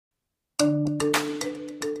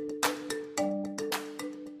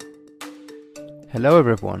Hello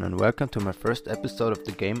everyone and welcome to my first episode of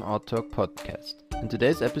the Game Art Talk podcast. In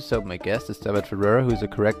today's episode my guest is David Ferreira, who is a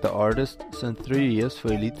character artist since 3 years for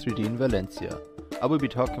Elite 3D in Valencia. I will be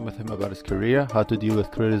talking with him about his career, how to deal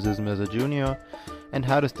with criticism as a junior, and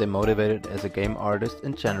how to stay motivated as a game artist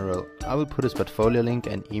in general. I will put his portfolio link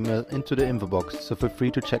and email into the info box, so feel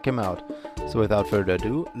free to check him out. So without further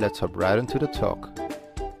ado, let's hop right into the talk.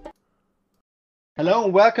 Hello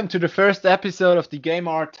and welcome to the first episode of the Game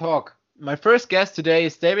Art Talk. My first guest today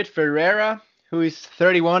is David Ferreira, who is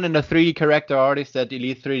 31 and a 3D character artist at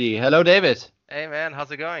Elite 3D. Hello, David. Hey man,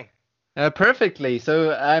 how's it going? Perfectly.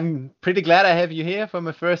 So I'm pretty glad I have you here for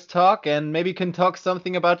my first talk, and maybe you can talk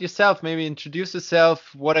something about yourself. Maybe introduce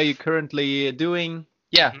yourself. What are you currently doing?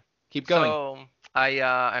 Yeah, keep going. So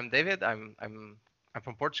I'm David. I'm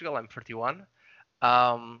from Portugal. I'm 31.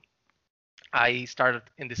 I started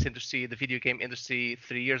in this industry, the video game industry,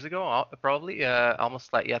 3 years ago, probably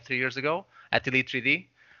almost 3 years ago at Elite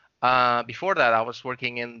 3D. Before that, I was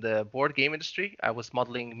working in the board game industry. I was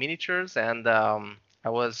modeling miniatures, and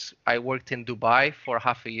I worked in Dubai for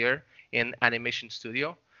half a year in animation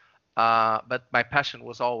studio. But my passion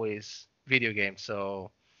was always video games,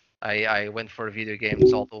 so I went for video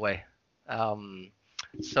games all the way.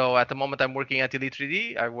 So at the moment I'm working at Elite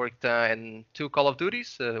 3D. I worked in 2 Call of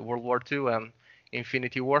Duties, World War II and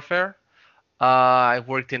Infinity Warfare. I've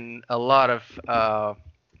worked in a lot of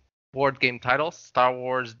board game titles, Star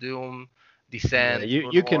Wars, Doom, Descent.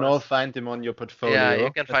 You can all find them on your portfolio. Yeah,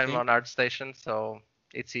 you can find them on ArtStation, so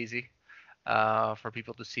it's easy for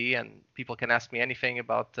people to see, and people can ask me anything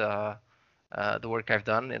about the work I've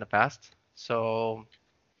done in the past. So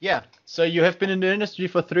yeah, so you have been in the industry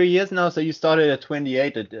for 3 years now. So you started at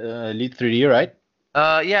 28 at Elite 3D, right?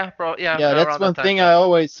 Yeah, that's one thing I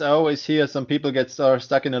always hear. Some people are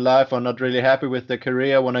stuck in their life or not really happy with their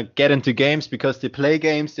career, want to get into games because they play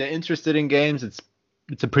games, they're interested in games.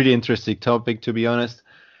 It's a pretty interesting topic, to be honest.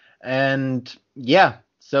 And yeah,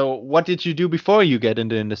 so what did you do before you get in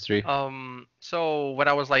the industry? So when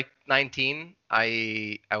I was like 19,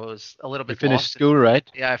 I was a little bit You finished lost. School, right?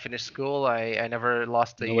 Yeah, I finished school. I never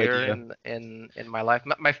lost a year in my life.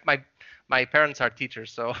 My parents are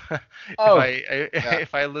teachers, so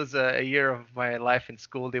if I lose a year of my life in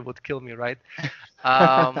school, they would kill me, right?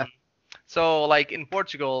 So like in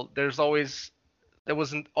Portugal, there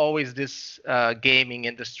wasn't always this gaming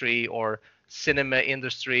industry or cinema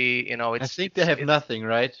industry. You know, I think they have nothing,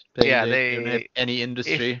 right? They don't have any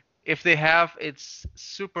industry. If they have, it's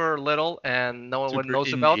super little and no one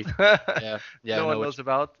knows indie. about. No one knows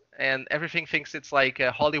about, and everything thinks it's like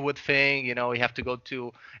a Hollywood thing. You know, you have to go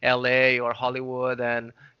to LA or Hollywood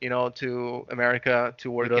and to America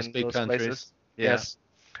to work in those places. Yeah. Yes,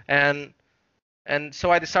 and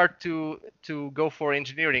so I decided to go for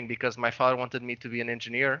engineering because my father wanted me to be an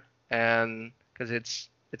engineer, and because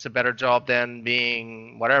it's a better job than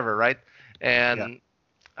being whatever, right? And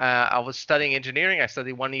I was studying engineering. I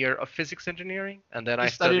studied 1 year of physics engineering, and then I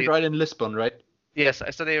studied right in Lisbon, right? Yes, I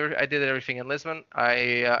did everything in Lisbon.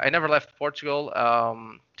 I never left Portugal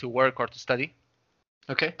to work or to study.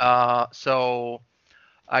 Okay. So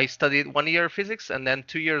I studied 1 year of physics and then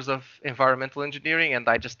 2 years of environmental engineering, and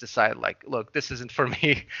I just decided, like, look, this isn't for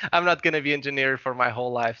me. I'm not gonna be engineer for my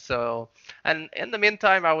whole life. So, and in the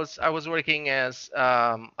meantime, I was working as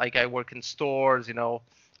I work in stores.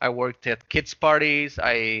 I worked at kids parties.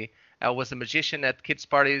 I was a magician at kids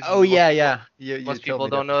parties. Oh yeah. Most people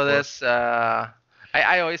don't know this.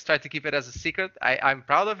 I always try to keep it as a secret. I'm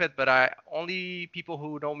proud of it, but only people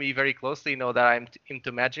who know me very closely know that I'm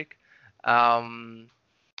into magic.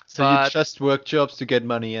 So you just work jobs to get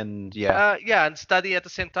money and and study at the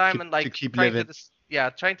same time and like to keep living.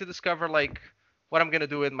 Trying to discover like what I'm gonna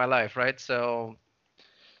do with my life, right? So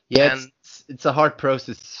it's a hard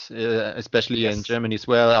process, especially in Germany as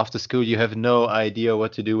well. After school, you have no idea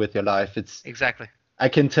what to do with your life. Exactly. I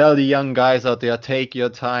can tell the young guys out there, take your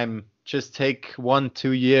time. Just take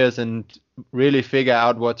 1-2 years and really figure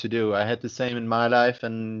out what to do. I had the same in my life,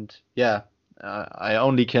 and I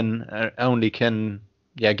only can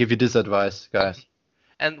give you this advice, guys.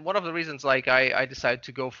 And one of the reasons, like, I decided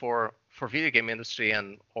to go for video game industry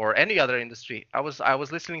or any other industry, I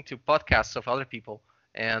was listening to podcasts of other people,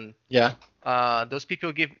 and those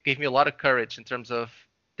people gave me a lot of courage in terms of,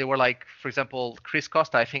 they were like, for example, Chris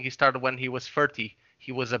Costa. I think he started when he was 30.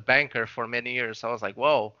 He was a banker for many years. So I was like,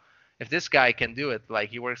 whoa, if this guy can do it, like,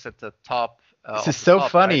 he works at the top. This is so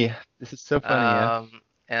funny. Right? This is so funny.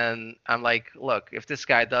 And I'm like, look, if this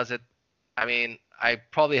guy does it, I mean, I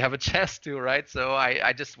probably have a chance to, right? So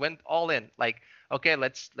I just went all in. Like, okay,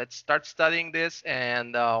 let's start studying this,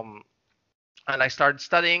 and I started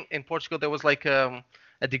studying in Portugal. There was like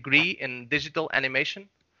a degree in digital animation.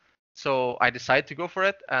 So I decided to go for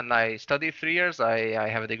it, and I studied 3 years. I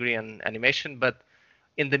have a degree in animation, but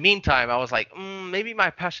in the meantime, I was like, maybe my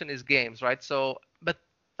passion is games, right? So, but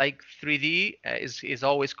like 3D is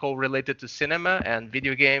always correlated to cinema and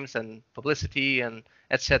video games and publicity and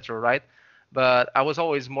etc., right? But I was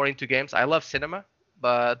always more into games. I love cinema,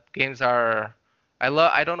 but games are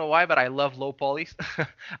I don't know why, but I love low polys.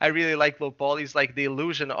 I really like low polys, like the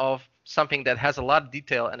illusion of something that has a lot of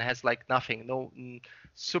detail and has like nothing, no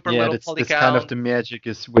super Yeah, little that's poly this kind of count. the magic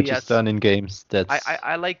is which is Yes, done in games. That's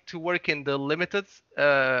I like to work in the limited.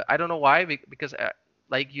 I don't know why, because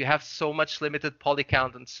like you have so much limited poly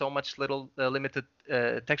count and so much little limited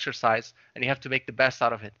texture size, and you have to make the best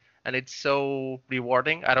out of it. And it's so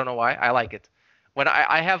rewarding. I don't know why. I like it. When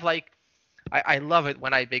I have like, I love it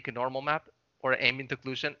when I make a normal map or ambient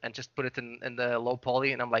occlusion and just put it in the low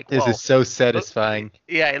poly, and I'm like, this is whoa, so look, satisfying.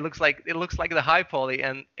 yeah, it looks like the high poly,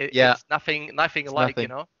 and Yeah, it's nothing it's alike, you nothing.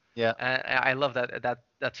 know. Yeah, I love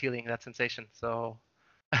that feeling, that sensation. So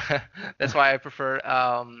that's why I prefer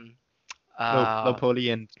low poly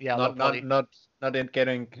and yeah, low not poly. not not in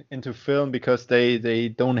getting into film because they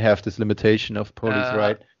don't have this limitation of polys, Uh,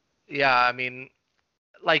 right? yeah, I mean,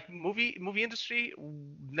 like movie industry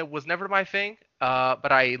was never my thing.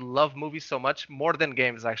 But I love movies so much more than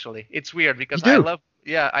games. Actually, it's weird You because do.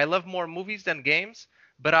 I love more movies than games.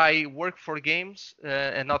 But I work for games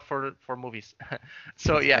and not for movies.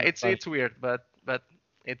 So That's yeah, kind of funny. it's weird, but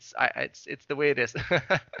it's the way it is.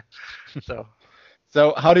 So.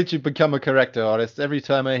 So, how did you become a character artist? Every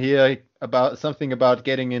time I hear about something about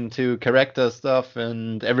getting into character stuff,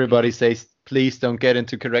 and everybody Mhm. says, please don't get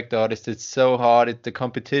into character artist. It's so hard. The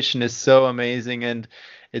competition is so amazing, and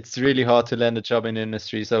it's really hard to land a job in the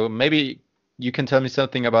industry. So, maybe you can tell me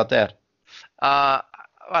something about that. Uh,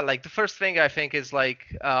 well, like the first thing I think is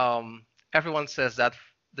like everyone says that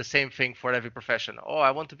the same thing for every profession. Oh,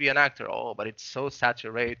 I want to be an actor. Oh, but it's so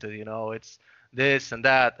saturated, you know, it's this and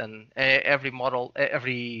that, and every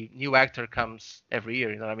new actor comes every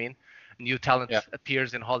year. You know what I mean? New Yeah. talent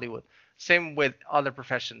appears in Hollywood. Same with other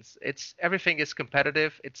professions. It's everything is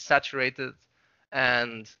competitive. It's saturated,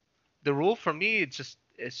 and the rule for me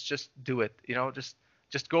is just do it. You know, just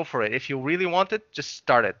go for it. If you really want it, just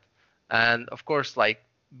start it. And of course, like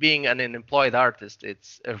being an unemployed artist,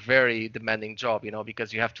 it's a very demanding job, you know,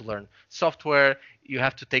 because you have to learn software, you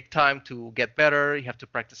have to take time to get better, you have to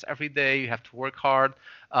practice every day, you have to work hard,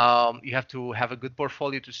 you have to have a good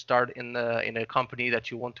portfolio to start in a company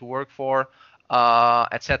that you want to work for,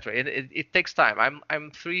 etc. It takes time.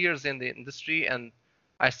 I'm 3 years in the industry, and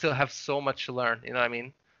I still have so much to learn. You know what I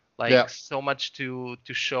mean? Like Yeah. so much to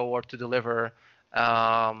show or to deliver,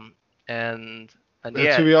 um, and To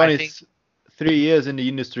yeah, be I think honest, 3 years in the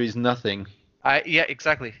industry is nothing. yeah,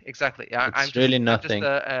 exactly. Yeah, It's really I'm just nothing.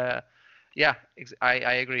 yeah, I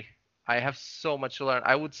agree. I have so much to learn.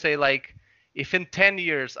 I would say like if in 10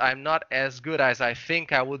 years I'm not as good as I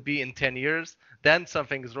think I would be in 10 years, then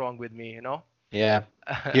something is wrong with me, you know? Yeah.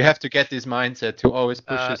 You have to get this mindset to always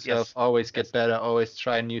push yourself, Yes, always get yes. better, always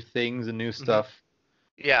try new things and new Hmm. stuff.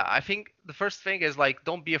 Yeah, I think the first thing is like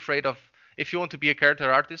don't be afraid of if you want to be a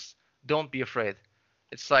character artist, don't be afraid.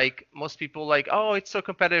 It's like most people like, oh, it's so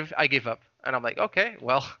competitive, I give up. And I'm like, okay,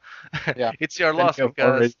 well, Yeah. it's your Then loss you've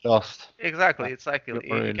already because lost. exactly, Like, it's like you've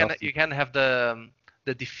already lost it. you can have the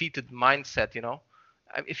defeated mindset, you know.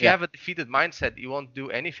 If you Yeah. have a defeated mindset, you won't do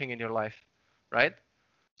anything in your life, right?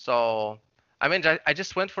 So, I mean, I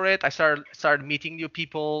just went for it. I started meeting new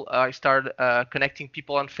people. I started connecting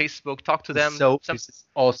people on Facebook, talk to them. Some This is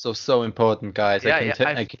also so important, guys. yeah, yeah,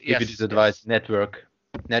 I can give you this yes, advice. yes, Network.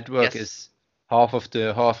 Network yes, is half of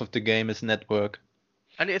the game is network.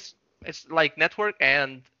 and it's like network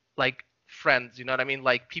and like friends. You know what I mean?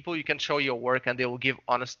 Like people you can show your work and they will give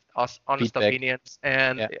honest Feedback. opinions.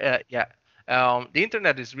 And Yeah. yeah, the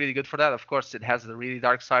internet is really good for that. Of course, it has the really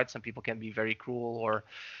dark side. Some people can be very cruel or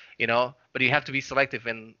you know, but you have to be selective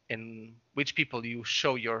in which people you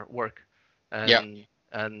show your work. Yeah.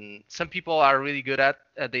 And some people are really good at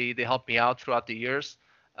they help me out throughout the years.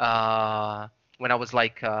 Uh, when I was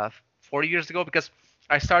like 4 years ago, because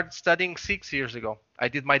I started studying 6 years ago. I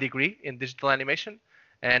did my degree in digital animation,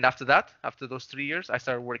 and after that, after those 3 years, I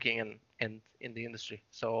started working in the industry.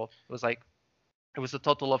 So it was like it was a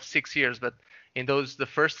total of 6 years, but in those the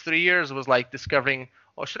first 3 years was like discovering,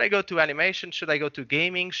 oh, should I go to animation? Should I go to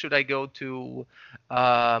gaming? Should I go to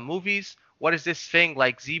movies? What is this thing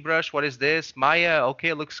like ZBrush? What is this? Maya?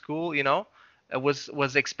 Okay, looks cool. You know, it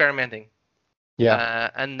was experimenting. Yeah.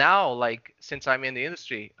 And now, like since I'm in the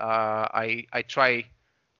industry, I try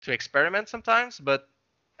to experiment sometimes, but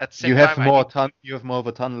at the same You have time, I need you have more of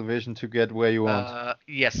a tunnel vision to get where you want.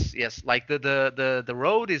 yes. Like the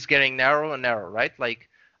road is getting narrow and narrow, right? Like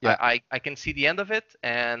Yeah. I can see the end of it,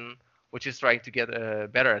 and which is trying to get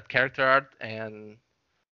better at character art, and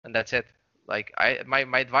that's it. Like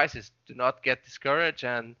my advice is do not get discouraged,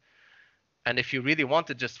 and if you really want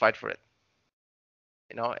it, just fight for it.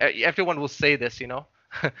 Everyone will say this.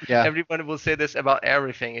 Yeah. Everyone will say this about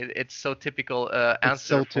everything. It's so typical It's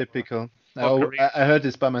answer so for typical. career. I heard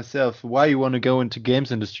this by myself. Why you want to go into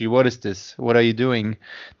games industry? What is this? What are you doing?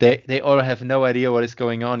 They all have no idea what is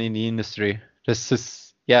going on in the industry. This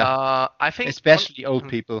is yeah, I think especially old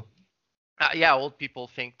people. yeah, old people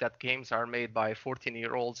think that games are made by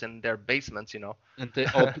 14-year-olds in their basements. And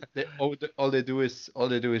all they do is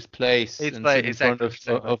play It's and like sit in front exactly, of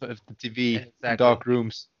the TV in exactly, dark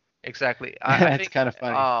rooms. exactly. I It's think kind of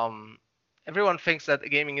funny. everyone thinks that the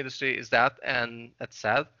gaming industry is that, and that's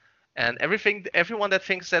sad. And everyone that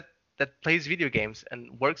thinks that plays video games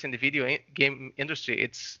and works in the game industry,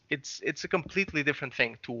 it's a completely different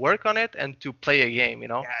thing to work on it and to play a game.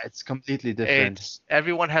 Yeah, it's completely different. It's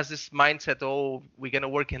everyone has this mindset, oh, we're gonna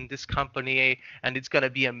work in this company and it's gonna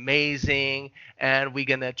be amazing, and we're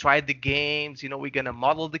gonna try the games, we're gonna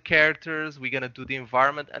model the characters, we're gonna do the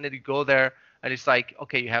environment, and then you go there and it's like,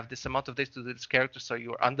 okay, you have this amount of days to do this character, so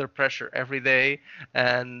you're under pressure every day,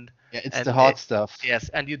 and Yeah, it's the and hard stuff. yes,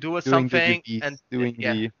 and you do Doing the something, and release, doing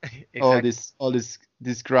yeah, the exactly, all this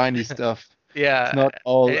grindy stuff. It's yeah, not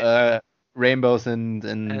all eh, rainbows and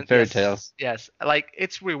and fairy yes, tales. yes, like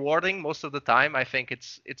it's rewarding most of the time. I think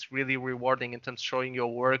it's really rewarding in terms of showing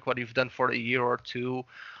your work, what you've done for a year or two.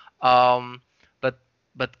 Um, but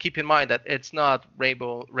but keep in mind that it's not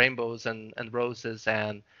rainbows and roses,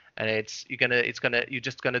 and you're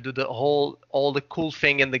just gonna do the whole all the cool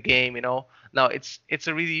thing in the game. Now it's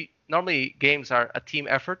a really normally games are a team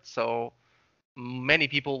effort, so many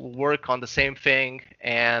people work on the same thing,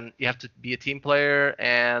 and you have to be a team player,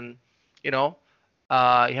 and you know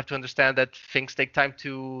you have to understand that things take time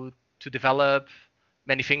to develop.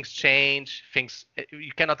 Many things change. Things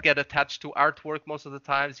you cannot get attached to artwork most of the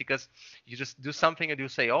times, because you just do something and you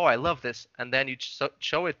say, "Oh, I love this," and then you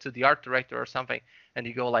show it to the art director or something, and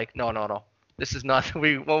you go like, "No, no, no, this is not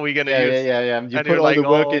what we're gonna use." Yeah. You And put you're all like, the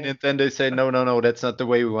work in, "Oh, and then they say, no, that's not the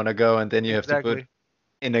way we want to go, and then you have to put exactly."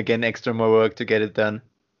 in again extra more work to get it done.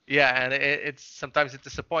 Yeah, and it's sometimes it's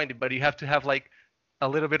disappointing, but you have to have like a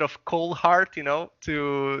little bit of cold heart,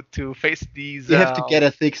 to face these. You have to get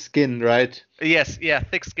a thick skin, right? Yes, yeah,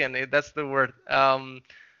 thick skin. That's the word.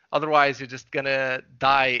 Otherwise, you're just gonna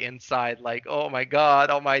die inside. Like, oh my God,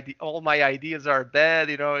 all my ideas are dead.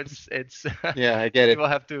 It's Yeah, I get it. people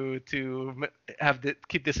have to have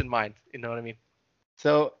keep this in mind. You know what I mean?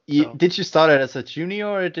 So, So did you start it as a junior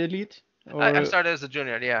or at elite, I or started as a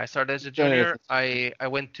junior. Yeah, I started as a joined it as junior. I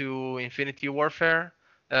went to Infinity Warfare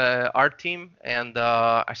art team, and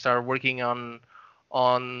I started working on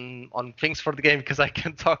things for the game because I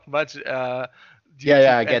can't talk much due yeah,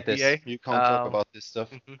 to I get this. NDA. You can't talk about this stuff.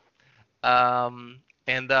 Mhm. Um,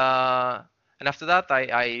 and after that,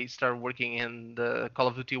 I started working in the Call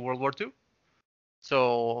of Duty World War II.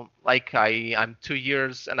 So like I'm 2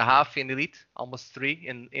 years and a half in Elite, almost three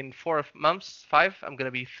in 4 months, five. I'm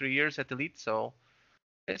gonna be 3 years at Elite, so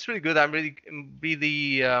it's really good. I'm really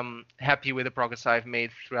happy with the progress I've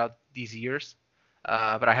made throughout these years.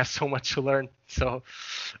 But I have so much to learn. So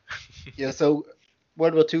Yeah, so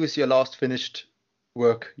World War II is your last finished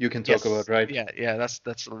work you can talk about, yes, right? yeah, that's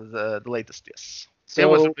the latest. Yes, it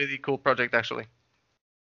was a So, really cool project actually.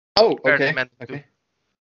 oh, Very okay, demanding too. okay.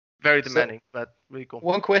 Very So, demanding, but really cool.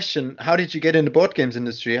 one question: how did you get in the board games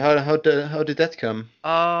industry? How did that come?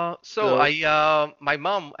 So So, my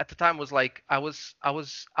mom at the time was like, I was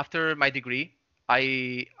after my degree,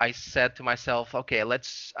 I said to myself, okay,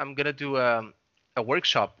 I'm gonna do a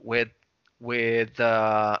workshop with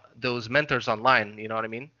those mentors online. You know what I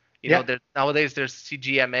mean? yeah, Nowadays there's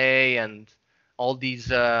CGMA and all these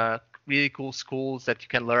really cool schools that you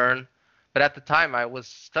can learn. But at the time I was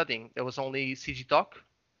studying, there was only CG Talk,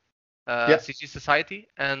 yeah, CG Society,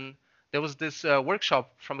 and there was this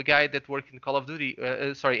workshop from a guy that worked in Call of Duty,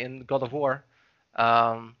 sorry, in God of War,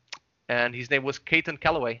 um, and his name was Caton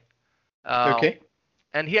Calloway, uh, okay.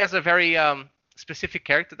 and he has a very specific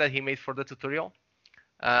character that he made for the tutorial,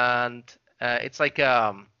 and it's like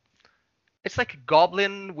a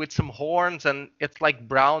goblin with some horns, and it's like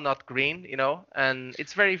brown, not green. And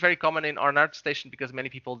it's very, very common in our art station because many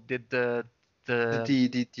people did the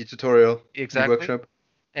The tutorial, the exactly, workshop.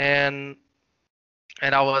 and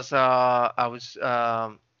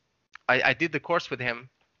I did the course with him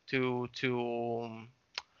to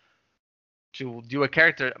to do a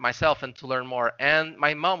character myself and to learn more. And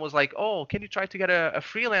my mom was like, "Oh, can you try to get a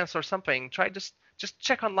freelance or something? Try just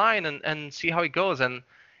check online and see how it goes." And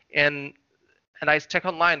and I check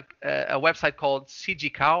online a website called CG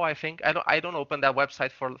Cow, I think. I don't open that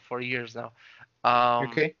website for years now.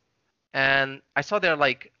 Um, Okay. and I saw there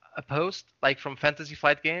like a post like from Fantasy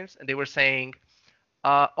Flight Games, and they were saying,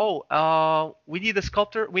 we need a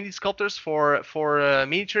sculptor. We need sculptors for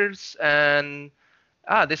miniatures, and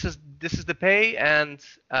this is the pay. And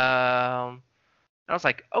I was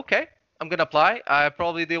like, okay, I'm gonna apply.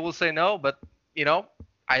 Probably they will say no, but you know,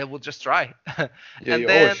 I will just try. Yeah, And you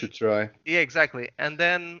always then should try. yeah, exactly. And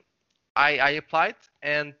then I applied,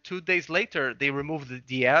 and 2 days later they removed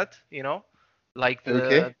the ad, like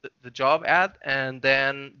Okay. the job ad, and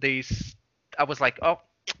then I was like, oh,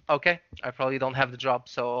 okay, I probably don't have the job,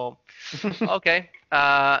 so okay.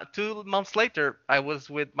 2 months later, I was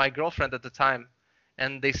with my girlfriend at the time,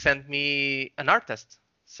 and they sent me an art test.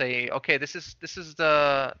 Say, okay, this is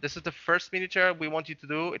the first miniature we want you to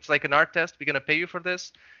do. It's like an art test. We're gonna pay you for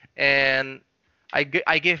this, and I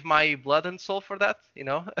gave my blood and soul for that.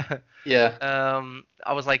 Yeah.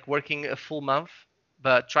 I was like working a full month,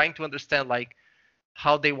 but trying to understand like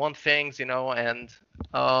how they want things, and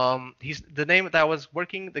he's the name that I was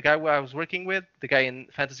working, the guy who I was working with, the guy in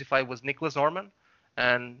Fantasy Flight was Nicholas Norman,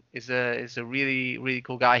 and is a really really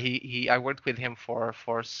cool guy. He I worked with him for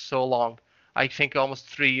so long. I think almost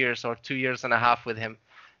 3 years or 2 years and a half with him.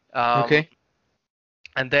 Um, Okay.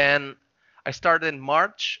 and then I started in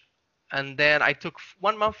March, and then I took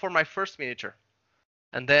 1 month for my first miniature,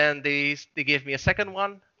 and then they gave me a second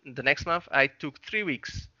one. The next month I took 3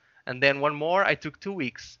 weeks, and then one more I took 2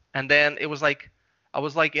 weeks, and then it was like I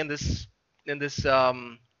was like in this.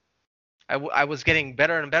 I was getting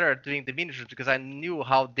better and better at doing the miniatures because I knew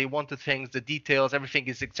how they wanted things, the details, everything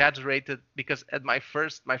is exaggerated. Because at my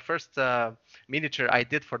first miniature I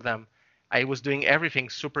did for them, I was doing everything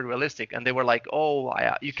super realistic, and they were like, "Oh,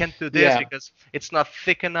 you can't do this Yeah. because it's not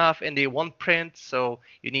thick enough, and they won't print, so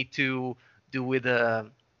you need to do with a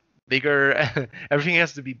bigger." Everything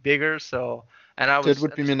has to be bigger. So, and I That was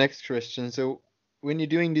would be my next question. So when you're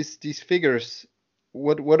doing these figures,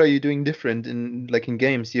 what are you doing different in like in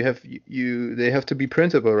games? They have to be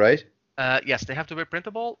printable, right? yes, they have to be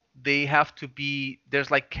printable. They have to be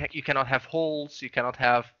there's like you cannot have holes, you cannot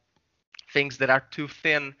have things that are too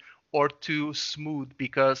thin or too smooth,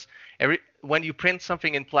 because when you print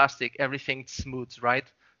something in plastic, everything smooths, right?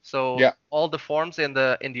 So Yeah. all the forms in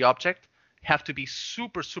the object have to be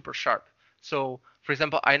super super sharp. So for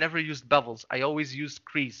example, I never used bevels. I always used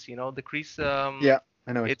crease. The crease. Yeah,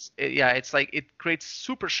 I know it. Yeah, it's like it creates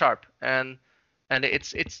super sharp, and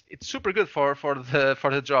it's super good for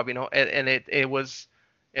the job. And it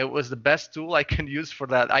was the best tool I can use for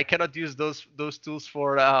that. I cannot use those tools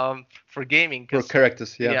for gaming, For because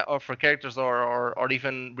characters, yeah. yeah, or for characters, or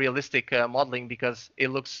even realistic modeling, because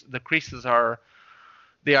the creases are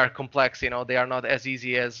complex. They are not as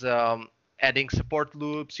easy as adding support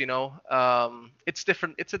loops. It's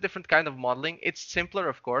different. It's a different kind of modeling. It's simpler,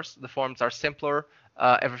 of course. The forms are simpler.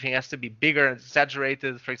 Everything has to be bigger and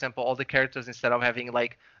exaggerated. For example, all the characters, instead of having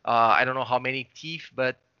like I don't know how many teeth,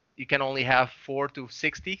 but you can only have 4 to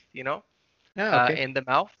 6 teeth. Yeah, okay. In the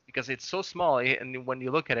mouth, because it's so small, and when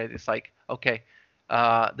you look at it, it's like, okay,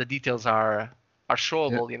 the details are Yeah.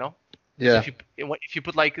 showable. So Yeah. if you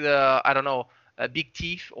put like the, I don't know, big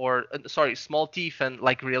teeth, or sorry, small teeth, and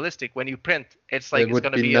like realistic, when you print, it's like That it's would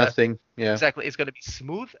gonna be be nothing. Yeah. exactly, it's gonna be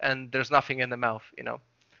smooth, and there's nothing in the mouth.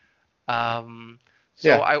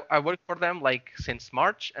 So Yeah. I worked for them like since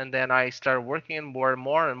March, and then I started working more and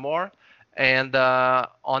more and more. And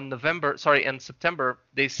in September,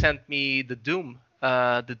 they sent me the Doom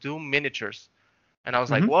miniatures, and I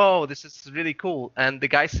was like, Hmm. "Whoa, this is really cool!" And the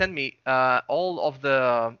guy sent me all of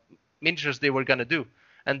the miniatures they were gonna do,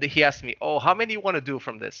 and he asked me, "Oh, how many you want to do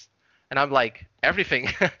from this?" And I'm like, "Everything.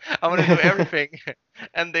 I want to do everything."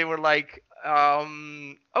 And they were like,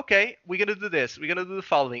 "Okay, we're gonna do this. We're gonna do the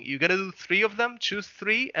following. You're gonna do 3 of them. Choose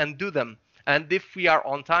 3 and do them. And if we are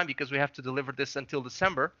on time, because we have to deliver this until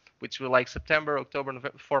December, which will like September, October,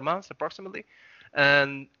 November, 4 months approximately."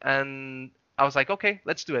 And I was like, "Okay,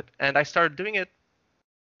 let's do it." And I started doing it,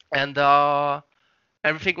 and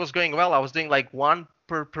everything was going well. I was doing like one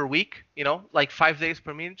per week, like 5 days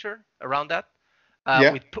per miniature, around that,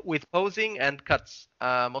 Yeah. with posing and cuts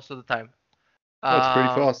most of the time. Oh, it's pretty Um,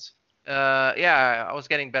 fast. yeah, I was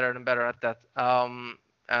getting better and better at that.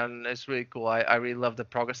 And it's really cool. I really love the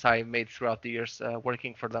progress I made throughout the years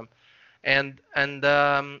working for them. And in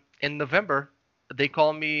November, they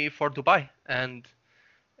called me for Dubai, and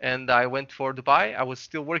I went for Dubai. I was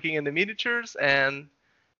still working in the miniatures,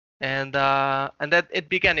 and that it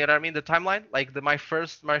began. You know what I mean? The timeline, like my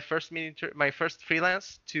first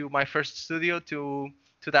freelance to my first studio to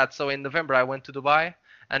that. So in November I went to Dubai,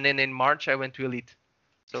 and then in March I went to Elite.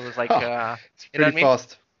 So it was like, It's you know pretty what I mean?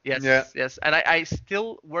 fast. Yeah. Yes, yes. And I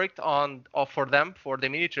still worked on for them for the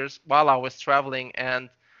miniatures while I was traveling and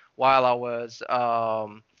while I was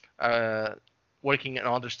uh, working in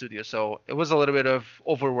other studios. So it was a little bit of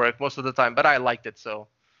overwork most of the time, but I liked it. So,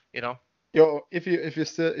 you know.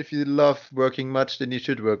 If you love working much, then you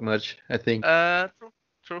should work much, I think. True,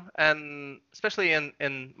 true. And especially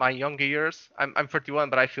in my younger years, I'm 31,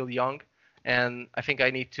 but I feel young, and I think I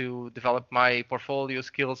need to develop my portfolio,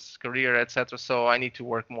 skills, career, etc. So I need to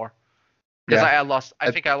work more because Yeah. I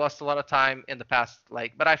I, think I lost a lot of time in the past.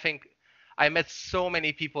 Like, but I think I met so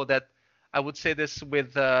many people that I would say this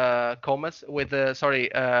with comas, with sorry,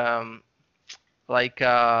 like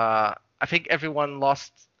I think everyone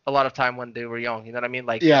lost a lot of time when they were young. You know what I mean?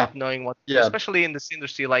 Like yeah. not knowing what to do, Yeah. especially in this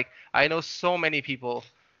industry. Like I know so many people,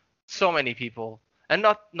 and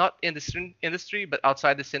not in this industry, but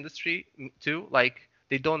outside this industry too. Like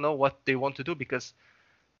they don't know what they want to do because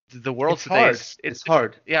the world It's today hard. is It's it's different.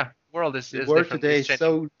 hard. Yeah, world The is world different. today It's is changing.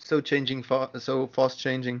 so changing, so fast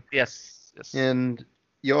changing, Yes, yes. and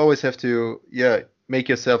you always have to, yeah, make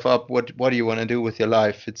yourself up. What do you want to do with your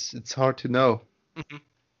life? It's hard to know, Hmm.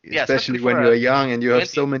 Yeah, especially especially for when you're a young and you have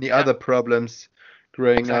so 20. many Yeah, other problems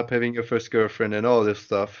growing up, exactly. having your first girlfriend and all this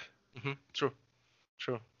stuff. True,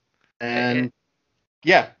 true. Eh, And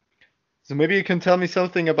yeah, so maybe you can tell me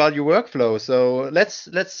something about your workflow. So let's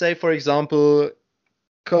say, for example,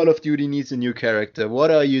 Call of Duty needs a new character.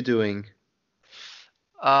 What are you doing?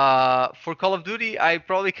 For Call of Duty, I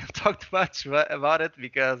probably can't talk too much about it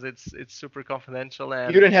because it's super confidential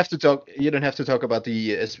You and don't have to talk. You don't have to talk about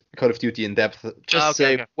the Call of Duty in depth. Just okay,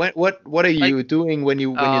 say okay. what are Like you doing when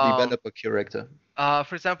you um develop a character?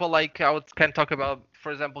 for example, like I would can talk about,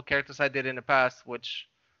 for example, characters I did in the past, which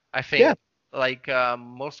I Yeah, think like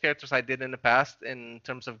most characters I did in the past in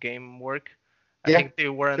terms of game work, I yeah, think they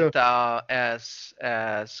sure. weren't as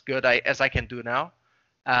good as I can do now.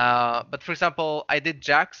 But for example, I did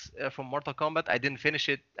Jax from Mortal Kombat. I didn't finish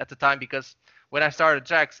it at the time because when I started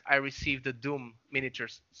Jax, I received the Doom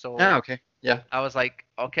miniatures. Ah, So okay. Yeah. I was like,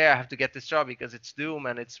 okay, I have to get this job because it's Doom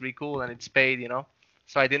and it's really cool and it's paid, you know.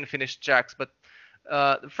 So I didn't finish Jax, but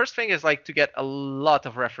the first thing is like to get a lot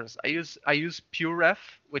of reference. I use PureRef,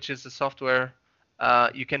 which is the software.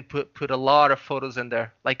 You can put a lot of photos in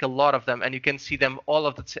there, like a lot of them, and you can see them all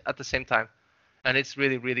of at the same time, and it's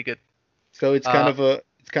really really good. So Uh,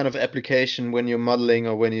 it's kind of application when you're modeling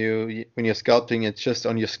or when you're sculpting. It's just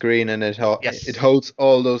on your screen and it yes, holds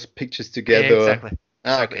all those pictures together. exactly,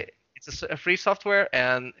 Ah, okay. exactly. It's a free software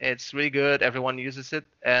and it's really good. Everyone uses it,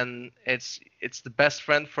 and it's the best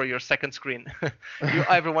friend for your second screen.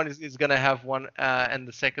 Everyone is gonna have one and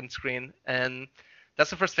the second screen, and that's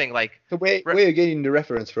the first thing. Like So where are you getting the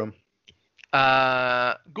reference from?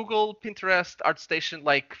 Google, Pinterest, ArtStation.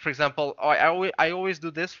 Like for example, I always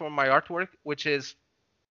do this for my artwork, which is,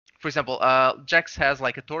 for example, Jax has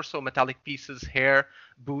like a torso, metallic pieces, hair,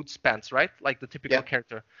 boots, pants, right? Like the typical Yeah.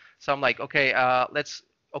 character. So I'm like, okay,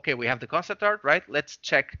 okay, we have the concept art, right? Let's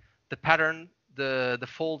check the pattern, the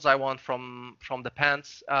folds I want from the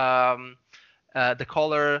pants, the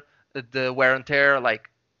color, the wear and tear, like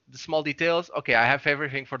the small details. Okay, I have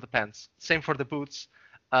everything for the pants. Same for the boots.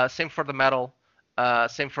 Same for the metal.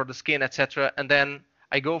 Same for the skin, etc. And then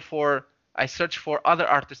I search for other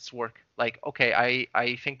artists' work. Like, okay,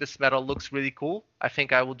 I think this metal looks really cool. I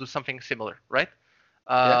think I will do something similar, right?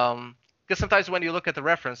 Yeah. Because sometimes when you look at the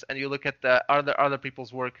reference and you look at the other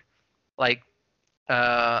people's work, like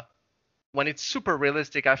uh, when it's super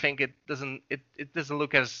realistic, I think it doesn't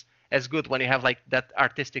look as good when you have like that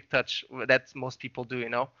artistic touch that most people do. You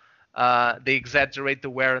know, they exaggerate the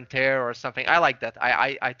wear and tear or something. I like that.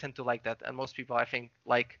 I tend to like that, and most people I think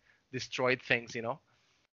like destroyed things. You know.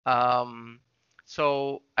 Um,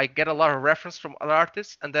 so I get a lot of reference from other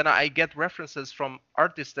artists, and then I get references from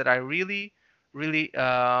artists that I really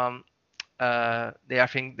I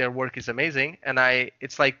think their work is amazing, and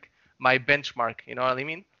it's like my benchmark. You know what I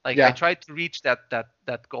mean? Like I Yeah. try to reach that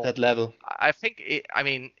goal. That level. I think I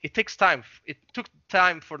mean, it takes time. It took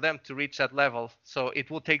time for them to reach that level, so it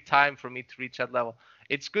will take time for me to reach that level.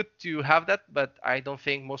 It's good to have that, but I don't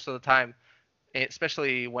think most of the time,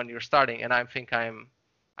 especially when you're starting, and I think I'm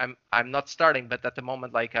not starting, but at the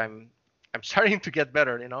moment, like I'm starting to get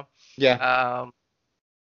better. You know, Yeah. um,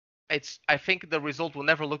 I think the result will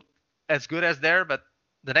never look as good as there, but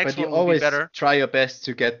the next But you one will be always better. try your best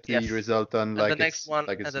to get the Yes. result done And the like next one,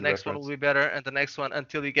 it's and the in next one will reference. be better, and the next one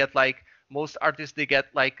until you get like most artists, they get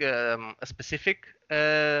like a specific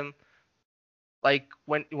like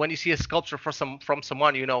when you see a sculpture from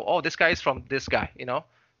someone, you know, oh, this guy is from this guy, you know,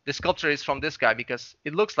 this sculpture is from this guy because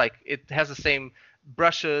it looks like it has the same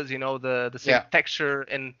brushes, you know, the same Yeah. texture,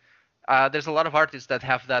 and there's a lot of artists that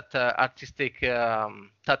have that artistic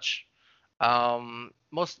touch.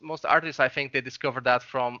 Most artists, I think, they discovered that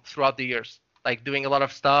from throughout the years, like doing a lot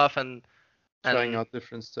of stuff Trying and out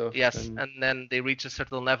different stuff. yes, and then they reach a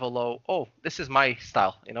certain level of, oh, this is my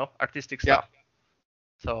style, you know, artistic Yeah. style.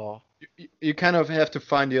 So You kind of have to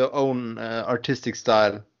find your own artistic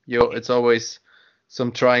style. It's always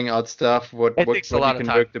some trying out stuff, what it what takes a what you lot of can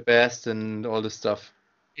time. work the best and all this stuff.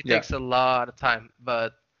 It Yeah. takes a lot of time,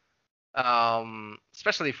 but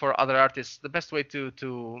especially for other artists, the best way to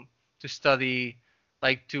study,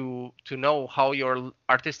 like to know how your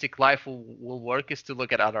artistic life will work is to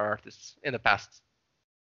look at other artists in the past,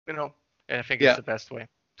 you know. And I think it's Yeah. the best way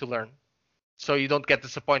to learn, so you don't get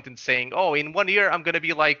disappointed saying, oh, in 1 year I'm gonna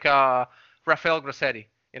be like Rafael Grossetti,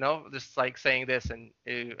 you know, just like saying this, and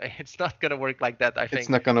it's not gonna work like that. I It's think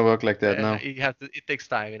not gonna work like that, no. you have to. It takes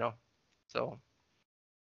time, you know. So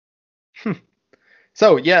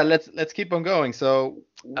So yeah, let's keep on going. So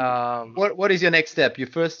um, what is your next step? You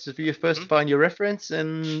first mhm. find your reference,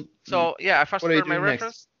 and So yeah, I first what are you learned my doing next?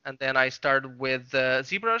 reference, and then I started with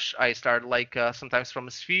ZBrush. I started like sometimes from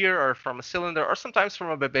a sphere or from a cylinder, or sometimes from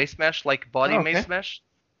a base mesh, like body Oh, okay. base mesh.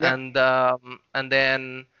 Yeah. And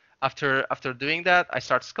then after doing that, I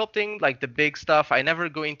start sculpting like the big stuff. I never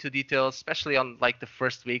go into details, especially on like the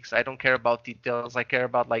first weeks. I don't care about details. I care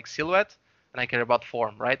about like silhouette, and I care about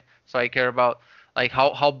form, right? So I care about like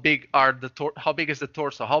how big are how big is the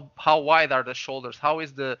torso, how wide are the shoulders, how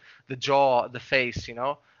is the jaw, the face, you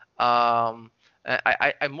know. um,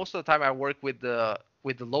 I most of the time I work with the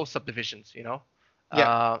low subdivisions, you know. Yeah.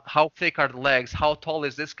 How thick are the legs? How tall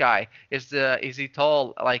is this guy? Is he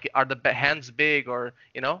tall? Like, are the hands big, or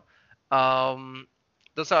you know? Um,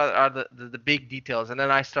 those are the big details. And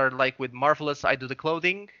then I started like with Marvelous. I do the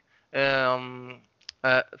clothing. Um,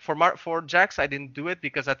 for Jax, I didn't do it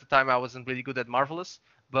because at the time I wasn't really good at Marvelous.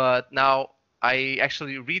 But now I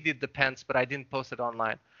actually redid the pants, but I didn't post it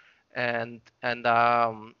online. And and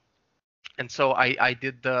um, and so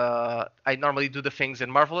I normally do the things in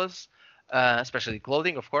Marvelous, especially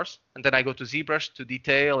clothing, of course, and then I go to ZBrush to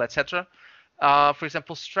detail, etc. For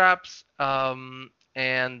example, straps,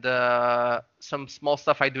 and some small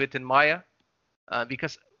stuff I do it in Maya,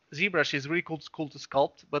 because ZBrush is really cool to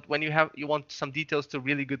sculpt, but when you want some details to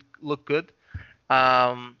really look good,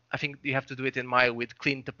 I think you have to do it in Maya with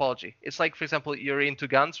clean topology. It's like, for example, you're into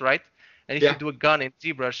guns, right? And if you Yeah. do a gun in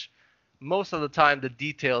ZBrush, most of the time the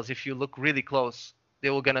details, if you look really close, they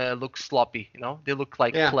will gonna look sloppy. You know, they look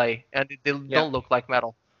like Yeah. clay, and they Yeah. don't look like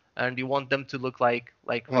metal. And you want them to look like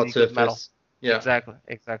Hard really good metal. surface. Yeah.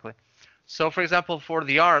 Exactly. So, for example, for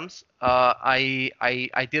the arms,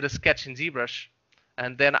 I did a sketch in ZBrush,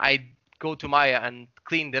 and then I go to Maya and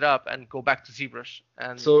cleaned it up and go back to ZBrush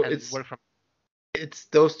So and work from. it's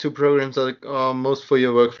those two programs that are most for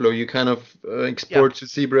your workflow. You kind of Yeah, export to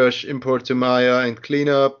ZBrush, import to Maya, and clean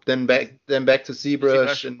up, then back to to ZBrush,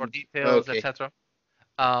 ZBrush for and details, okay. etc.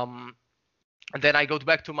 Um, and then I go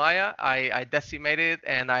back to Maya. I decimate it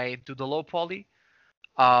and I do the low poly.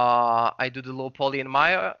 I do the low poly in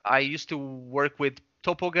Maya. I used to work with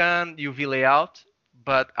Topogan, UV layout,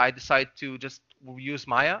 but I decided to just use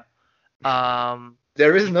Maya. Um,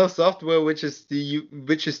 There is no software which is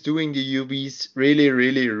doing the UVs really,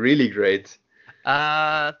 really, really great.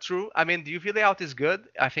 True. I mean, the UV layout is good.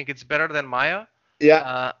 I think it's better than Maya,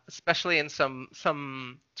 Yeah. especially in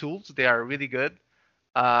some tools. They are really good.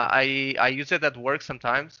 I use it at work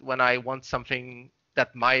sometimes when I want something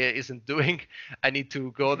that Maya isn't doing. I need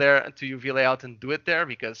to go there to UV layout and do it there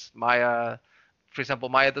because Maya, for example,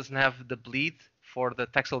 Maya doesn't have the bleed for the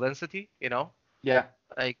texel density, you know, Yeah.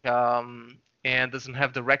 like and doesn't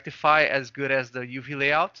have the rectify as good as the UV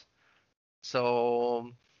layout.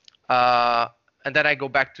 So uh, and then I go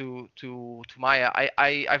back to Maya.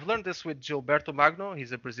 I've learned this with Gilberto Magno.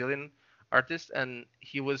 He's a Brazilian artist, and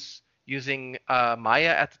he was using Maya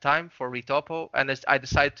at the time for Retopo. And I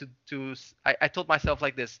decided I told myself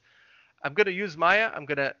like this: I'm gonna use Maya. I'm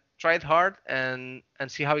gonna try it hard and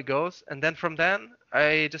see how it goes. And then from then,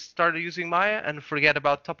 I just started using Maya and forget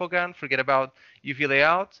about Topogan, forget about UV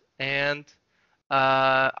layout, and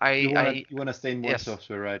I You wanna stay in one yes,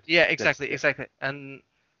 software, right? yeah, That's exactly.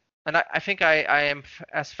 And I think I am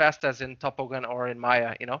as fast as in Topogan or in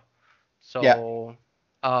Maya, you know. yeah. So,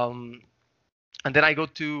 um, and then I do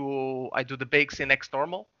the bakes in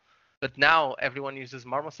Xnormal, but now everyone uses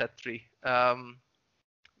Marmoset 3.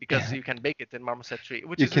 because you can bake it in Marmoset 3,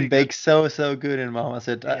 which You is can really good. bake so good in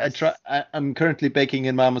Marmoset. I Yes. try. I'm currently baking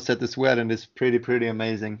in Marmoset as well, and it's pretty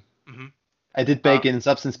amazing. hmm I did Uh, bake in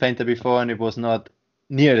Substance Painter before, and it was not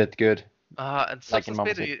near that good and like in Substance Painter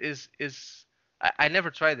Marmoset. is I never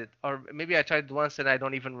tried it, or maybe I tried it once and I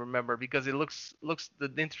don't even remember because it looks the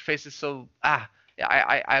interface is so yeah,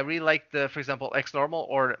 I really like the, for example, X normal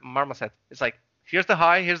or Marmoset. It's like here's the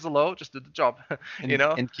high, here's the low, just do the job, you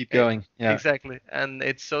know. And keep Eh, going. Yeah. exactly, and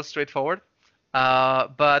it's so straightforward.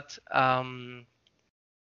 But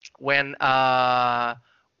when uh,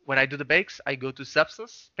 when I do the bakes, I go to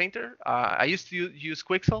Substance Painter. I used to use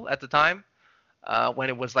Quixel at the time when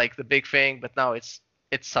it was like the big thing, but now it's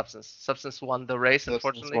Substance. Substance won the race, Substance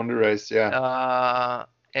unfortunately. Wonder Race, yeah.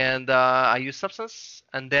 And I use Substance,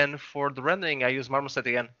 and then for the rendering, I use Marmoset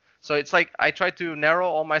again. So it's like I try to narrow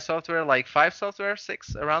all my software, like 5 software,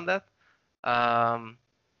 6 around that. Um,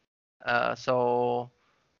 so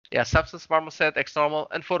yeah, Substance, Marmoset, Xnormal,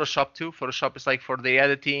 and Photoshop too. Photoshop is like for the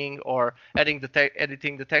editing or editing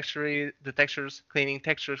the textures,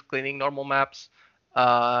 cleaning normal maps,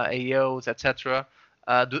 AEOs, etc.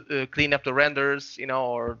 Clean up the renders,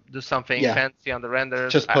 or do something Yeah, fancy on the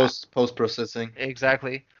renders. just post processing.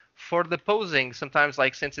 Exactly. For the posing, sometimes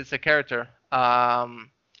like since it's a character,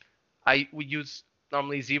 we use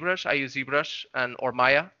normally ZBrush. I use ZBrush and or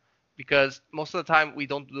Maya because most of the time we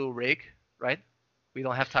don't do rig, right? We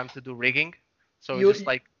don't have time to do rigging, so we just You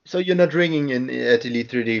like so you're not ringing in at Elite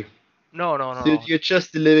 3D. no, no, no, So no. you're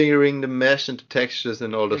just delivering the mesh and the textures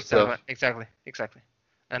and all the Exactly, stuff. exactly, exactly.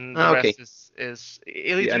 And the Ah, okay. rest is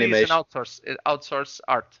The Elite 3D is an animation. outsource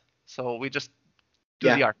art. So we just do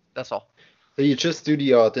Yeah. the art. That's all. So you just do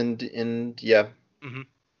the art and yeah. hmm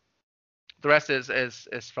The rest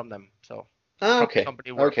is from them. So Ah, from the okay. company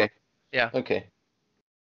you work for. Okay. Yeah, Okay.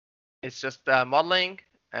 it's just modeling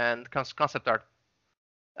and concept art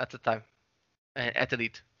at the time and at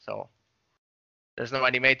Elite. So there's no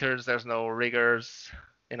animators, there's no riggers,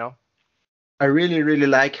 you know. I really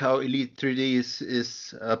like how Elite 3D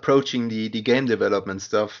is approaching the game development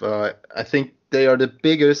stuff. I think they are the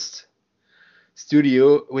biggest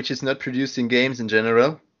studio which is not producing games in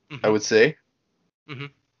general, I hmm would say. hmm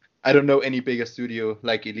I don't know any bigger studio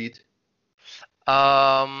like Elite,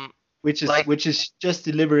 Um, like, which is just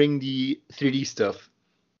delivering the 3D stuff.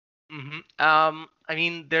 I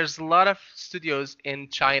mean, there's a lot of studios in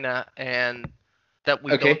China and that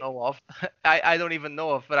we don't Okay. know of. I don't even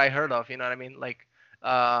know of, but I heard of. You know what I mean? Like,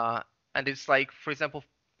 uh, and it's like, for example,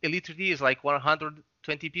 Elite 3D is like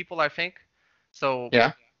 120 people, I think. So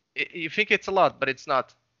Yeah. you think it's a lot, but it's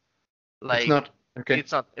not. It's Like, not. Okay.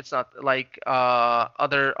 it's not like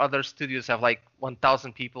other studios have like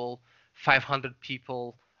 1,000 people, 500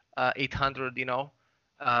 people, 800.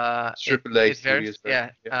 Triple A It varies. studios, right? Yeah.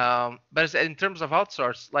 Yeah. But in terms of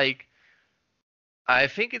outsource, like I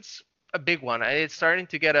think it's a big one. It's starting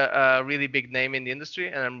to get a really big name in the industry,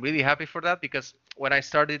 and I'm really happy for that because when I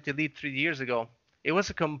started Elite 3 years ago, it was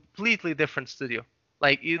a completely different studio.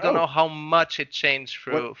 Like you don't Oh, know how much it changed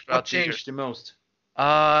what throughout the changed years. the most?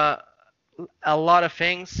 Uh, a lot of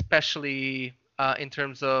things, especially in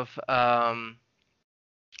terms of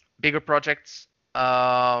bigger projects.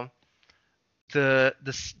 Uh,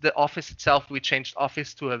 the office itself, we changed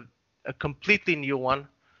office to a completely new one.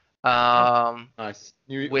 Oh, Um, nice.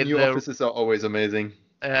 with New the offices are always amazing.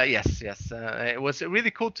 yes. It was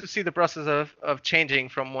really cool to see the process of changing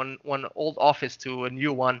from one old office to a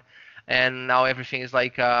new one, and now everything is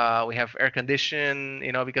like we have air condition,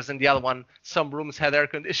 because in the other one some rooms had air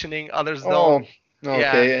conditioning, others don't. Oh, Yeah,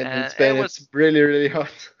 okay. And in and it Spain, it's was really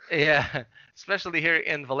hot. yeah, especially here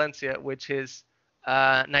in Valencia, which is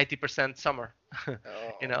 90% summer.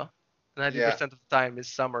 you Oh, know, yeah. 90% of the time is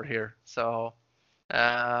summer here. So,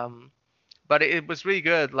 um, but it was really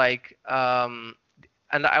good. Like, and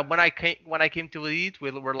when I came to lead,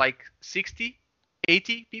 we were like 60,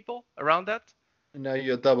 80 people around that. And now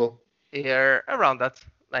you're double. Here around that,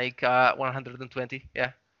 like 120.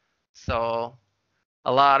 Yeah. So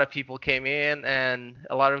a lot of people came in and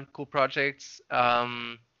a lot of cool projects.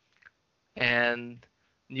 And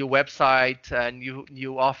new website,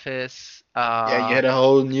 new office. Yeah, you had a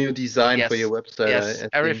whole new design for your Yes, website, yes,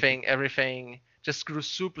 I think. everything just grew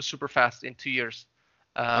super fast in 2 years.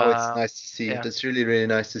 Oh, it's Uh, nice to see. yeah, That's really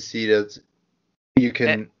nice to see that you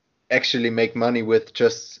Eh, can actually make money with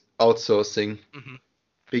just outsourcing mhm.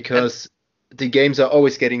 And because the games are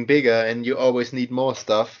always getting bigger and you always need more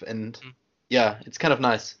stuff. And mm, yeah, it's kind of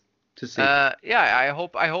nice to see. yeah,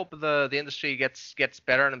 I hope the industry gets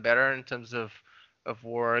better and better in terms of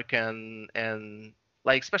work and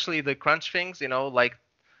like especially the crunch things. Like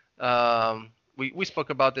we spoke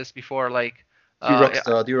about this before, like The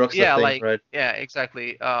Rockstar yeah, thing, like right? yeah,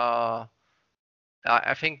 exactly.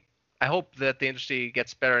 I think I hope that the industry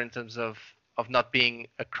gets better in terms of not being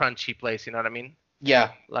a crunchy place. You know what I mean?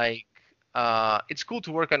 Yeah, Like, it's cool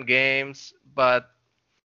to work on games, but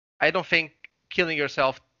I don't think killing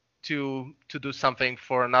yourself to do something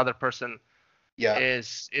for another person yeah.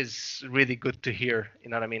 is really good to hear. You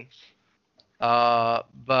know what I mean?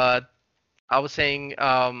 But I was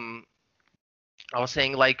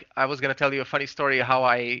saying, like I was gonna tell you a funny story how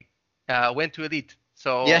I went to Elite.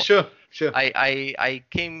 Yeah, So sure, sure. I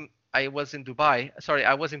came. I was in Dubai. Sorry,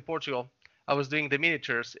 I was in Portugal. I was doing the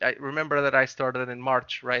miniatures. I remember that I started in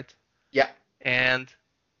March, right? Yeah. And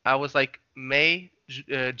I was like May,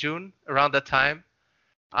 June, around that time.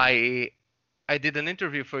 I I did an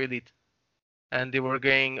interview for Elite, and they were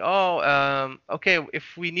going, "Oh, okay,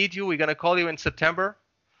 if we need you, we're gonna call you in September."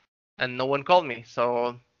 And no one called me,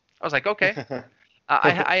 so I was like, "Okay."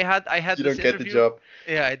 I had You don't this get the interview. job.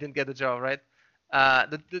 Yeah, I didn't get the job, right?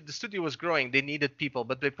 The studio was growing. They needed people,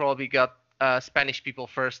 but they probably got Spanish people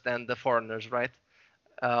first and the foreigners, right?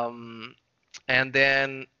 Um, and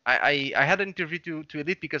then I had an interview to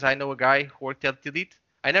Elite because I know a guy who worked at Elite.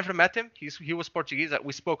 I never met him. He was Portuguese.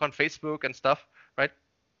 We spoke on Facebook and stuff, right?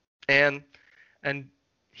 And and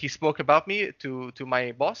he spoke about me to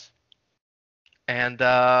my boss, and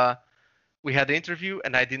we had the interview,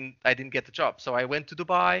 and I didn't get the job. So I went to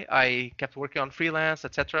Dubai. I kept working on freelance,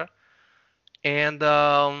 etc. And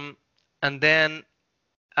then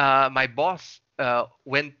my boss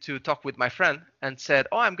went to talk with my friend and said,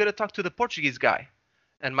 "Oh, I'm gonna talk to the Portuguese guy."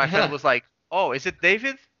 And my friend was like, "Oh, is it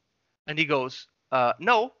David?" And he goes,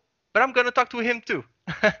 "No, but I'm gonna talk to him too."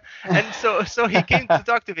 And so he came to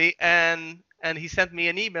talk to me, and he sent me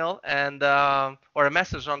an email and or a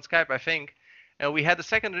message on Skype, I think. And we had a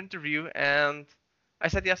second interview, and I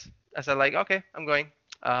said yes. I said like, "Okay, I'm going."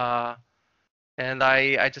 Uh, and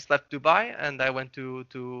I just left Dubai and I went to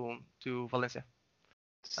Valencia.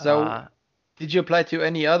 So, Uh, did you apply to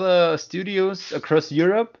any other studios across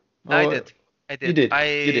Europe? I Or did. I you did. did?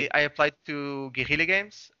 You I did. I applied to Guerrilla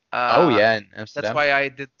Games. Oh yeah, in That's Amsterdam. why I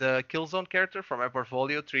did the Killzone character for my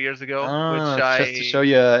portfolio 3 years ago, which Ah, just to show I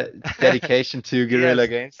your dedication to Guerrilla yes.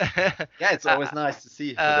 Games. Yeah, it's always nice to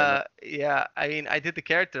see for them. Yeah, I mean, I did the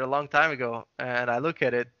character a long time ago, and I look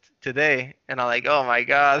at it today, and I'm like, oh my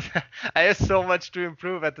God, I have so much to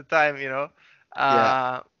improve at the time, you know. Yeah,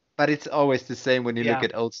 Uh, but it's always the same when you look yeah.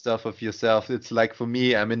 at old stuff of yourself. It's like for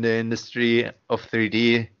me, I'm in the industry of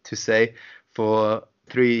 3D to say for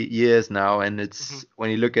 3 years now, and Mhm. it's when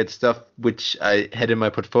you look at stuff which I had in my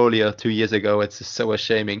portfolio 2 years ago, it's just so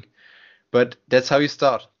ashaming. But that's how you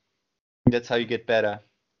start. That's how you get better.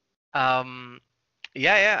 Um,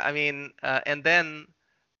 yeah. I mean, and then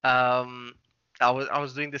um, I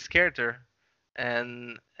was doing this character,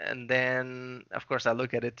 and then of course I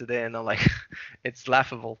look at it today and I'm like, it's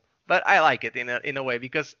laughable, but I like it in a way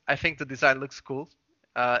because I think the design looks cool.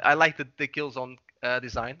 I like the Killzone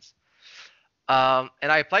designs.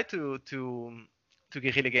 And I applied to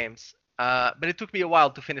Guerrilla Games, but it took me a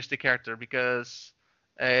while to finish the character because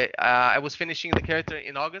I was finishing the character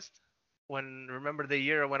in August. When remember the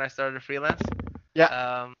year when I started freelance, Yeah.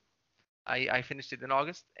 um, I finished it in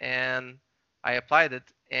August and I applied it,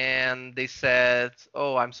 and they said,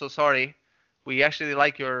 "Oh, I'm so sorry. We actually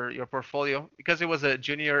like your portfolio because it was a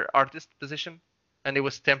junior artist position and it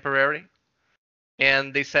was temporary."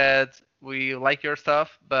 And they said, "We like your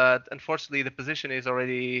stuff, but unfortunately the position is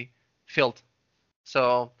already filled."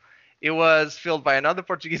 So it was filled by another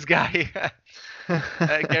Portuguese guy,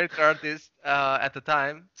 a character artist at the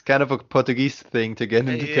time. It's kind of a Portuguese thing to get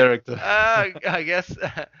into Yeah, character. I guess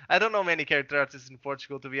I don't know many character artists in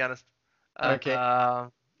Portugal, to be honest. Okay.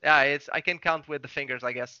 Yeah, it's I can count with the fingers,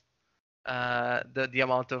 I guess. The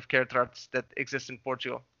amount of character artists that exist in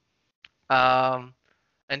Portugal. Um,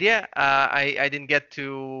 and yeah, I didn't get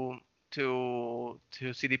to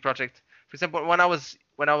CD Projekt. For example, when I was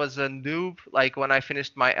a noob, like when I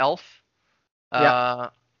finished my Elf, Yeah. uh,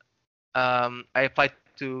 I applied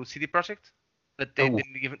to CD Projekt, but they Oh,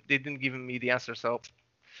 didn't give me the answer. So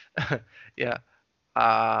yeah,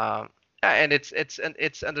 uh, yeah, and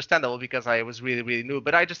it's understandable because I was really really new.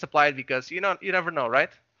 But I just applied because you never know,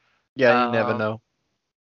 right? yeah, you never Um, know.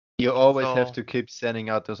 You always have so to keep sending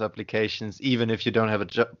out those applications, even if you don't have a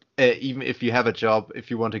job, even if you have a job, if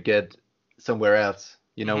you want to get somewhere else.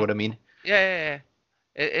 You know mhm. what I mean? Yeah.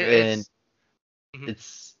 And It's mhm,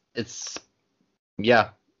 it's yeah,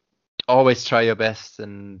 always try your best.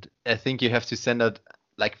 And I think you have to send out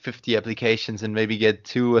like 50 applications and maybe get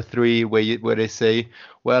two or three where they say,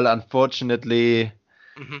 well, unfortunately,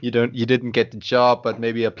 mhm, you didn't get the job, but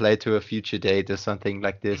maybe apply to a future date or something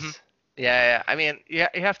like mhm. this. Yeah. I mean, you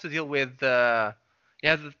have to deal with you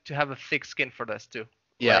have to have a thick skin for this too,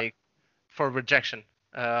 Yeah. like for rejection.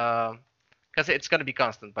 Because it's gonna be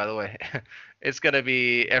constant, by the way. It's gonna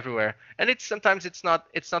be everywhere, and it's sometimes it's not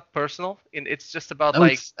personal, and it's just about No,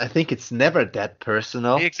 like I think it's never that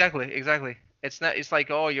personal. exactly. It's not. It's like,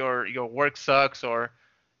 oh, your work sucks, or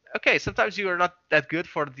okay, sometimes you are not that good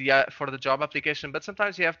for the job application, but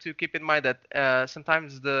sometimes you have to keep in mind that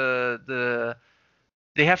sometimes they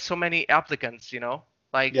have so many applicants,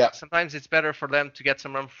 like Yeah. sometimes it's better for them to get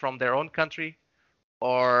someone from their own country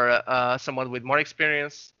or someone with more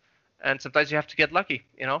experience, and sometimes you have to get lucky,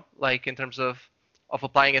 like in terms of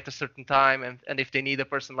applying at a certain time, and if they need a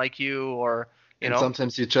person like you, or you And know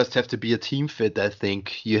sometimes you just have to be a team fit, I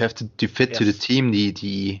think. You have to fit to the yes. team,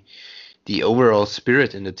 the overall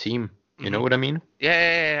spirit in the team. You know Hmm. what I mean?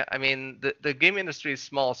 Yeah. I mean, the game industry is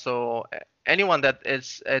small, so anyone that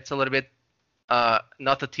is it's a little bit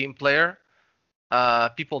not a team player,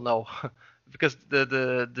 people know because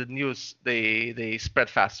the news they spread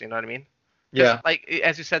fast. You know what I mean? Because Yeah. like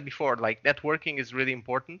as you said before, like networking is really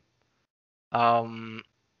important. Um,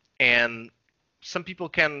 and some people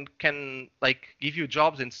can like give you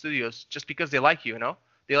jobs in studios just because they like you.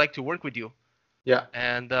 They like to work with you, Yeah.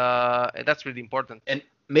 and that's really important. And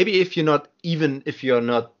maybe if you're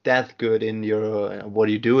not that good in your what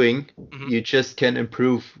you're doing, Hmm. you just can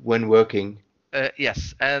improve when working.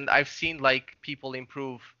 Yes, and I've seen like people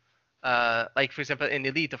improve. Like for example, in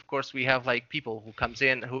Elite, of course, we have like people who comes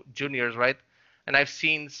in, who juniors, right? And I've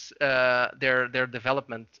seen their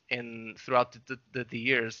development in throughout the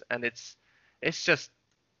years, and it's just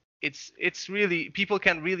it's really people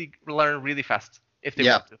can really learn really fast if they Yeah.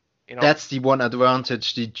 want to. That's the one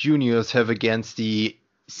advantage the juniors have against the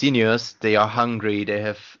seniors. They are hungry. They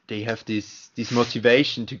have this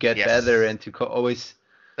motivation to get better Yes, and to always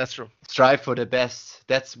that's true. strive for the best.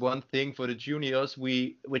 That's one thing for the juniors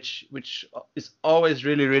which is always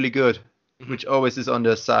really good, Hmm. which always is on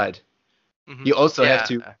their side. Hmm. You also have Yeah,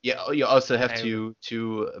 to yeah, you also have I agree.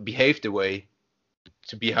 to behave the way,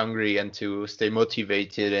 to be hungry and to stay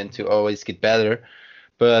motivated and to Mhm. always get better.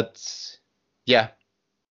 But yeah,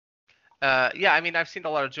 Yeah, I mean, I've seen a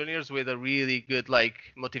lot of juniors with a really good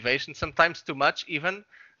like motivation, sometimes too much even.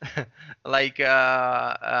 Like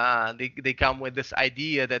they come with this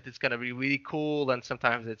idea that it's gonna be really cool, and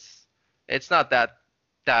sometimes it's not that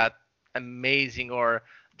amazing, or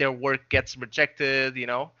their work gets rejected.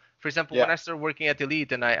 For example, when yeah, I started working at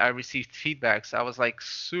Elite and I received feedbacks, I was like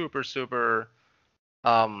super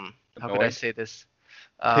how could I annoyed, say this?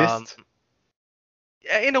 Um, pissed.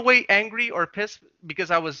 in a way angry or pissed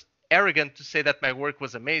because I was arrogant to say that my work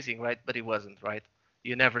was amazing, right? But it wasn't, right?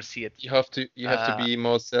 You never see it. You have to Uh, be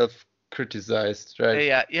more self-criticized, right?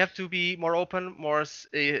 yeah, you have to be more open, more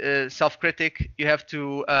self-critic. You have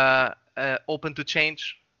to open to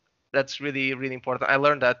change. That's really important. I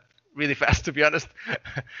learned that really fast, to be honest.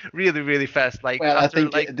 Really fast. Like Well, I after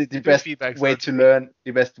think like the two best feedbacks way or to three. learn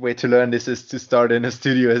this is to start in a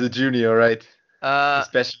studio as a junior, right? Uh,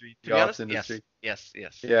 Especially in to the be arts honest, yes, industry. yes.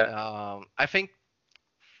 Yeah,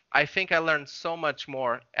 I think I learned so much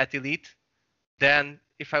more at Elite than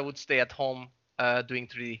if I would stay at home doing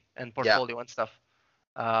 3D and yeah, portfolio and stuff.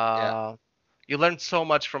 yeah. Uh, you learn so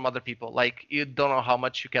much from other people. Like you don't know how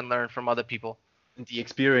much you can learn from other people. And the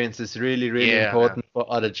experience is really Yeah, man. important for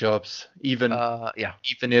other jobs. Yeah.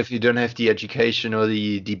 Even if you don't have the education or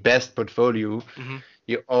the best portfolio, Hmm.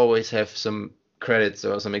 you always have some credits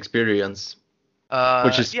or some experience,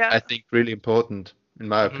 which is, Yeah. I think, really important in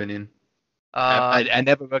my Hmm. opinion. Uh, I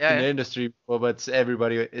never worked yeah, in yeah. the industry before, but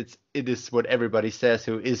it is what everybody says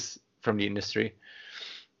who is from the industry.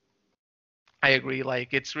 I agree.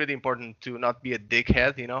 Like it's really important to not be a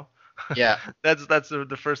dickhead. Yeah, That's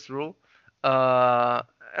the first rule. Uh,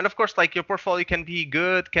 and of course, like your portfolio can be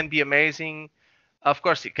good, can be amazing. Of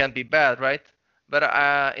course, it can be bad, right? But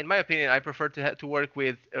in my opinion, I prefer to work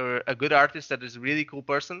with a good artist that is a really cool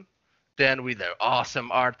person than with an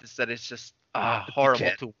awesome artist that is just horrible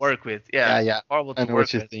dickhead. to work with. Yeah, Yeah, yeah. horrible I to know work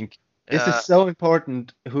what you with. think. This is Uh, so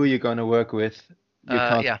important who you're gonna work with. You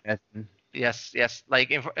can't yeah, imagine. yes.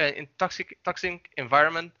 Like in toxic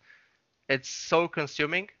environment, it's so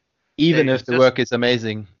consuming that Even it's if the just work is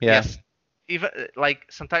amazing. Yeah. yes. Even like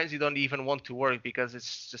sometimes you don't even want to work because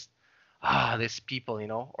it's just this people,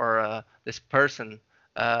 or this person,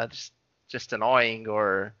 just annoying,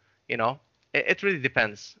 or you know, it really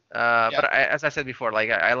depends. Yeah. But as I said before, like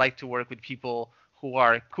I like to work with people who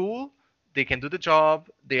are cool. They can do the job.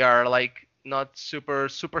 They are like not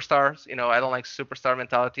superstars. I don't like superstar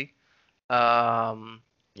mentality.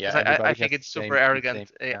 Yeah, Because I everybody think has the it's super same the same.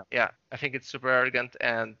 arrogant. Yeah. Yeah, I think it's super arrogant,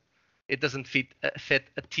 and it doesn't fit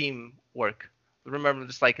a team work. Remember,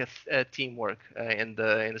 it's like a teamwork in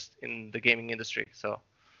the gaming industry. So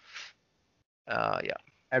yeah,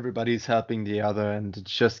 Everybody's helping the other, and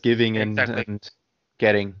it's just giving exactly. and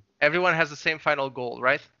getting, Everyone has the same final goal,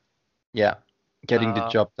 right? yeah, getting the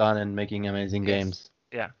Uh, job done and making amazing yes. games.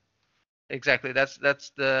 Yeah. Exactly. That's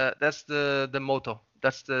the motto.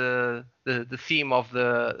 That's the theme of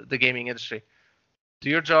the gaming industry. Do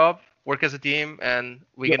your job, work as a team, and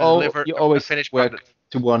we're gonna deliver You a always finished work product.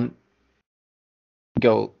 to one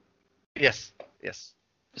goal. Yes. Yes.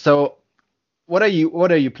 So what are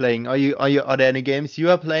you playing? Are there any games you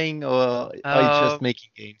are playing, or are you Uh, just making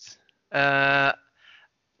games? uh,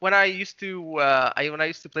 when I used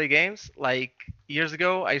to play games like years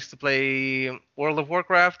ago, I used to play World of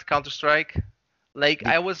Warcraft, Counter Strike. Like The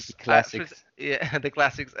I the was, classics. yeah, the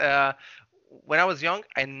classics. When I was young,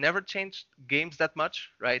 I never changed games that much,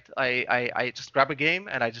 right? I just grab a game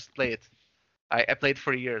and I just play it. I played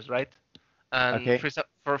for years, right? And Okay.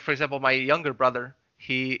 for example, my younger brother,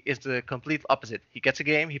 he is the complete opposite. He gets a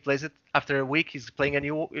game, he plays it. After a week, he's playing a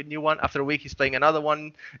new one. After a week, he's playing another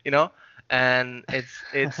one. You know, and it's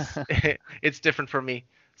it's different for me.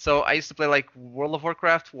 So I used to play like World of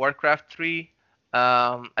Warcraft, Warcraft 3.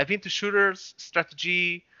 I've been to shooters,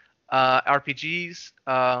 strategy, RPGs.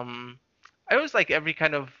 I always like every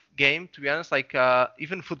kind of game, to be honest. Like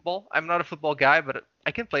even football. I'm not a football guy, but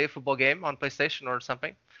I can play a football game on PlayStation or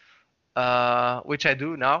something, which I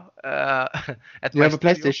do now at Do you my have a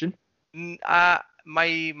studio. PlayStation?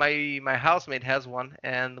 My housemate has one,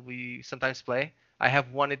 and we sometimes play. I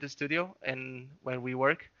have one at the studio, and when we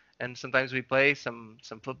work, and sometimes we play some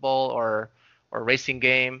football or racing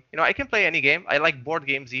game. I can play any game. I like board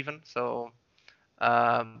games even. So,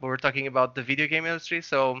 but we're talking about the video game industry.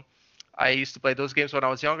 So, I used to play those games when I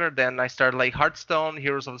was younger. Then I started like Hearthstone,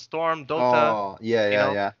 Heroes of the Storm, Dota. Oh, yeah, You yeah,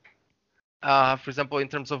 know, yeah. for example, in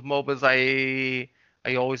terms of MOBAs,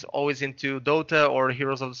 I always into Dota or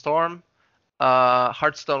Heroes of the Storm.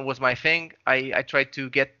 Hearthstone was my thing. I tried to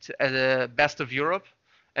get the best of Europe,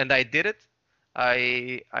 and I did it.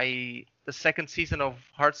 I the second season of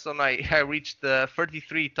Hearthstone, I reached the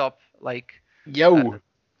 33 top, like uh, Yo.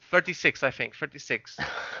 36, I think, 36.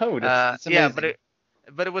 Oh, that's Yeah, but amazing.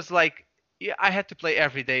 it was like, yeah, I had to play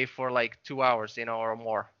every day for like 2 hours, or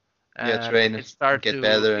more, Yeah, and train, it started get to,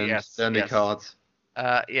 better and yes, learn the yes. cards.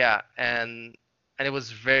 Yeah, and it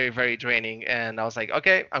was very, very draining. And I was like,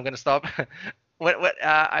 okay, I'm gonna stop.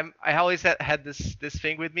 I always had this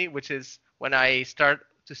thing with me, which is when I start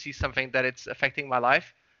to see something that it's affecting my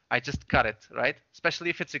life, I just cut it, right? Especially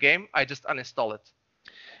if it's a game, I just uninstall it.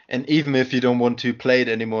 And even if you don't want to play it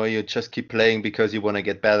anymore, you just keep playing because you want to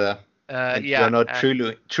get better. And you're Yeah, not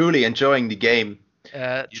truly enjoying the game.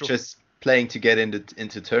 You're true. just playing to get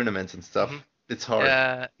into tournaments and Hmm. stuff. It's hard.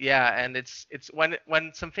 Yeah, and it's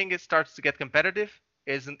when something starts to get competitive,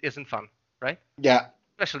 isn't fun, right? Yeah,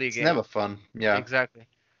 Especially a it's game. never fun. Yeah. Exactly.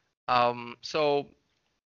 So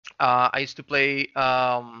I used to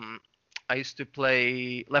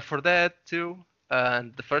play Left 4 Dead 2,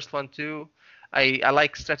 and the first one too. I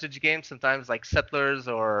like strategy games sometimes, like Settlers,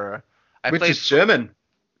 or I Which played is German.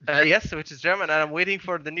 yes, which is German, and I'm waiting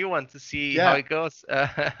for the new one to see how Yeah. it goes.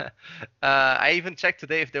 I even checked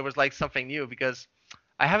today if there was like something new, because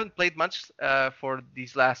I haven't played much for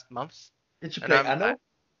these last months, Did you and play Anno?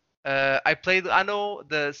 I played Anno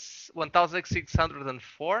the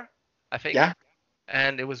 1604, I think, Yeah.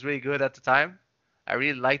 and it was really good at the time. I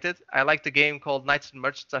really liked it. I liked the game called Knights and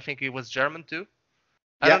Merchants. I think it was German too.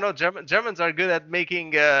 I don't Yeah. know. Germans are good at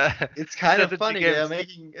making It's kind of strategy funny. They are games.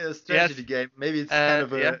 making a Yes. strategy game. Maybe it's kind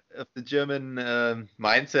of Yeah. a of the German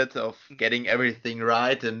mindset of getting everything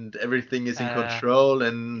right and everything is in Uh, control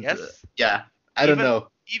and yes. yeah. I don't Even know.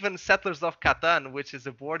 even Settlers of Catan, which is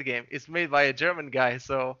a board game, is made by a German guy.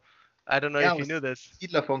 So I don't know Yeah, if it you knew was this.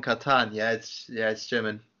 Siedler von Catan. Yeah, it's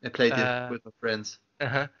German. I played it Uh, with my friends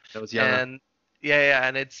uh when I was younger. And yeah,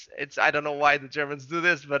 and it's I don't know why the Germans do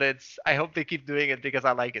this, but I hope they keep doing it because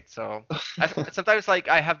I like it. So sometimes like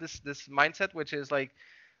I have this mindset, which is like,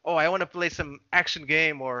 oh, I want to play some action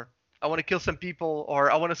game, or I want to kill some people,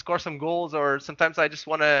 or I want to score some goals, or sometimes I just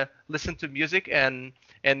want to listen to music and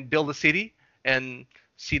build a city and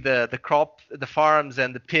see the crop, the farms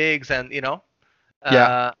and the pigs, and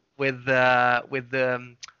Yeah. with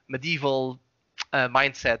the medieval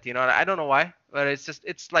mindset. I don't know why, but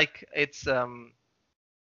it's like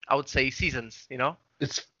I would say seasons.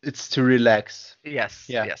 It's to relax.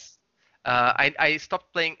 Yes, Yeah. yes. I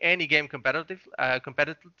stopped playing any game competitively.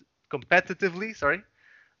 Sorry,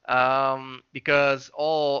 because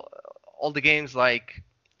all the games, like,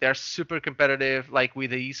 they're super competitive, like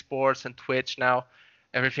with the esports and Twitch now.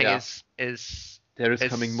 Everything Yeah. There is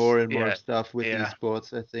coming is more and more yeah, stuff with yeah.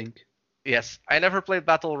 esports, I think. Yes. I never played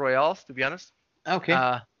battle royales, to be honest. Okay.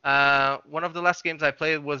 One of the last games I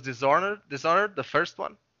played was Dishonored, the first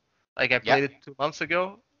one. Like I Yeah. played it 2 months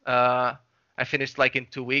ago. I finished like in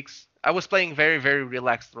 2 weeks. I was playing very, very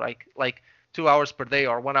relaxed, like 2 hours per day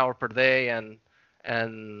or 1 hour per day, and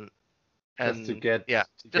Just and yeah,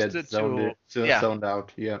 to just get to yeah, zoned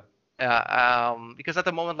out. Yeah. because at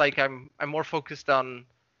the moment like I'm more focused on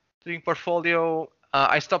doing portfolio.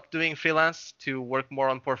 I stopped doing freelance to work more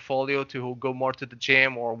on portfolio, to go more to the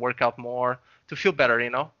gym or work out more to feel better,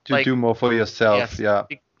 To like do more for yourself. yes, Yeah.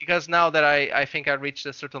 because now that I think I reached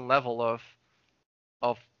a certain level of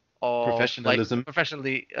like Professionalism.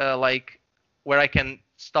 professionally, like where I can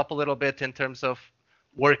stop a little bit in terms of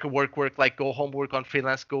work, like go home, work on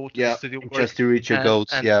freelance, go to the Yeah. studio, Just work, to reach your and goals.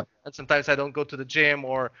 and Yeah. and sometimes I don't go to the gym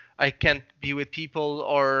or I can't be with people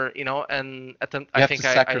or and You I have to think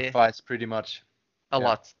I sacrifice pretty much. a Yeah.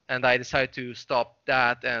 lot, and I decided to stop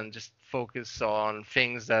that and just focus on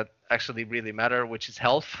things that actually really matter, which is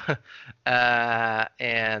health, uh,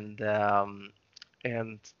 and um,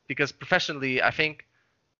 and because professionally, I think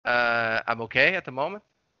I'm okay at the moment.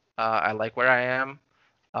 I like where I am,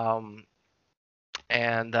 um,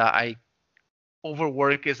 and I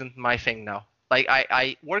overwork isn't my thing now. Like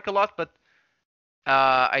I work a lot, but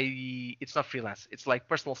I it's not freelance. It's like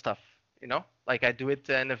personal stuff, Like I do it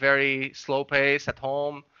in a very slow pace at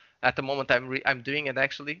home. At the moment, I'm doing it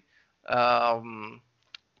actually, um,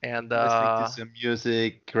 and Listening to some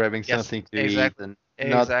music, grabbing yes, something to eat, exactly,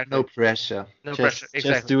 and no exactly. pressure. No pressure, Just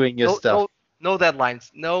exactly. doing your No, stuff. no, no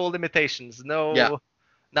deadlines, no limitations, Yeah. no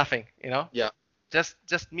nothing. Yeah.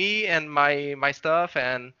 Just me and my stuff,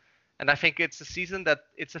 and I think it's a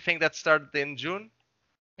thing that started in June,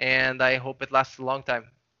 and I hope it lasts a long time.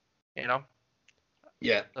 You know.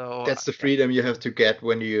 Yeah. So That's the yeah, freedom you have to get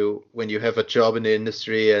when you have a job in the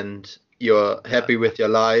industry and you're uh, happy with your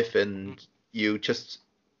life mhm, and you just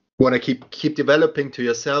want to keep developing to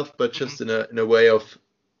yourself, but mhm, just in a way of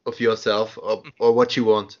yourself mhm. or what you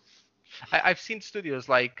want. I've seen studios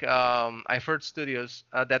like I've heard studios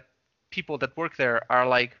that people that work there are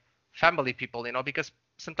like family people, because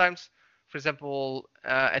sometimes, for example,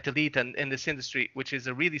 at Elite and in this industry, which is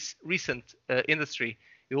a really recent industry,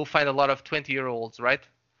 you will find a lot of 20-year-olds, right?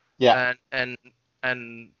 Yeah.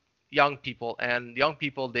 And young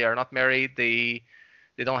people they are not married, they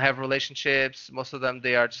don't have relationships. Most of them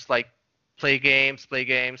they are just like play games,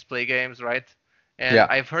 right? And Yeah.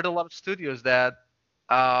 I've heard a lot of studios that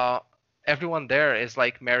uh, everyone there is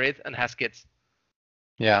like married and has kids.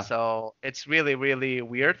 Yeah. So it's really, really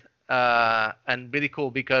weird and really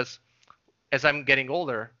cool because as I'm getting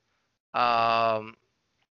older, um,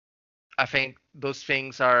 I think those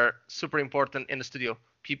things are super important in the studio.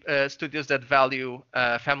 Studios that value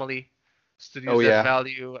family, Oh studios that yeah.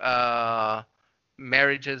 value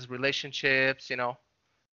marriages, relationships.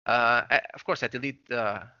 Of course, at Elite,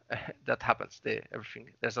 that happens.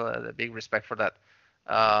 Everything there's a big respect for that.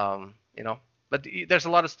 Um, you know, but there's a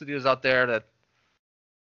lot of studios out there that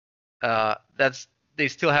that's they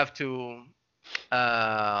still have to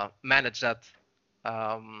manage that.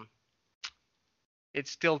 Um,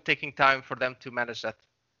 it's still taking time for them to manage that,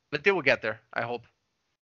 but they will get there. I hope.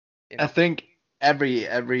 You I know. think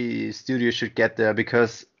every studio should get there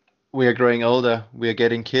because we are growing older, we are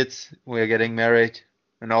getting kids, we are Mhm, getting married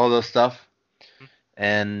and all those stuff. mhm.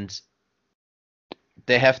 And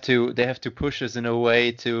they have to push us in a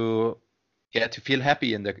way to yeah to feel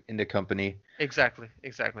happy in the company. Exactly.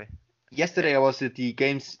 Exactly. Yeah. Yesterday I was at the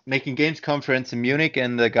games making games conference in Munich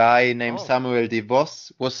and a guy named Oh. Samuel De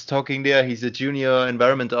Vos was talking there. He's a junior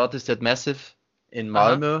environment artist at Massive in Uh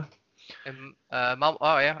huh. Malmö And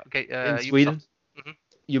oh yeah. Okay. in Sweden. Ubisoft. Hmm.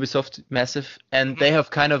 Ubisoft Massive, and Hmm. they have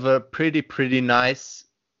kind of a pretty nice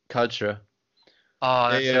culture. Oh,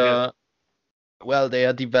 that's They so good. are well, they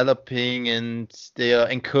are developing and they are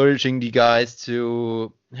encouraging the guys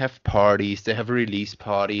to have parties. They have release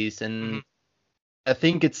parties, Hmm. and I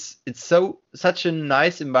think it's such a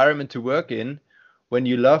nice environment to work in when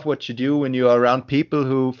you love what you do, when you are around people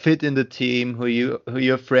who fit in the team, who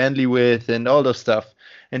you're friendly with, and all those stuff.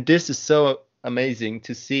 And this is so amazing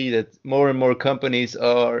to see that more and more companies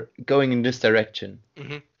are going in this direction.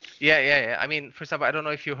 Hmm. Yeah. I mean, for example, I don't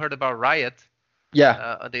know if you heard about Riot.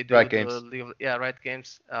 Yeah, They do right the games. Riot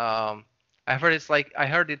Games. I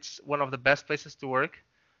heard it's one of the best places to work,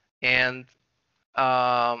 and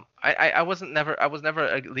I was never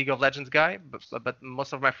a League of Legends guy, but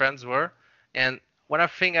most of my friends were, and one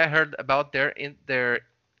thing I heard about their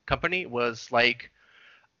company was like,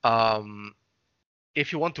 um,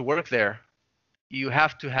 if you want to work there, you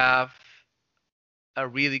have to have a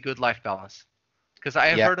really good life balance. Because I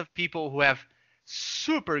have Yeah. heard of people who have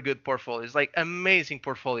super good portfolios, like amazing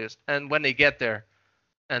portfolios, and when they get there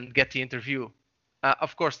and get the interview,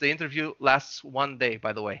 of course the interview lasts 1 day,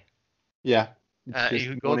 by the way. Yeah. It's just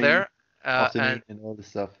You go morning, there, afternoon, and and all the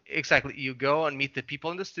stuff. exactly, you go and meet the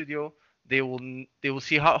people in the studio. They will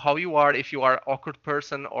see how you are, if you are an awkward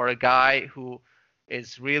person or a guy who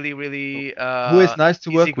is really really Who is nice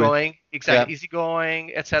to work with? easygoing, Yeah. exactly,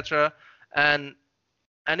 easygoing, etc. And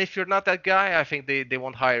if you're not that guy, I think they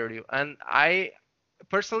won't hire you. And I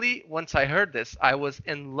personally, once I heard this, I was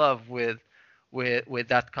in love with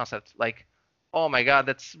that concept. Like, oh my god,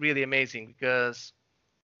 that's really amazing, because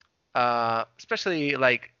especially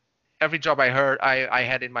like every job I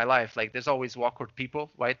had in my life, like there's always awkward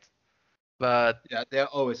people, right? But Yeah, there are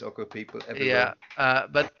always awkward people yeah, everywhere.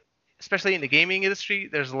 but especially in the gaming industry,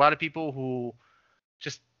 there's a lot of people who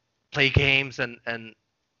just play games, and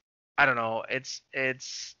I don't know. It's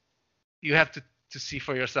you have to see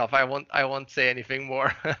for yourself. I won't say anything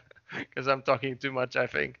more because I'm talking too much, I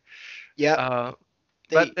think. Yeah, Uh,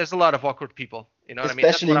 but they there's a lot of awkward people. You know what I mean?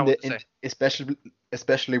 That's especially what I in want the to say.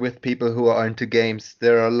 especially with people who are into games,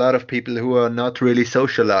 there are a lot of people who are not really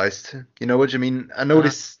socialized. You know what I mean? I know Uh-huh.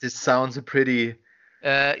 this sounds a pretty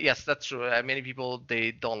Yes, that's true. Many people,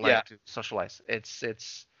 they don't yeah. like to socialize.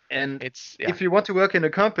 And It's yeah. if you want to work in a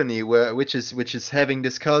company where which is having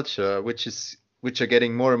this culture, which are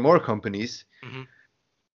getting more and more companies, Hmm.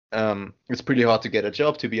 it's pretty hard to get a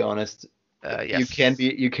job, to be honest. Yes.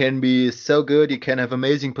 You can be so good, you can have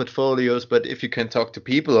amazing portfolios, but if you can talk to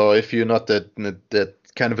people or if you're not that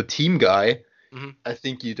kind of a team guy, Hmm. I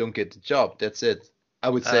think you don't get the job. That's it. I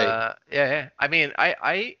would say. Yeah, yeah. I mean,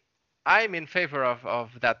 I'm in favor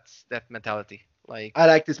of that mentality. Like, I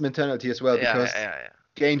like this mentality as well yeah, because yeah, yeah.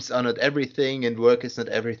 games are not everything and work is not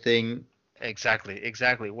everything. Exactly,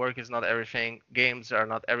 exactly. Work is not everything. Games are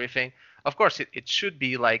not everything. Of course, it should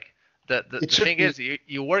be like It the should thing be, is,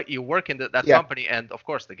 you work in that yeah, company, and of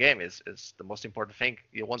course the game is the most important thing.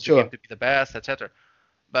 You want the game sure. to be the best, etc.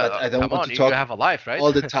 But But I don't come want on, to you talk have a life, right?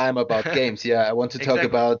 all the time about games. Yeah, I want to talk Exactly,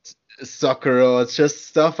 about soccer or just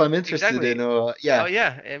stuff I'm interested exactly. in. Or Oh yeah,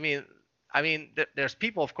 yeah, I mean, there's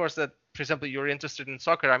people, of course, that, for example, you're interested in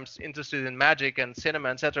soccer. Interested in magic and cinema,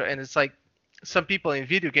 etc. And it's like some people in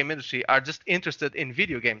video game industry are just interested in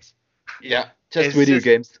video games. yeah, just It's video just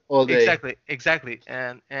games all day. exactly, exactly,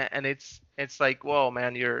 and it's like, whoa,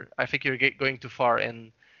 man, I think you're going too far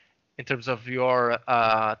in terms of your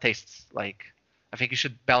tastes. Like, I think you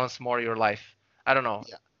should balance more your life. I don't know.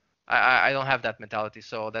 Yeah, I don't have that mentality,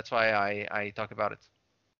 so that's why I talk about it.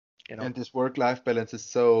 You know. and this work-life balance is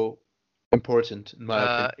so important in my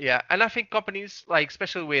opinion. Yeah, and I think companies, like,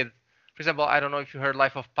 especially with, for example, I don't know if you heard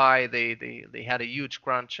Life of Pi. They had a huge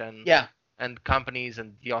crunch, Yeah, and companies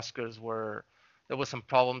and the Oscars were, there was some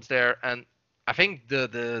problems there. And I think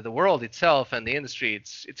the world itself and the industry,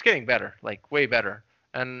 it's getting better, like way better.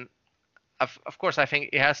 And of course, I think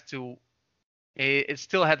it has to, it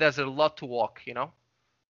still had, there's a lot to walk.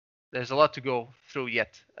 There's a lot to go through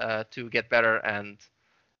yet to get better, and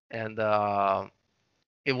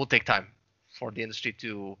it will take time for the industry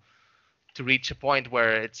to reach a point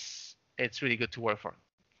where it's really good to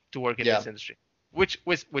work in yeah, this industry, which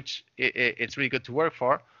it's really good to work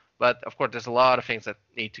for. But of course, there's a lot of things that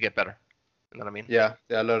need to get better. You know what I mean? yeah.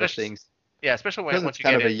 There are a lot of Especially, things yeah, especially when because it's once you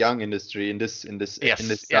kind get of a in. young industry in this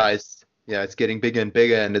Yes, yes. size. Yeah, it's getting bigger and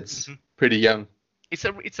bigger, and it's Hmm. pretty young. It's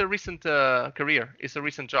a recent career. It's a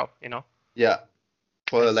recent job. Yeah.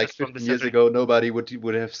 For It's like just from the 15 years century. ago, nobody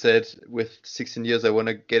would have said with 16 years I want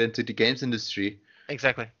to get into the games industry.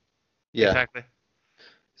 Exactly, Yeah. exactly.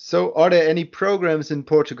 So are there any programs in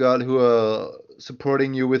Portugal who are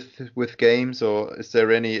supporting you with games, or is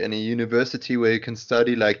there any university where you can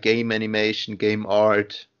study like game animation, game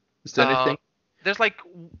art? Is there Uh, anything? there's like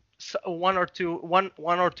one or two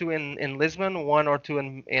in Lisbon, one or two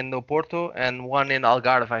in Oporto, and one in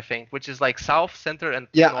Algarve, I think, which is like south, center, and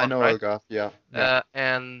Yeah, I north, know right? Algarve. Yeah, yeah.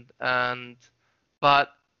 And but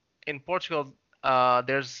in Portugal,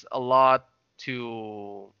 there's a lot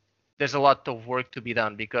to there's a lot of work to be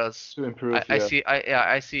done, because To I, improve, I yeah. see I yeah,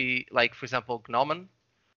 I see, like, for example, Gnomon.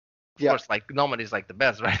 Of Yeah, course, like Gnomon is like the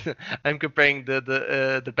best, right? I'm comparing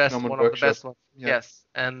the best, Norman one of the Workshop. best ones. Yeah. Yes,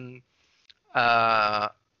 uh,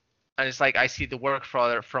 and it's like I see the work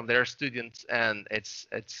from their students, and it's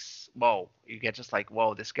whoa. You get just like,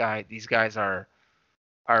 whoa, these guys are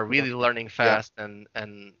really learning Yeah. fast, and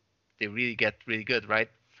they really get really good, right?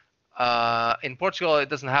 In Portugal, it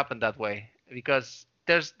doesn't happen that way, because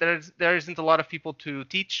there isn't a lot of people to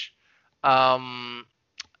teach. Um,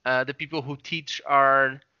 the people who teach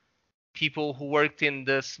are people who worked in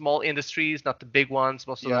the small industries, not the big ones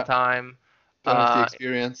most of the Yeah. time. Don't have the Uh,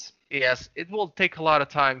 experience. yes, it will take a lot of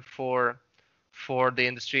time for the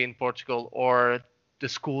industry in Portugal or the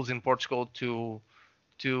schools in Portugal to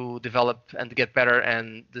develop and to get better,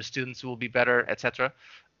 and the students will be better, etc.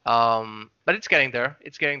 But it's getting there.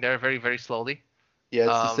 It's getting there very, very slowly. Yeah,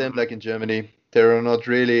 it's the same Um, like in Germany. There are not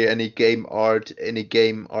really any game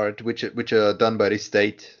art which are done by the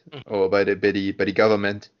state mhm. or by the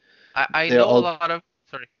government. I They're know a all lot of.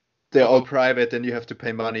 Sorry, they're go all go. private and you have to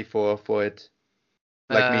pay money for it.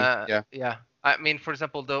 Like me. Yeah. Yeah. I mean, for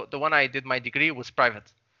example, the one I did my degree was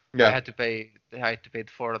private. Yeah. I had to pay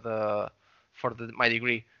for my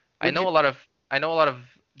degree. I Would know you a lot of I know a lot of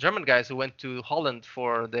German guys who went to Holland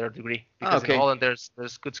for their degree because in okay. Holland there's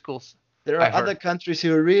good schools. There are I've other heard. countries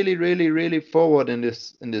who are really, really, really forward in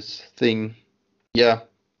this thing. Yeah.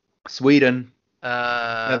 Sweden,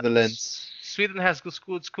 Netherlands, Sweden has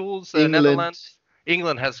good schools. England, Netherlands,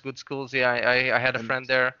 England has good schools. Yeah, I had a and friend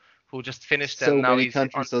there who just finished and so now many he's on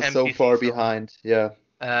countries are so MPC. far So behind. Yeah.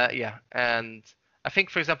 yeah, and I think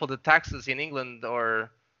for example the taxes in England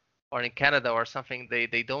or in Canada or something,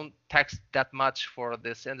 they don't tax that much for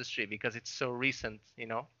this industry because it's so recent.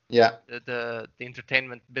 Yeah. The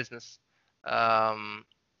entertainment business. Um,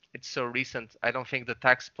 it's so recent. I don't think the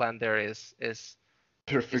tax plan there is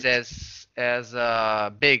Perfect. as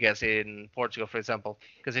big as in Portugal, for example.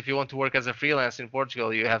 Because if you want to work as a freelance in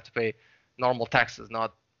Portugal, you have to pay normal taxes,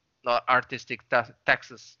 not artistic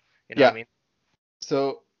taxes. You know what I Yeah. mean?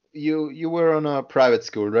 So you were on a private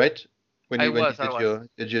school, right? When I you when you was, I did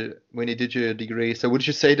was. your degree. So would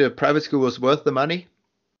you say the private school was worth the money?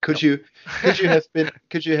 Could Nope. you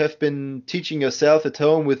could you have been teaching yourself at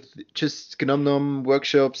home with just Gnom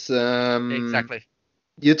workshops, Exactly.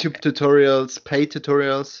 YouTube tutorials, paid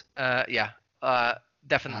tutorials? Yeah. Ah,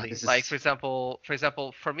 Definitely. this Like is for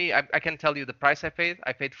example, for me, I can tell you the price I paid.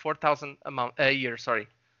 I paid 4,000 a year. Sorry,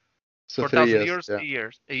 so 4,000 3 years. euros Yeah. a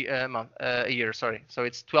year, a month, a year. Sorry. So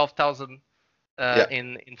it's 12,000 Yeah.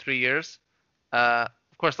 in 3 years.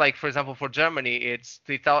 Of course, like for example, for Germany, it's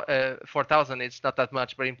 4,000. It's not that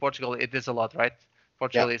much, but in Portugal, it is a lot, right? Yeah.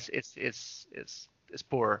 Portugal is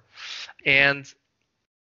poor, and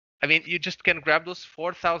I mean, you just can grab those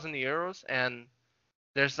 4,000 euros, and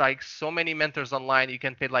there's like so many mentors online. You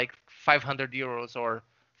can pay like 500 euros or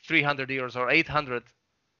 300 euros or 800,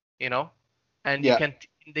 you know, and Yeah.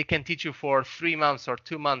 they can teach you for 3 months or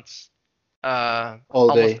 2 months, All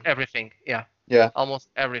almost day. everything. Yeah, Yeah. almost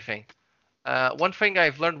everything. One thing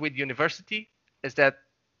I've learned with university is that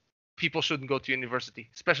people shouldn't go to university,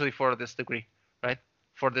 especially for this degree, right?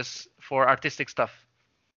 For artistic stuff,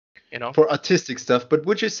 you know. For artistic stuff. But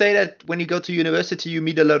would you say that when you go to university, you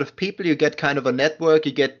meet a lot of people, you get kind of a network,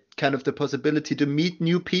 you get kind of the possibility to meet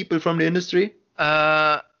new people from the industry?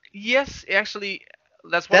 Uh, yes, actually,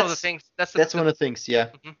 that's one of the That's things. That's that's one of the things, yeah.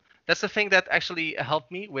 mhm. That's the thing that actually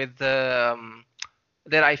helped me with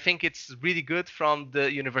that I think it's really good from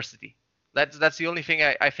the university. That's the only thing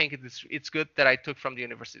I think it's good that I took from the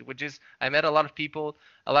university, which is I met a lot of people.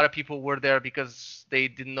 A lot of people were there because they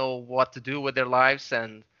didn't know what to do with their lives,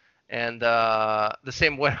 and the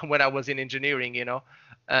same when I was in engineering,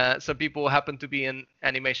 some people happen to be in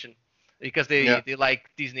animation because they Yeah. they like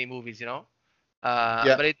Disney movies, Yeah.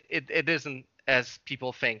 but it isn't as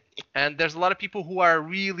people think. And there's a lot of people who are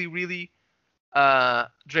really, really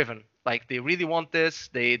driven. Like they really want this.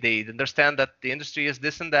 They understand that the industry is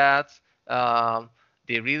this and that. Um,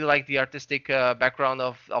 they really like the artistic background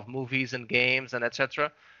of movies and games and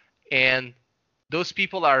etc. And those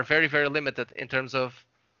people are very, very limited in terms of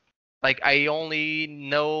like I only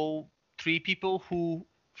know 3 people who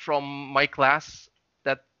from my class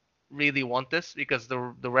that really want this because the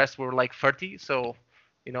rest were like 30. So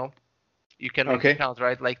you know you can Okay. count,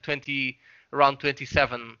 right? Like 20, around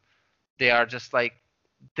 27, they are just like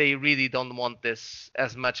they really don't want this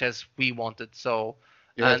as much as we wanted. So,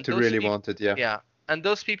 You have and to those really people, want it, yeah. yeah, and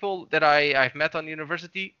those people that I've met on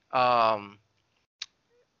university,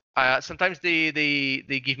 sometimes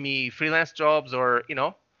they give me freelance jobs or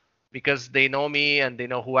because they know me and they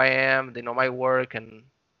know who I am, they know my work, and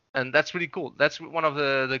that's really cool. That's one of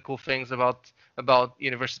the cool things about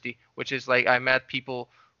university, which is like I met people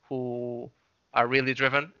who are really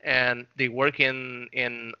driven and they work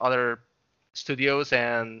in other studios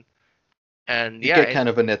and You yeah, get kind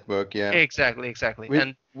of a network, yeah. exactly, Which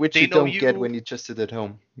and which they you know don't get you. when you just sit at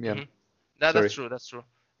home. Yeah. Mhm. That's Sorry. true. That's true.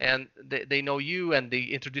 And they know you, and they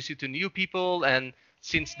introduce you to new people. And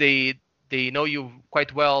since they know you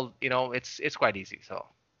quite well, it's quite easy. So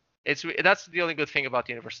that's the only good thing about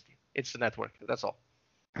university. It's the network. That's all.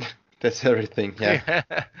 That's everything, yeah.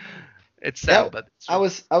 It's Yeah, sad, but it's I true.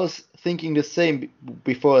 was thinking the same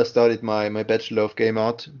before I started my Bachelor of Game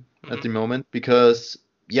Art at Hmm. the moment because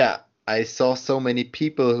yeah, I saw so many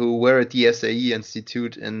people who were at the SAE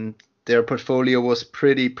Institute and their portfolio was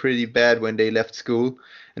pretty bad when they left school.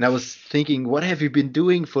 And I was thinking, what have you been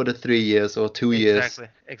doing for the 3 years or 2 years? Exactly,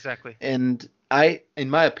 exactly. And in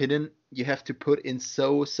my opinion, you have to put in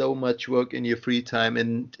so much work in your free time,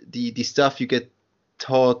 and the stuff you get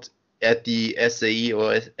taught at the SAE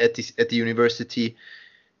or at the university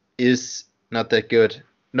is not that good.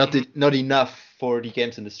 Hmm. Not enough for the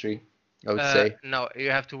games industry, I would say. No,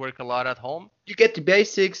 you have to work a lot at home. You get the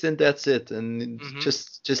basics and that's it, and Hmm.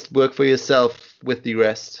 just work for yourself with the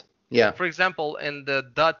rest. Yeah. For example, in the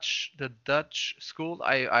Dutch school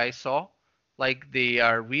I saw, like they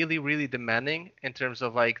are really demanding in terms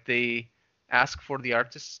of like they ask for the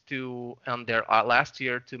artists to on their last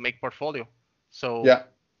year to make portfolio. So Yeah.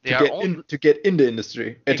 they are only To get in the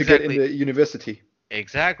industry and to get in exactly the university.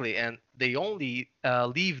 exactly, and they only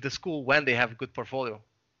leave the school when they have a good portfolio.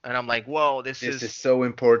 And I'm like, whoa, this This is is so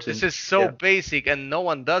this important. is so Yeah. basic, and no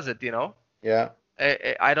one does it, you know. Yeah.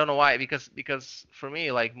 I don't know why, because for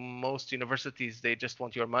me, like most universities, they just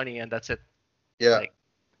want your money and that's it. Yeah. Like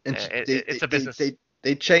And it's a business.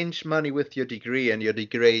 they change money with your degree, and your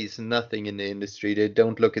degree is nothing in the industry. They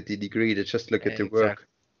don't look at the degree, they just look at the Exactly, work.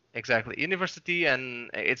 exactly. University and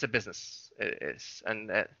it's a business.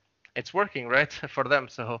 And it's working right for them.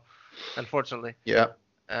 So unfortunately, Yeah.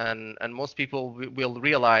 and most people will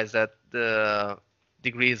realize that the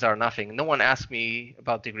degrees are nothing. No one asked me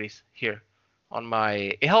about degrees here. On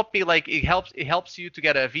my, it helped me like it helps you to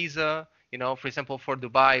get a visa. You know, for example, for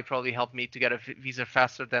Dubai, it probably helped me to get a visa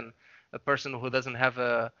faster than a person who doesn't have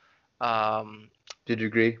um, The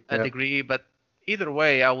degree. a Yeah. degree. But either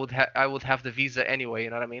way, I would have the visa anyway. You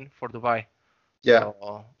know what I mean, for Dubai. Yeah.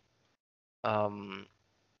 So um,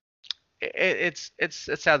 it's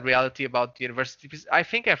a sad reality about university because I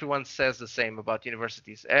think everyone says the same about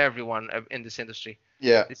universities. Everyone in this industry,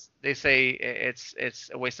 Yeah. they say it's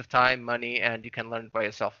a waste of time, money, and you can learn by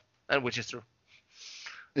yourself, and which is true.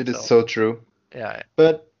 It is So so true. yeah,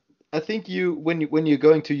 But I think when you're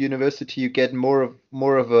going to university, you get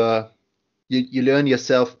more of a you learn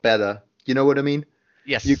yourself better. You know what I mean?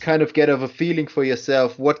 You yes, kind of get of a feeling for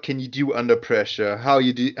yourself. What can you do under pressure? How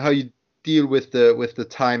you deal with the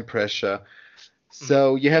time pressure. hmm,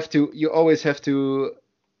 So you always have to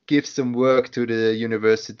give some work to the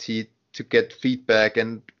university to get feedback,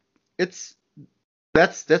 and it's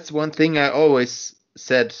that's one thing I always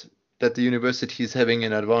said, that the university is having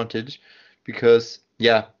an advantage, because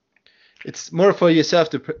yeah, it's more for yourself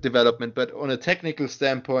development, but on a technical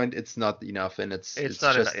standpoint, it's not enough, and it's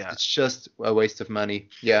not enough. Yeah. it's just a waste of money.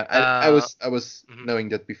 Yeah, Uh, I was mhm. knowing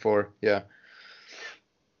that before. Yeah,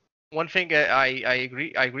 One thing I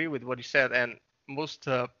agree with what you said, and most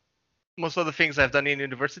of the things I've done in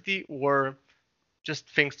university were just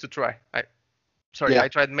things to try. I yeah,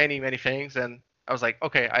 tried many things, and I was like,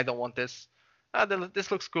 okay, I don't want this.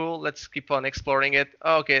 This looks cool. Let's keep on exploring it.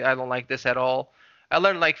 Oh, okay, I don't like this at all. I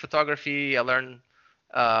learned like photography. I learned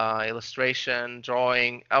illustration,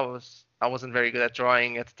 drawing. I wasn't very good at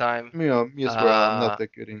drawing at the time. me as well. I'm not Uh,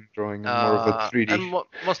 that good in drawing. I'm more of a and 3D.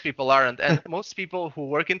 most people aren't. And most people who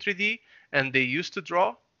work in 3D and they used to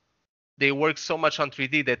draw, they work so much on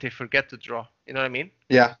 3D that they forget to draw. You know what I mean?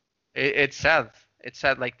 Yeah, It's sad. It's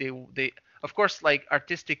sad. Like they of course like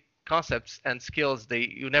artistic concepts and skills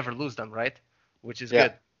you never lose them, right? Which is yeah.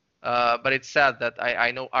 good. But it's sad that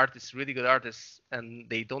I know artists, really good artists, and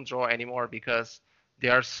they don't draw anymore because they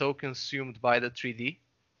are so consumed by the 3D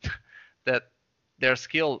that their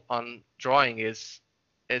skill on drawing is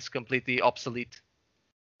completely obsolete.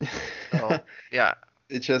 So yeah.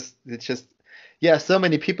 It's just yeah, so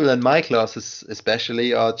many people in my classes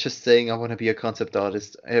especially are just saying, I want to be a concept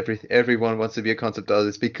artist. Everyone wants to be a concept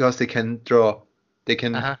artist because they can draw. They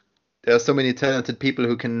can Uh-huh. There are so many talented people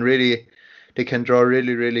who can really they can draw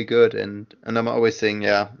really good, and I'm always saying,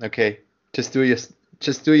 yeah, okay, just do your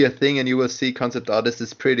just do your thing, and you will see concept artist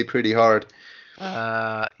is pretty hard.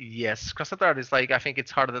 Yes, concept art is like I think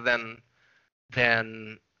it's harder than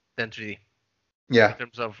than 3D in Yeah,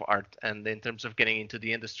 terms of art and in terms of getting into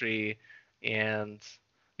the industry, and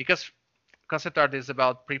because concept art is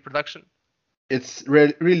about pre-production. it's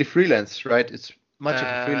really freelance, right? It's much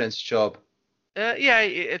of a Uh, freelance job. yeah,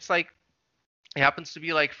 it's like it happens to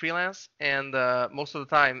be like freelance, and most of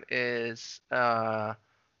the time is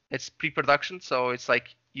it's pre-production. So it's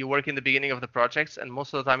like you work in the beginning of the projects, and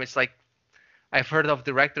most of the time it's like I've heard of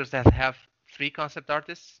directors that have three concept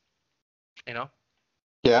artists, you know,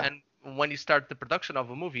 Yeah, and when you start the production of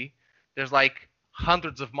a movie, there's like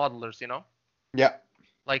hundreds of modelers, you know. yeah,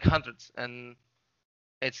 like hundreds, and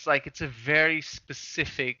it's a very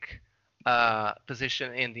specific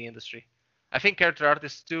position in the industry. I think character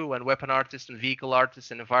artists too, and weapon artists, and vehicle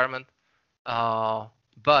artists, and environment.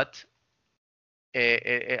 But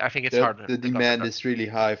I think it's harder. The demand is really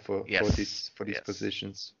high for Yes. these Yes.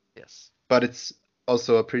 positions, Yes. but it's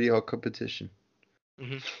also a pretty hard competition.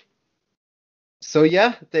 Mm-hmm. So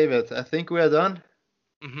yeah, David, I think we are done.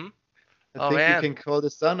 Mm-hmm. I think we can call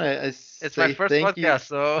this done. It's my first podcast,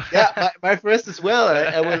 so yeah, my first as well.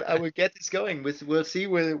 I will get this going. We'll see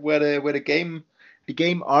where the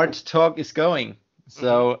game art talk is going.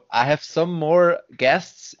 So I have some more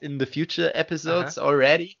guests in the future episodes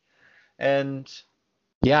already, and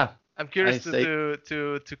yeah, I'm curious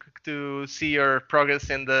to see your progress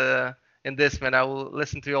in this, man. I will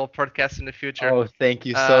listen to your podcast in the future. Oh, thank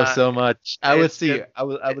you so much. I will see. Good. I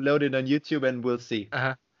will load it on YouTube and we'll see.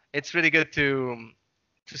 It's really good to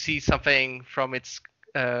see something from its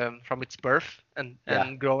birth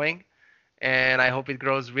and growing, and I hope it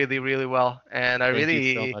grows really, really well. And I Thank really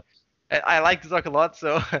you so much. I like to talk a lot,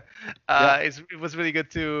 so it was really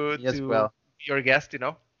good to be your guest,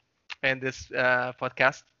 in this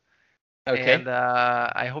podcast. Okay. And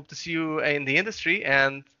I hope to see you in the industry,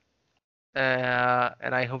 and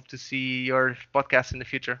I hope to see your podcast in the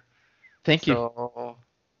future. Thank you. So,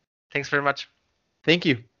 thanks very much. Thank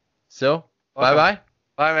you. So, Welcome. bye-bye.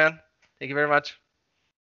 Bye, man. Thank you very much.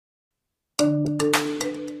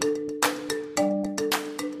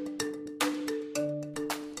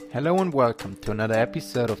 Hello and welcome to another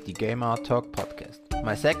episode of the Game Art Talk podcast.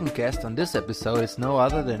 My second guest on this episode is no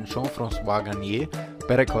other than Jean-François Garnier,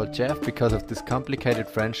 better called Jeff because of this complicated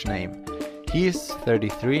French name. He is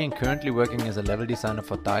 33 and currently working as a level designer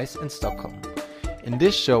for DICE in Stockholm. In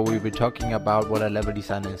this show we'll be talking about what a level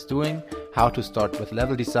designer is doing, how to start with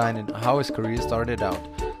level design and how his career started out.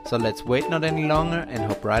 So let's wait not any longer and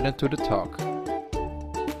hop right into the talk.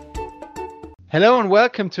 Hello and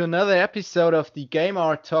welcome to another episode of the Game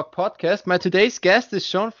Art Talk podcast. My today's guest is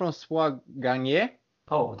Jean-François Garnier.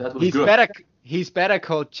 Oh, that was good. He's better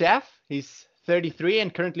called Jeff. He's 33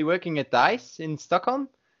 and currently working at DICE in Stockholm.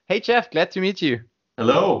 Hey Jeff, glad to meet you.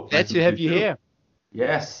 Hello. Glad to have you here.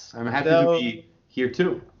 Yes, I'm happy to be here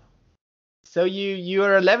too. So you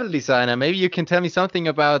are a level designer. Maybe you can tell me something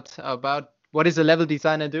about what is a level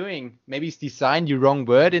designer doing? Maybe it's design the wrong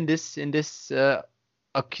word in this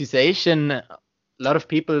accusation. A lot of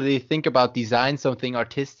people, they think about design something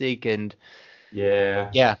artistic and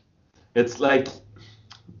yeah. It's like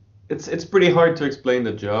it's pretty hard to explain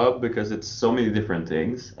the job because it's so many different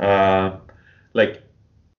things. Like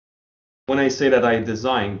when I say that I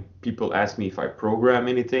design, people ask me if I program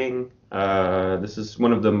anything. This is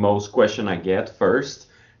one of the most questions I get first,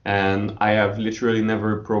 and I have literally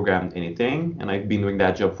never programmed anything, and I've been doing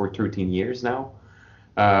that job for 13 years now.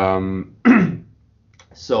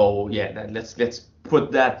 So yeah, let's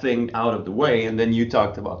put that thing out of the way. And then you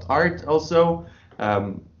talked about art also.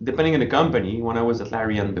 Depending on the company, when I was at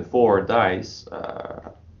Larian before DICE,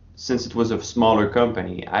 since it was a smaller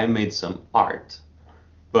company, I made some art.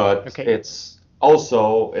 But it's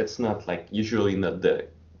not like usually not the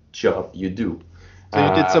job you do. So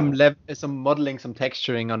you did some modeling, some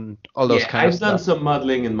texturing on all those kind of stuff. I've done some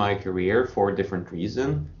modeling in my career for different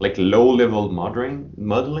reasons, like low-level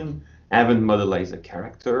modeling. I haven't modelized a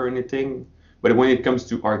character or anything, but when it comes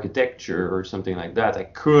to architecture or something like that, I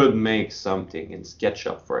could make something in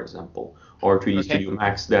SketchUp, for example, or 3D Studio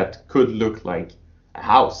Max that could look like a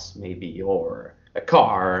house, maybe, or a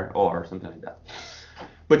car, or something like that.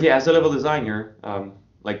 But yeah, as a level designer,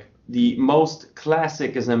 like the most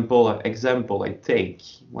classic example I take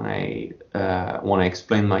when I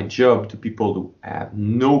explain my job to people who have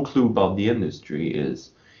no clue about the industry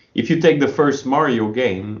is, if you take the first Mario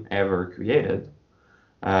game ever created,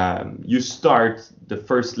 you start the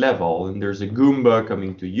first level and there's a Goomba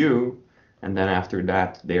coming to you, and then after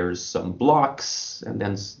that there's some blocks, and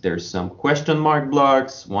then there's some question mark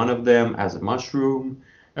blocks. One of them has a mushroom.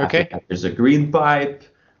 Okay. After that, there's a green pipe.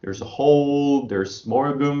 There's a hole. There's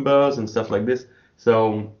more Goombas and stuff like this.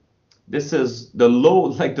 So this is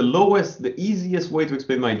the easiest way to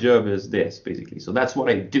explain my job is this, basically. So that's what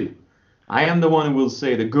I do. I am the one who will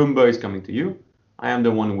say the Goomba is coming to you. I am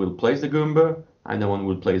the one who will place the Goomba. I'm the one who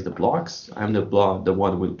will place the blocks. I'm the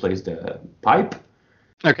one who will place the pipe.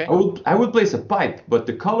 Okay. I will place a pipe, but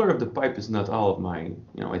the color of the pipe is not all of my,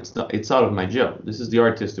 it's out of my job. This is the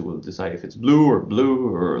artist who will decide if it's blue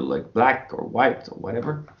or like black or white or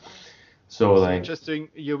whatever. So like. Interesting.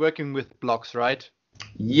 You're working with blocks, right?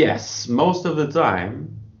 Yes, most of the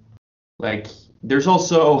time. Like there's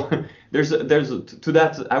also To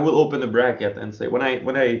that I will open a bracket and say when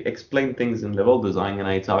I explain things in level design and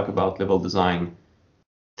I talk about level design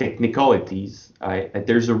technicalities,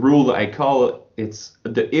 there's a rule I call it's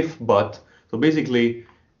the if but. So basically,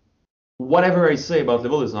 whatever I say about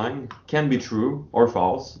level design can be true or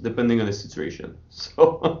false depending on the situation.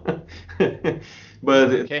 So,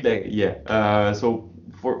 but yeah. So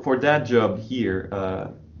for that job here,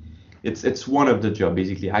 it's one of the job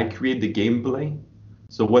basically. I create the gameplay.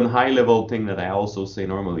 So one high level thing that I also say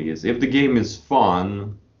normally is if the game is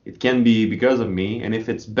fun, it can be because of me, and if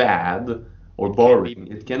it's bad or boring,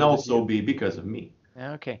 it can also be because of me.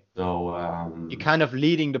 Okay. So you're kind of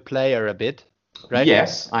leading the player a bit, right?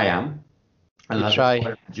 Yes, I am. And You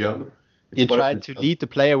try to lead the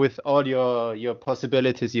player with all your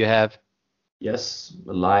possibilities you have. Yes,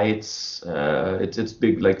 lights. It's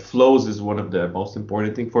big. Like flows is one of the most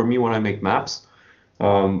important thing for me when I make maps.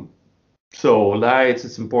 So lights,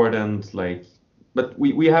 it's important. Like, but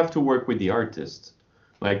we have to work with the artist.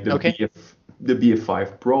 Like the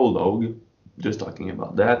BF5 prologue. Just talking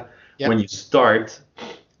about that. Yep. When you start,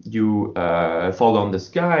 you fall down the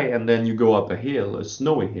sky and then you go up a hill, a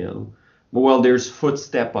snowy hill. Well, there's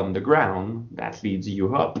footstep on the ground that leads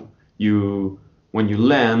you up. When you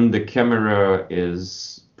land, the camera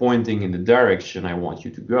is pointing in the direction I want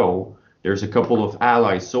you to go. There's a couple of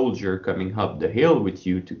ally soldiers coming up the hill with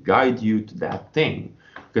you to guide you to that thing.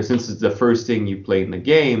 Because since it's the first thing you play in the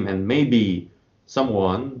game, and maybe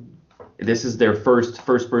this is their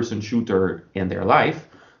first-person shooter in their life,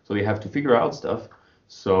 so they have to figure out stuff.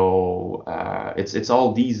 So it's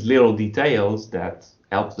all these little details that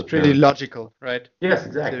helps the player. Really logical, right? Yes,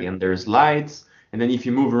 exactly. And there's lights, and then if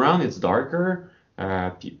you move around, it's darker.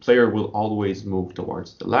 Player will always move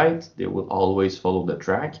towards the light. They will always follow the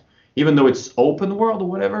track. Even though it's open world or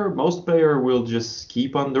whatever, most player will just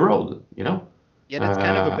keep on the road, you know? Yeah, that's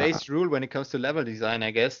kind of a base rule when it comes to level design,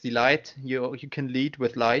 I guess. The light, you can lead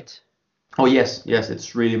with light. Oh, yes,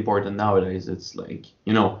 it's really important nowadays. It's like,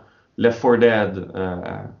 Left 4 Dead,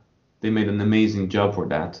 they made an amazing job for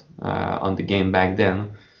that on the game back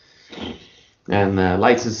then. And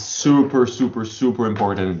lights is super, super, super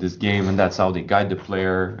important in this game, and that's how they guide the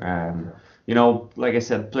player. And like I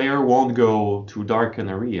said, player won't go to darken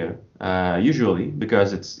area usually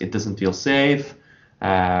because it doesn't feel safe.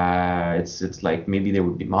 It's like maybe there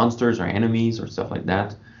would be monsters or enemies or stuff like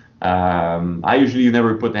that. I usually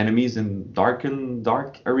never put enemies in dark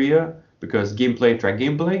area because track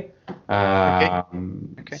gameplay.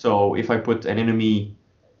 Okay. So if I put an enemy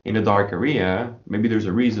in a dark area, maybe there's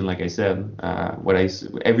a reason, like I said.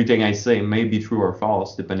 Everything I say may be true or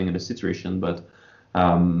false depending on the situation, but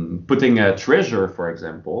putting a treasure, for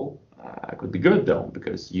example, could be good though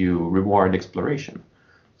because you reward exploration.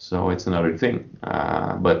 So it's another thing.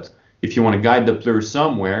 But if you want to guide the player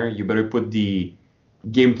somewhere, you better put the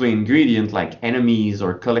gameplay ingredient like enemies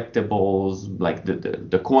or collectibles, like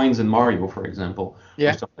the coins in Mario, for example,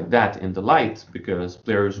 or stuff like that in the light, because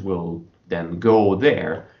players will then go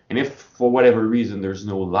there. And if for whatever reason there's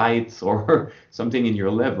no light or something in your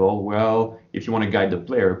level, well, if you want to guide the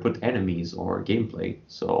player, put enemies or gameplay,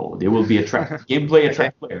 so they will be attract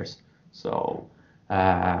players. So,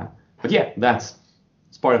 but yeah,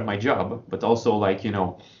 it's part of my job. But also, like,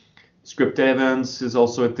 script events is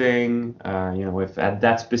also a thing. If at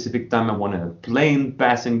that specific time I want a plane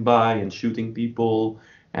passing by and shooting people,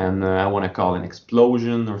 and I want to call an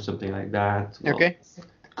explosion or something like that. Well, it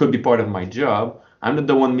could be part of my job. I'm not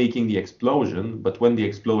the one making the explosion, but when the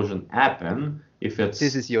explosion happen,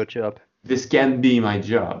 this is your job. This can be my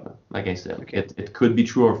job. Like I said, it could be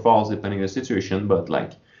true or false depending on the situation. But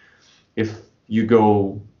like, if you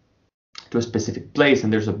go to a specific place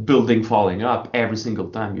and there's a building falling up every single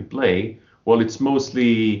time you play, well, it's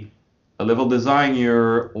mostly a level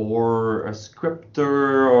designer or a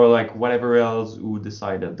scripter or like whatever else who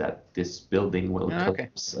decided that this building will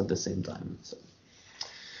collapse at the same time.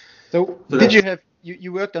 So did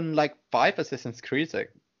you worked on like 5 Assassin's Creed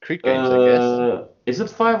games, I guess? Is it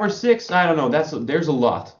 5 or 6? I don't know. There's a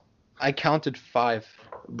lot. I counted 5.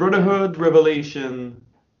 Brotherhood, Revelation,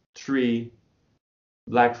 3,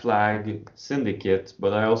 Black Flag, Syndicate,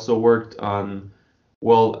 but I also worked on,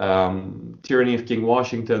 Tyranny of King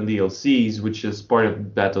Washington DLCs, which is part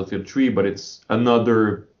of Battlefield 3, but it's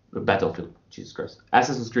another Battlefield, Jesus Christ,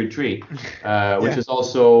 Assassin's Creed 3, which is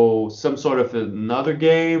also some sort of another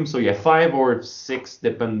game. So 5 or 6,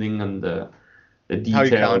 depending on the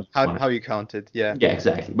detail. How you count it, yeah. Yeah,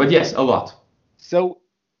 exactly. But yes, a lot. So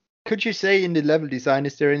could you say in the level design,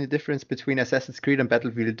 is there any difference between Assassin's Creed and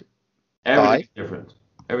Battlefield? Everything's different.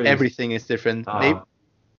 Everything is different.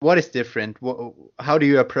 What is different? How do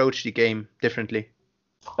you approach the game differently?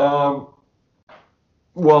 Well,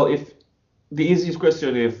 if the easiest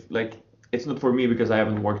question, if like it's not for me because I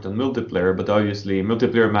haven't worked on multiplayer, but obviously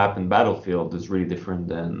multiplayer map in Battlefield is really different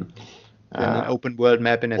than An open world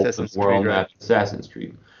map in open Assassin's world Creed, right? map in Assassin's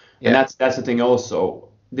Creed. Yeah. And that's the thing also.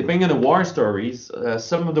 Depending on the war stories,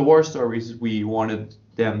 some of the war stories we wanted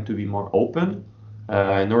them to be more open.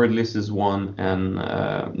 Nordlist is one, and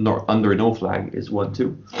Under No Flag is one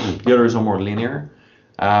too. The others are more linear.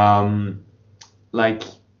 Like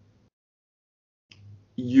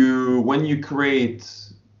when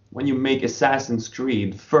you make Assassin's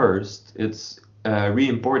Creed first, it's really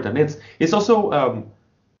important. It's also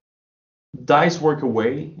DICE work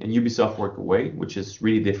away and Ubisoft work away, which is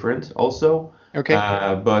really different also. Okay.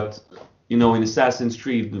 But in Assassin's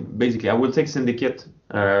Creed, basically, I will take Syndicate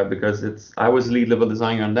because I was lead level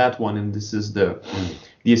designer on that one, and this is the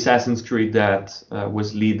Assassin's Creed that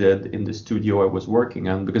was leaded in the studio I was working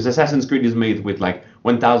on. Because Assassin's Creed is made with like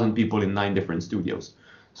 1,000 people in 9 different studios.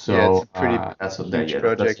 So yeah, it's a pretty that's huge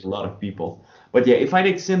project. That's a lot of people. But yeah, if I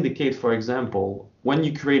take Syndicate, for example, when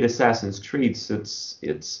you create Assassin's Creed,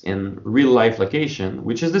 it's in real life location,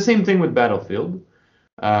 which is the same thing with Battlefield.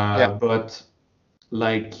 But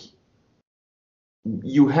like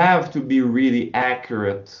you have to be really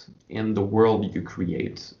accurate in the world you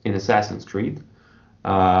create in Assassin's Creed.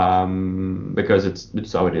 Because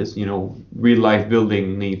it's how it is. Real life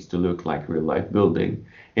building needs to look like real life building.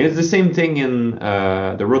 And it's the same thing in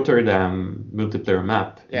the Rotterdam multiplayer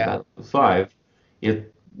map in Battlefield 5.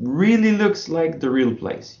 It really looks like the real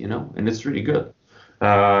place, and it's really good.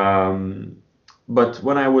 But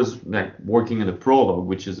when I was working in the prologue,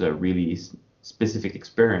 which is a really specific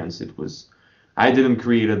experience, I didn't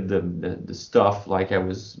create the stuff like I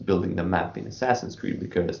was building the map in Assassin's Creed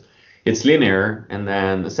because it's linear, and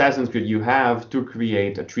then Assassin's Creed you have to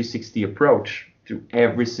create a 360 approach to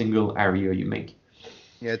every single area you make.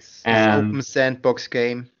 Yeah, it's an open sandbox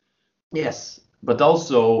game. Yes, but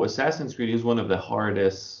also Assassin's Creed is one of the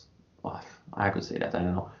hardest. Well, I could say that, I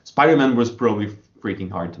don't know. Spider-Man was probably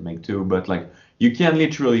freaking hard to make too, but like you can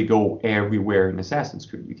literally go everywhere in Assassin's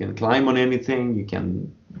Creed. You can climb on anything, you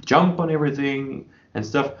can jump on everything and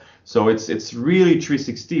stuff. So it's really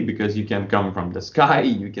 360 because you can come from the sky,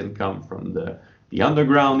 you can come from the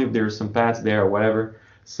underground if there's some paths there or whatever.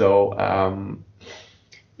 So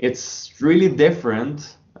it's really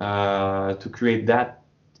different to create that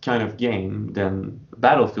kind of game than a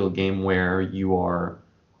Battlefield game where you are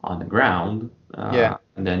on the ground.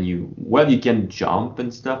 And then you can jump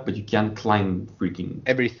and stuff, but you can't climb freaking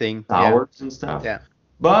everything, towers and stuff. Yeah.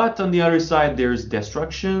 But on the other side, there's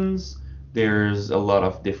destructions. There's a lot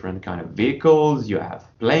of different kind of vehicles. You have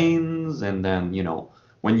planes, and then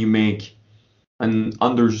when you make an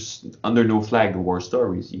under No Flag war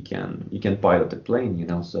stories, you can pilot a plane.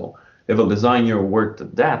 So level designer worked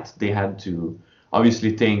at that. They had to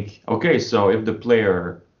obviously think, okay, so if the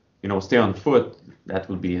player stay on foot, that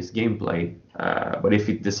would be his gameplay. But if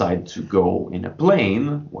he decides to go in a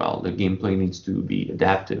plane, well, the gameplay needs to be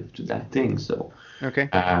adaptive to that thing. So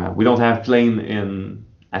we don't have plane in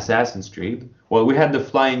Assassin's Creed. Well, we had the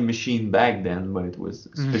flying machine back then, but it was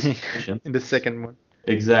a specific mission. In the second one.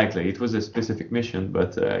 Exactly, it was a specific mission,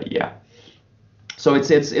 but yeah. So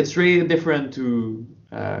it's really different to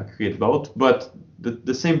create both, but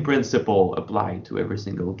the same principle apply to every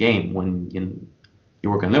single game when you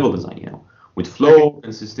work on level design. With flow,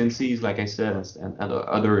 consistencies, like I said, and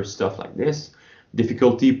other stuff like this,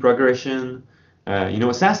 difficulty progression.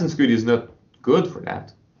 Assassin's Creed is not good for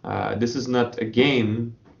that. This is not a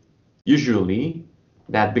game usually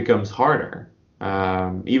that becomes harder.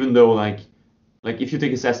 Even though like if you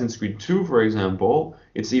take Assassin's Creed 2, for example,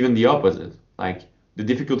 it's even the opposite. Like the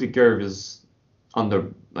difficulty curve is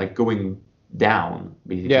going down,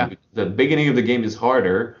 basically. Yeah. The beginning of the game is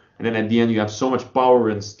harder, and then at the end you have so much power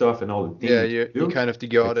and stuff and all the things. Yeah, you kind of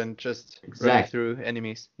dig out and just run through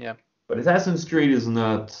enemies. Yeah. But Assassin's Creed is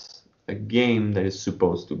not a game that is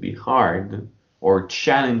supposed to be hard or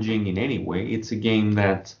challenging in any way. It's a game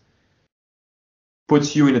that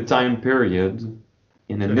puts you in a time period,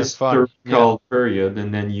 in a historical period,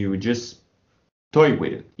 and then you just toy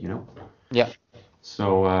with it, Yeah.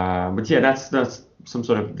 So, but yeah, that's some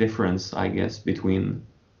sort of difference, I guess, between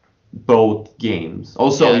both games.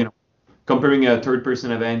 Also, comparing a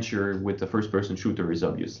third-person adventure with a first-person shooter is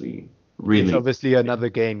obviously It's obviously another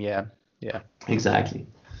game, yeah. Exactly.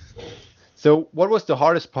 So, what was the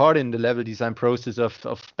hardest part in the level design process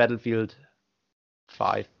of Battlefield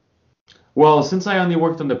 5? Well, since I only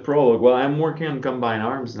worked on the prologue, I'm working on Combined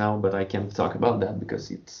Arms now, but I can't talk about that because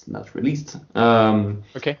it's not released.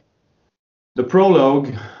 Okay. The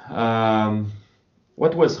prologue,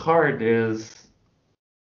 what was hard is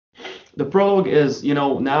The prologue is,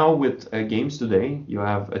 now with games today, you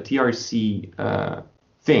have a TRC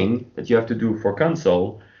thing that you have to do for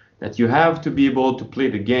console, that you have to be able to play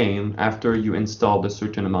the game after you installed a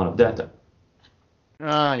certain amount of data.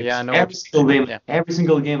 Yeah, I know. Every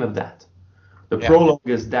single game of that. The prologue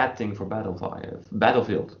is that thing for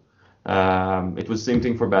Battlefield. It was the same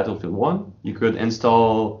thing for Battlefield 1. You could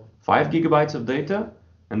install 5 gigabytes of data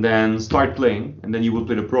and then start playing, and then you would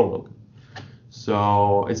play the prologue.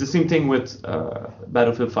 So it's the same thing with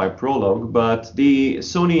Battlefield 5 Prologue, but the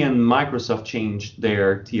Sony and Microsoft changed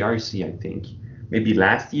their TRC, I think, maybe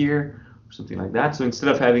last year or something like that. So instead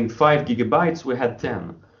of having 5 gigabytes, we had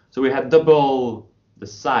 10. So we had double the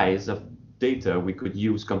size of data we could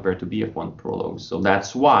use compared to BF1 Prologue. So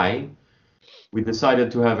that's why we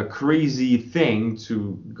decided to have a crazy thing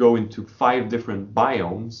to go into 5 different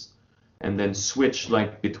biomes and then switch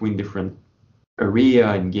like between different area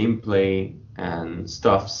and gameplay and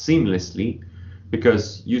stuff seamlessly,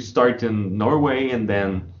 because you start in Norway and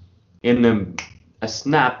then in a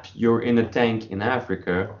snap you're in a tank in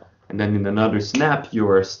Africa, and then in another snap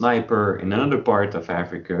you're a sniper in another part of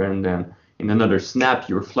Africa, and then in another snap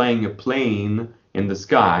you're flying a plane in the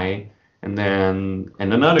sky, and then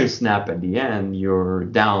in another snap at the end you're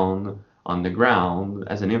down on the ground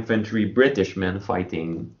as an infantry British man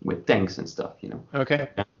fighting with tanks and stuff, Okay.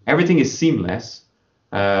 Everything is seamless.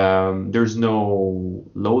 There's no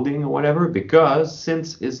loading or whatever, because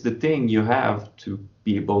since it's the thing you have to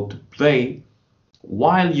be able to play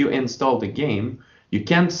while you install the game, you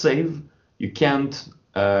can't save, you can't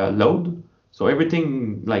load. So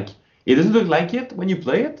everything, like, it doesn't look like it when you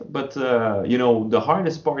play it, but the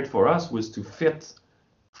hardest part for us was to fit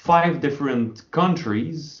 5 different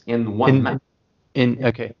countries in one map.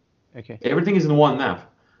 Okay. Everything is in one map.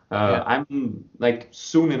 I'm like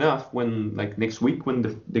soon enough, when like next week when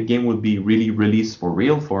the game will be really released for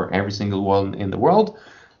real for every single one in the world,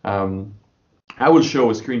 I will show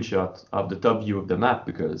a screenshot of the top view of the map,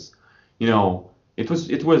 because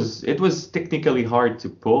it was technically hard to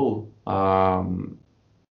pull,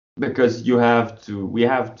 because we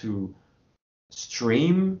have to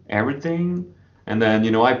stream everything, and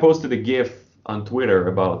then I posted a GIF on Twitter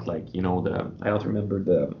about I don't remember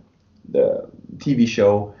the TV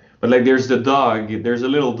show, but like there's a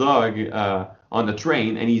little dog on the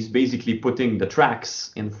train, and he's basically putting the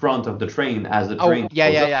tracks in front of the train as the train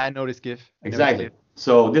goes up. I know this GIF. Exactly.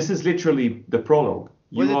 So this is literally the prologue.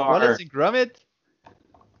 Was it Wallace and Gromit?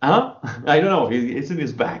 Huh? I don't know. It's in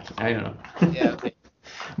his back. I don't know. Yeah. Okay.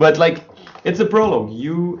 But like, it's a prologue.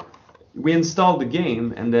 We install the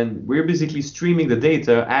game, and then we're basically streaming the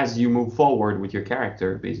data as you move forward with your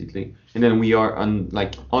character, basically, and then we are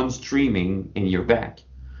on streaming in your back.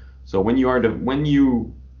 So when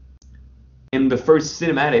you in the first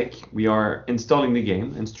cinematic, we are installing the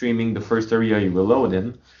game and streaming the first area you will load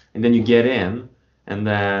in, and then you get in, and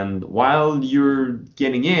then while you're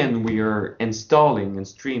getting in, we are installing and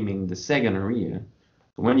streaming the second area.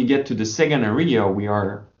 So when you get to the second area, we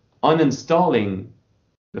are uninstalling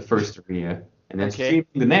the first area and then streaming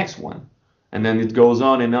the next one, and then it goes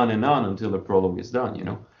on and on and on until the prologue is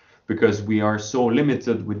done, because we are so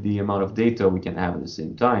limited with the amount of data we can have at the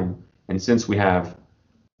same time. And since we have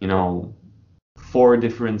 4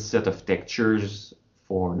 different set of textures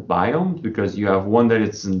for the biomes, because you have one that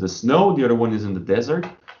is in the snow, the other one is in the desert,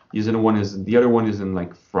 the other one is in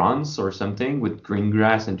like France or something with green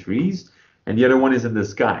grass and trees, and the other one is in the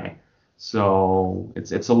sky. So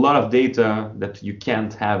it's a lot of data that you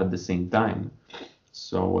can't have at the same time.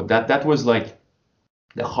 So that was like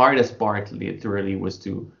the hardest part, literally, was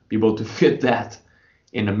to be able to fit that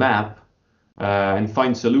in a map and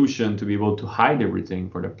find solution to be able to hide everything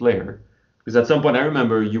for the player. Because at some point, I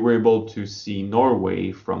remember you were able to see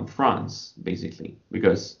Norway from France, basically,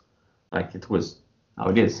 because like it was how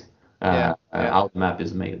it is, how the map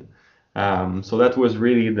is made. So that was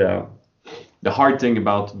really the hard thing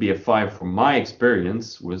about BF5 from my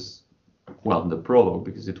experience was, the prologue,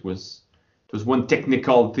 because it was one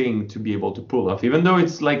technical thing to be able to pull off. Even though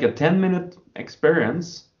it's like a 10-minute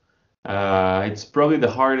experience, it's probably the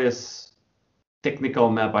hardest technical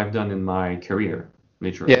map I've done in my career,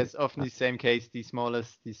 literally. Yeah, it's often the same case. The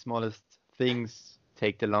smallest things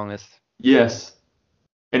take the longest. Yes.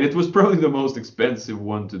 And it was probably the most expensive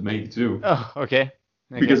one to make too. Oh, okay.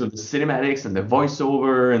 Because of the cinematics and the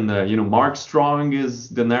voiceover, and Mark Strong is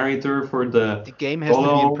the narrator for the game has to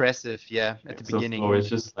be impressive, at the beginning. So it's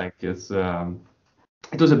just like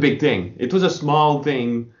it was a big thing. It was a small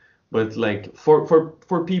thing, but like for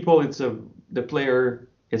people, the player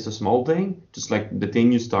is a small thing, just like the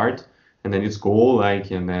thing you start, and then it's cool,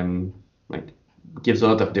 and then like gives a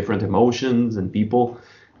lot of different emotions and people.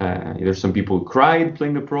 There's some people who cried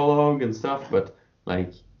playing the prologue and stuff, but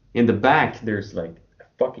like in the back, there's like a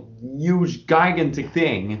fucking huge, gigantic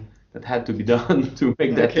thing that had to be done to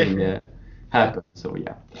make that Okay. thing happen. So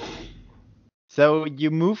yeah. So you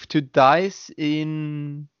moved to DICE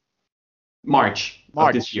in March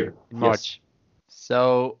of this year. In Yes. March.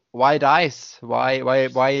 So why DICE?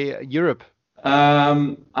 Why Europe?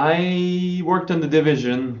 I worked on the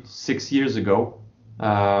Division 6 years ago.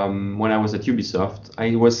 When I was at Ubisoft,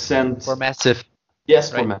 I was sent. For Massive. Yes,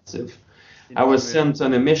 for right? Massive. In I was Malmö. sent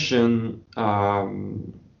on a mission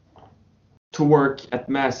to work at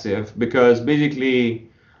Massive because basically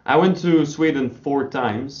I went to Sweden 4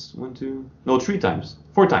 times. 3 times.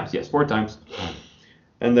 4 times, yes, 4 times.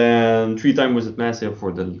 And then 3 times was at Massive,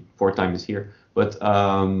 for the 4th time is here. But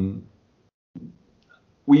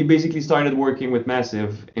we basically started working with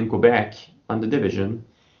Massive in Quebec on the Division.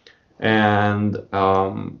 And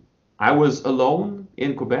I was alone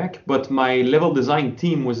in Quebec, but my level design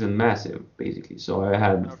team was in Massive, basically. So I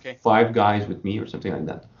had Okay. 5 guys with me or something like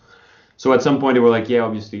that. So at some point they were like, yeah,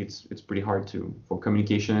 obviously it's pretty hard for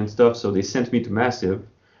communication and stuff. So they sent me to Massive,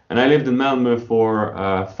 and I lived in Malmö for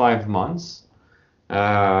 5 months,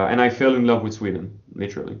 and I fell in love with Sweden,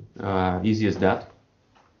 literally, easy as that.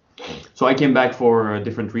 So I came back for a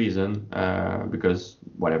different reason, because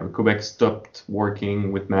whatever, Quebec stopped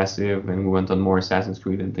working with Massive, and we went on more Assassin's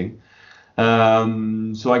Creed and thing.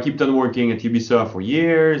 So I kept on working at Ubisoft for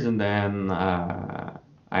years, and then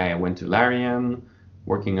I went to Larian,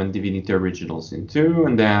 working on Divinity Original Sin 2,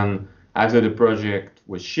 and then after the project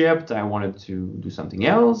was shipped, I wanted to do something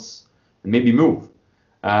else and maybe move.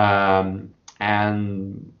 And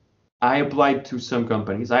I applied to some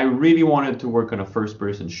companies. I really wanted to work on a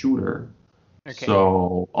first-person shooter. Okay.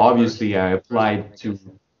 So obviously I applied I to guess.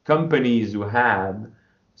 companies who had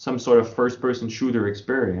some sort of first-person shooter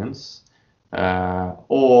experience,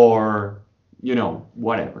 or,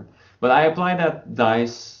 whatever. But I applied at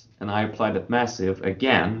DICE, and I applied at Massive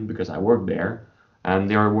again because I worked there, and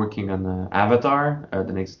they were working on Avatar,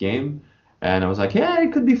 the next game. And I was like, yeah,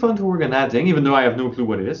 it could be fun to work on that thing, even though I have no clue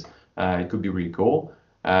what it is. It could be really cool.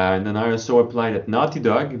 And then I also applied at Naughty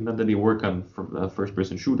Dog, not that they work on a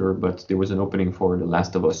first-person shooter, but there was an opening for The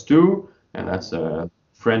Last of Us 2, and that's a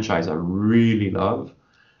franchise I really love.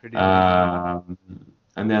 Pretty nice.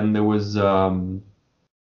 And then there was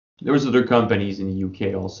other companies in the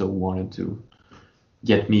UK also wanted to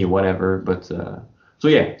get me or whatever, but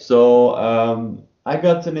I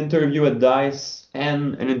got an interview at DICE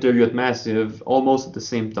and an interview at Massive almost at the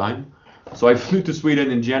same time. So I flew to Sweden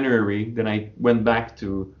in January, then I went back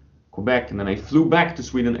to Quebec, and then I flew back to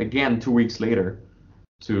Sweden again 2 weeks later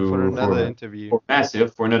For another interview. for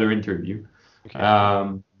Massive for another interview. Okay.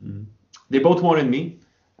 They both wanted me,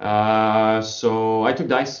 so I took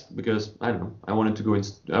DICE because I don't know. I wanted to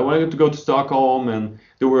go to Stockholm, and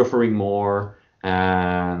they were offering more,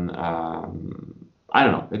 and I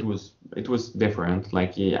don't know. It was different.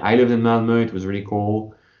 Like, yeah, I lived in Malmö. It was really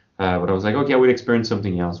cool, but I was like, okay, I would experience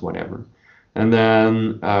something else, whatever. And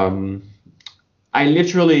then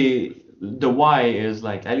the why is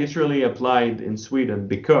like I literally applied in Sweden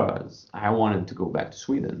because I wanted to go back to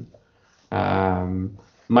Sweden.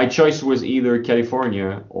 My choice was either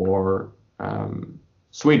California or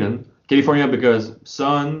Sweden. California because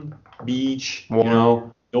sun, beach,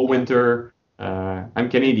 no winter. I'm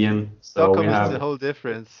Canadian, so Stockholm we is have. the whole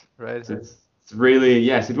difference, right? It's really,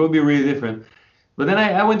 yes, it will be really different. But then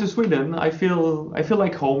I went to Sweden. I feel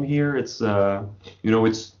like home here. It's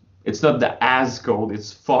it's not as cold.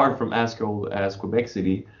 It's far from as cold as Quebec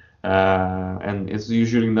City, and it's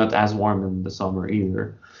usually not as warm in the summer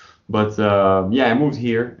either. But I moved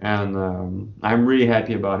here, and I'm really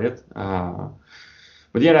happy about it.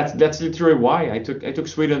 But yeah, that's literally why I took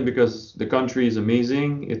Sweden, because the country is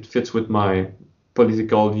amazing. It fits with my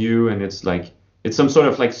political view, and it's some sort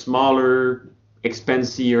of like smaller,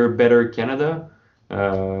 expensive, better Canada,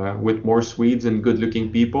 with more Swedes and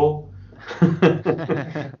good-looking people.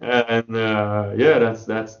 And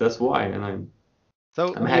that's why, and I'm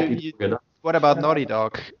happy to get that. What about Naughty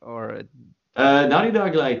Dog or? Naughty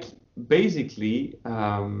Dog, like, basically,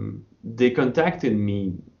 they contacted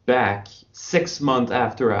me back 6 months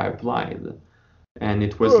after I applied, and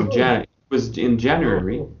it was in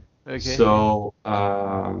January. Okay. So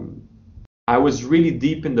I was really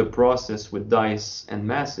deep in the process with DICE and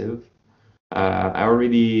Massive. I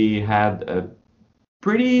already had a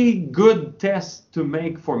pretty good test to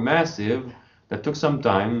make for Massive that took some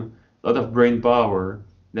time, a lot of brain power,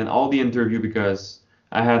 then all the interview, because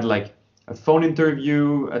I had like a phone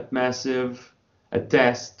interview at Massive, a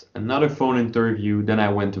test, another phone interview, then I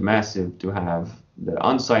went to Massive to have the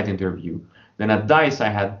on-site interview. Then at DICE, I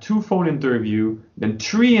had 2 phone interview, then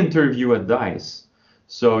 3 interview at DICE.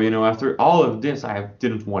 So, you know, after all of this, I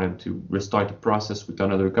didn't want to restart the process with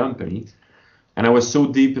another company. And I was so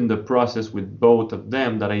deep in the process with both of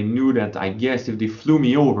them that I knew that I guess if they flew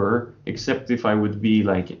me over, except if I would be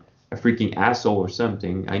like a freaking asshole or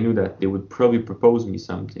something, I knew that they would probably propose me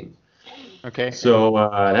something. Okay. So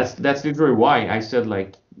that's literally why I said,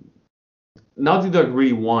 like, Naughty Dog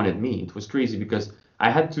really wanted me. It was crazy because I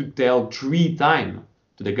had to tell 3 times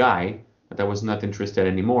to the guy that I was not interested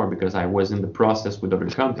anymore because I was in the process with other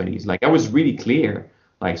companies. Like, I was really clear.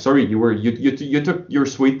 Like, sorry, you took your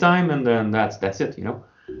sweet time, and then that's it, you know.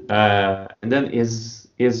 And then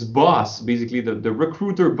his boss, basically the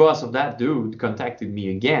recruiter boss of that dude, contacted me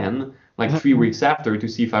again like 3 weeks after to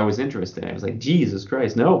see if I was interested. I was like, Jesus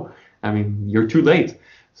Christ, no. I mean, you're too late.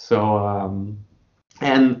 So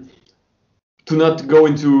and to not go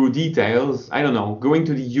into details, I don't know, going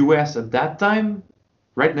to the US at that time,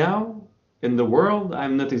 right now, in the world,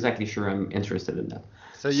 I'm not exactly sure I'm interested in that.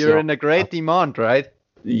 So you're in a great demand, right?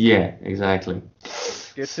 Yeah, exactly.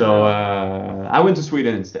 Good to So know. I went to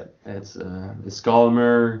Sweden instead. It's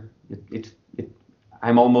calmer.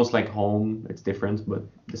 I'm almost like home. It's different, but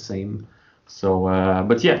the same. So,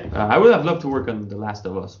 but yeah, I would have loved to work on The Last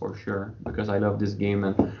of Us for sure because I love this game,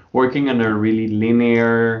 and working on a really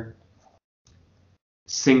linear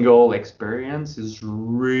single experience is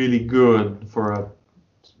really good for a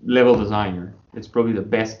level designer. It's probably the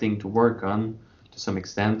best thing to work on to some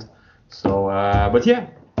extent. So, but yeah,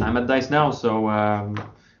 I'm at DICE now, so I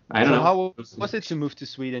don't know. How was it to move to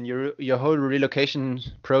Sweden? Your whole relocation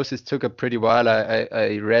process took a pretty while.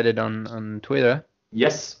 I read it on Twitter.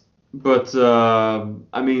 Yes, but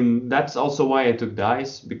I mean, that's also why I took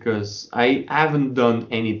DICE, because I haven't done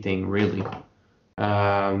anything really.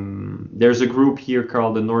 There's a group here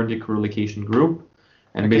called the Nordic Relocation Group,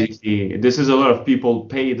 and basically this is a lot of people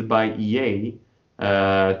paid by EA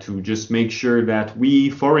to just make sure that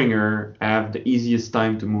we foreigner have the easiest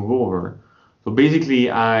time to move over. So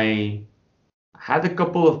basically, I had a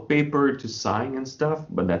couple of paper to sign and stuff,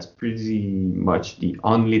 but that's pretty much the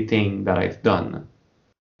only thing that I've done.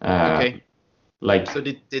 Like, so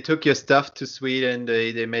they took your stuff to Sweden.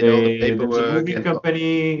 They made all the paperwork.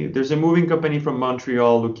 There's a moving company from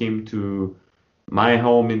Montreal who came to my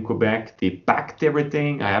home in Quebec. They packed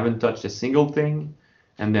everything. I haven't touched a single thing.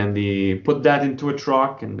 And then they put that into a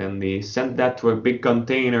truck, and then they sent that to a big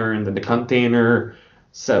container, and then the container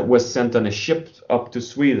was sent on a ship up to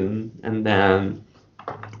Sweden, and then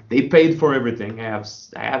they paid for everything. I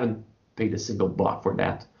haven't paid a single buck for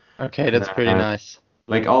that. Okay, that's pretty nice.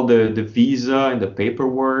 Like all the visa and the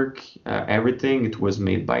paperwork, everything, it was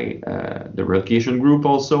made by the relocation group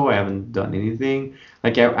also. I haven't done anything.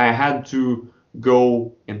 Like I had to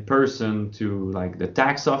go in person to like the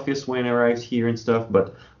tax office when I arrived here and stuff,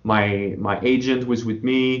 but my agent was with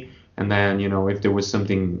me, and then, you know, if there was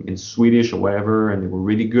something in Swedish or whatever, and they were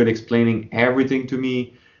really good explaining everything to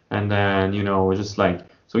me, and then, you know, just like,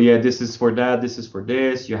 so yeah, this is for that, this is for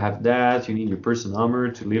this, you have that, you need your person number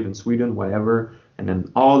to live in Sweden, whatever. And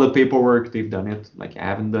then all the paperwork, they've done it. Like, I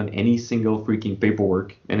haven't done any single freaking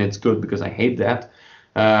paperwork, and it's good because I hate that.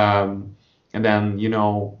 And then, you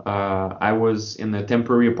know, I was in a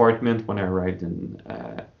temporary apartment when I arrived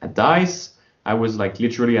at DICE. I was like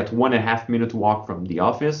literally at 1.5 minute walk from the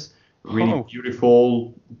office. Really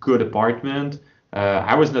beautiful, good apartment.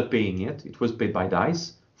 I was not paying it. It was paid by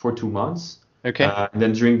DICE for 2 months. Okay. And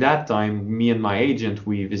then during that time, me and my agent,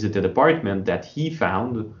 we visited apartment that he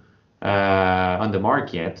found on the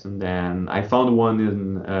market, and then I found one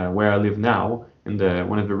in where I live now, in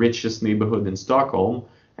one of the richest neighborhood in Stockholm.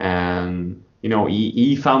 And, you know,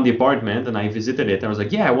 he found the apartment, and I visited it. I was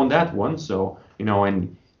like, yeah, I want that one. So, you know,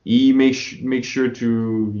 and he make sure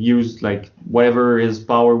to use like whatever his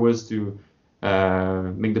power was to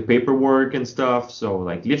make the paperwork and stuff. So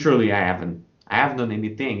like literally, I haven't done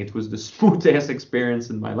anything. It was the smoothest experience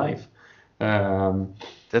in my life.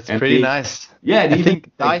 That's pretty nice. Yeah, I think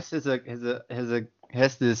DICE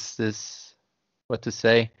has this what to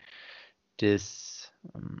say, this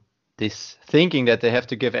thinking that they have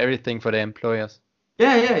to give everything for their employers.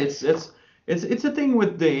 Yeah, it's a thing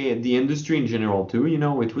with the industry in general too. You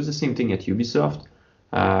know, it was the same thing at Ubisoft.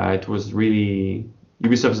 It was really,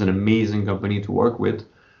 Ubisoft is an amazing company to work with,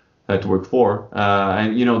 to work for,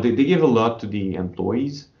 and you know they give a lot to the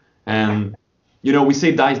employees. And you know, we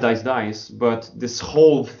say DICE, but this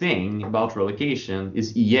whole thing about relocation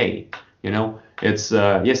is EA. You know, it's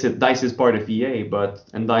yes, DICE is part of EA,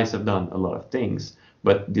 and DICE have done a lot of things.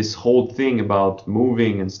 But this whole thing about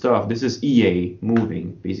moving and stuff, this is EA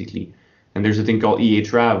moving basically. And there's a thing called EA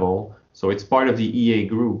Travel, So it's part of the EA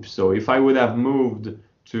group. So if I would have moved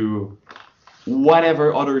to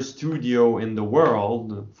whatever other studio in the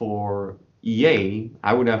world for EA,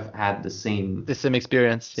 I would have had the same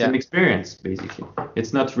experience. same experience, basically.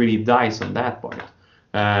 It's not really DICE on that part.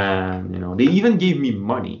 They even gave me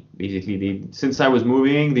money, basically. Since I was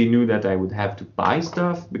moving, they knew that I would have to buy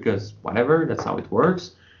stuff because whatever, that's how it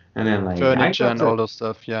works. And then like furniture and all those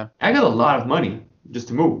stuff, yeah. I got a lot of money just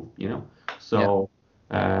to move, So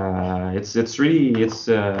it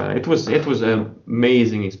was an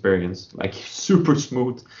amazing experience, like super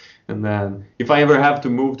smooth. And then if I ever have to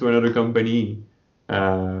move to another company,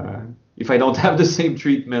 if I don't have the same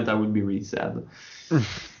treatment, I would be really sad.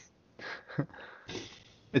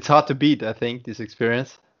 It's hard to beat, I think, this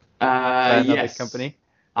experience by another company.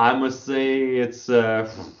 I must say it's.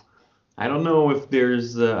 I don't know if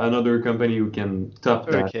there's another company who can top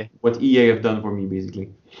that. Okay. What EA have done for me,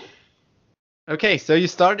 basically. Okay, so you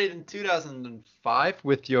started in 2005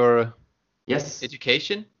 with your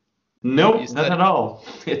education? No, not at all.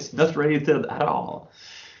 It's not related at all.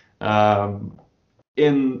 Back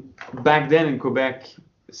then in Quebec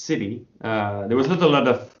City, there was not a lot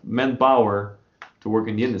of manpower to work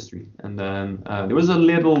in the industry, and then there were some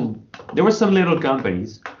little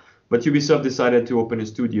companies, but Ubisoft decided to open a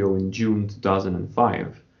studio in June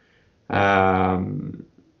 2005.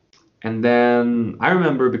 And then I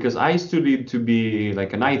remember, because I studied to be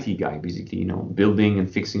like an IT guy, basically, building and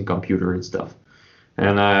fixing computer and stuff.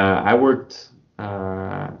 And I worked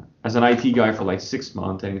as an IT guy for like 6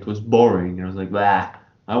 months, and it was boring. And I was like, bah,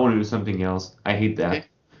 I want to do something else. I hate that. Okay.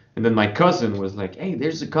 And then my cousin was like, hey,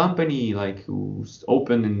 there's a company like who's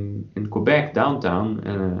open in Quebec downtown,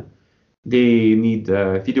 and they need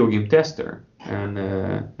a video game tester. And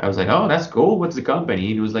I was like, oh, that's cool. What's the company?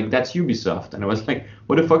 And he was like, that's Ubisoft. And I was like,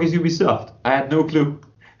 what the fuck is Ubisoft? I had no clue.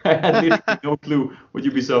 I had literally no clue what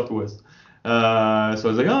Ubisoft was. So I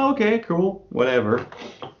was like, oh, okay, cool, whatever.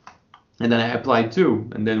 And then I applied too.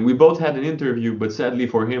 And then we both had an interview, but sadly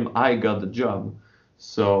for him, I got the job.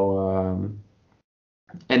 So,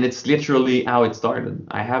 and it's literally how it started.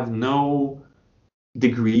 I have no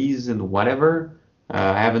degrees in whatever.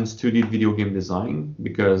 I haven't studied video game design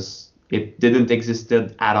because it didn't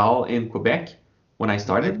existed at all in Quebec when I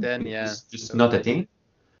started. Back then, yeah. It's just not a thing.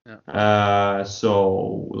 Yeah.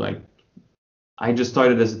 So like, I just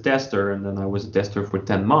started as a tester, and then I was a tester for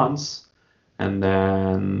 10 months. And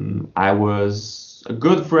then I was a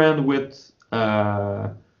good friend with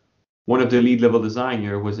one of the lead level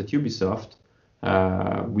designers was at Ubisoft.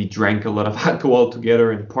 We drank a lot of alcohol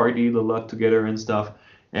together and partied a lot together and stuff.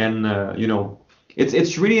 And,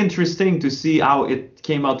 it's really interesting to see how it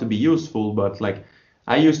came out to be useful. But like,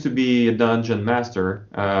 I used to be a dungeon master,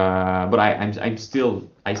 but I still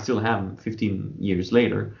am 15 years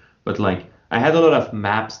later. But like, I had a lot of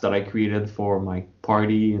maps that I created for my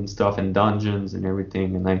party and stuff, and dungeons and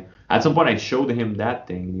everything. And at some point I showed him that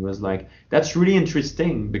thing, and he was like, that's really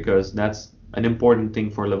interesting, because that's an important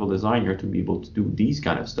thing for a level designer to be able to do these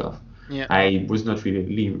kind of stuff. Yeah. I was not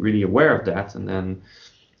really aware of that. And then,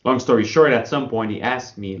 long story short, at some point he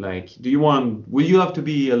asked me like, will you have to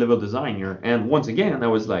be a level designer? And once again, I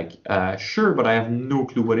was like, sure, but I have no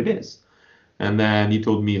clue what it is. And then he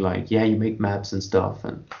told me like, yeah, you make maps and stuff.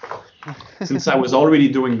 And since I was already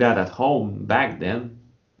doing that at home back then,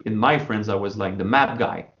 in my friends, I was like the map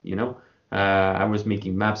guy, I was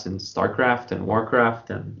making maps in StarCraft and Warcraft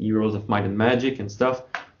and Heroes of Might and Magic and stuff.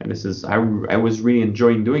 And I was really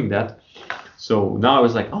enjoying doing that. So now I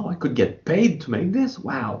was like, oh, I could get paid to make this?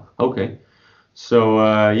 Wow. Okay. So,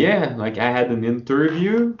 like I had an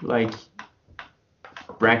interview, like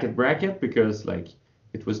bracket, because like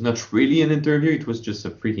it was not really an interview. It was just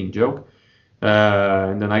a freaking joke.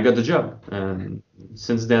 And then I got the job. And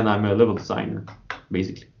since then, I'm a level designer,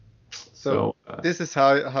 basically. So this is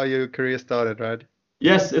how your career started, right?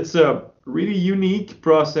 Yes, it's a really unique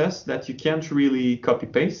process that you can't really copy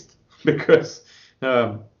paste, because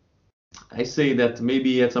I say that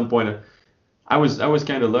maybe at some point I was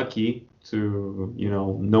kind of lucky to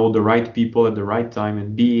know the right people at the right time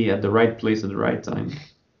and be at the right place at the right time.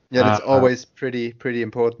 Yeah, that's always pretty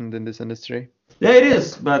important in this industry. Yeah, it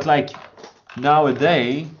is. But like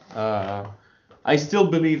nowadays, I still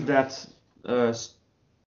believe that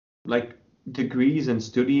like degrees and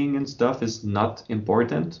studying and stuff is not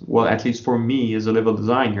important. Well, at least for me as a level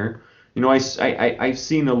designer, I've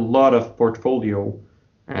seen a lot of portfolio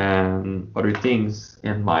and other things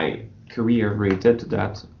in my career related to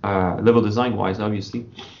that, level design wise, obviously.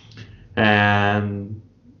 And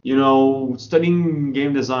studying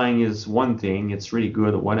game design is one thing, it's really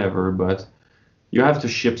good or whatever, but you have to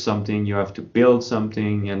ship something, you have to build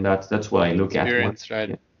something, and that's what I look Experience, at. Right?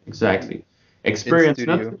 Yeah, Exactly. Experience,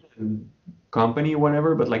 not studio. company,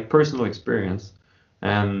 whatever, but like personal experience.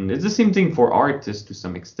 And it's the same thing for artists to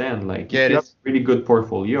some extent. Like Yeah, if it you have is. a really good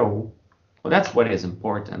portfolio, well, that's what is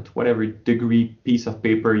important. Whatever degree piece of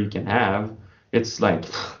paper you can have, it's like,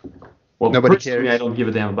 well, Nobody personally, I cares. don't give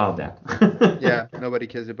a damn about that. Yeah, nobody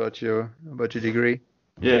cares about your degree.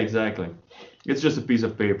 Yeah, exactly. It's just a piece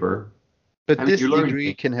of paper. But I mean, this you learn degree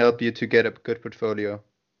things. can help you to get a good portfolio.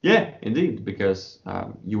 Yeah, indeed, because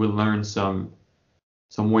you will learn some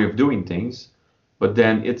way of doing things, but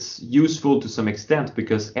then it's useful to some extent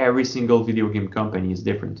because every single video game company is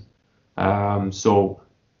different. So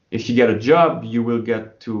if you get a job, you will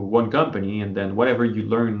get to one company, and then whatever you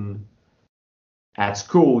learn at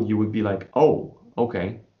school, you would be like, oh, okay,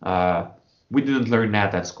 we didn't learn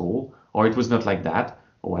that at school, or it was not like that,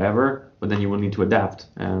 or whatever. But then you will need to adapt,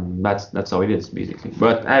 and that's how it is basically.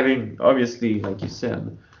 But having obviously, like you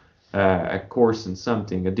said, a course in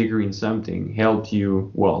something, a degree in something, helped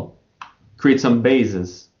you well create some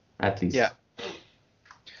basis at Yeah. least.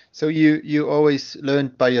 So you always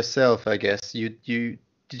learned by yourself, I guess. You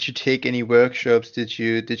did you take any workshops? Did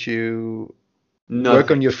you work on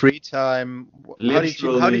Nothing. your free time? How did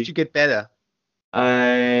you Literally, get better?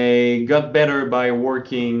 I got better by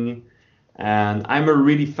working, and I'm a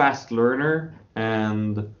really fast learner,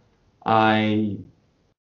 and I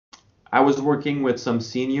I was working with some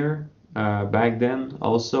senior back then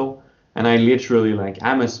also, and I literally like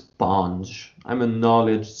I'm a sponge. I'm a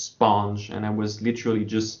knowledge sponge, and I was literally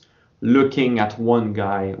just looking at one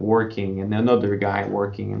guy working and another guy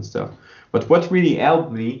working and stuff. But what really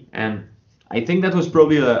helped me, and I think that was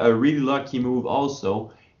probably a really lucky move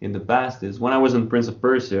also in the past, is when I was in Prince of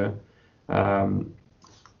Persia, um,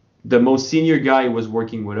 the most senior guy was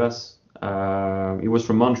working with us. He was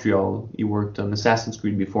from Montreal. He worked on Assassin's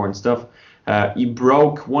Creed before and stuff. He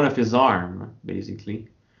broke one of his arm, basically.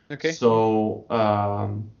 Okay. So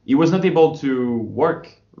he was not able to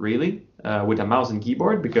work really with a mouse and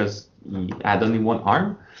keyboard because he had only one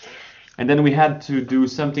arm. And then we had to do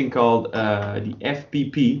something called the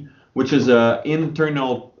FPP, which is a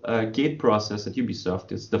internal gate process at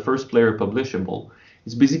Ubisoft. It's the first player publishable.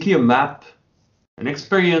 It's basically a map, an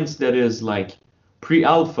experience that is like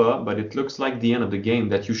pre-alpha, but it looks like the end of the game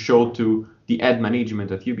that you show to the ad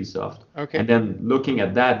management of Ubisoft. Okay. And then looking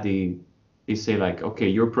at that, they say like, okay,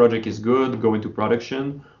 your project is good, go into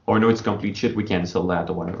production, or no, it's complete shit, we cancel that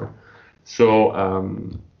or whatever. So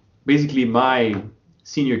basically, my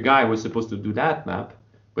senior guy was supposed to do that map,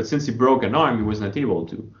 but since he broke an arm, he was not able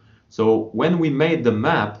to. So when we made the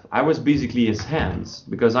map, I was basically his hands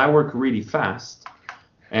because I work really fast.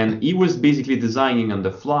 And he was basically designing on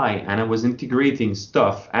the fly, and I was integrating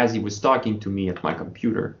stuff as he was talking to me at my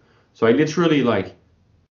computer. So I literally like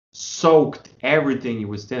soaked everything he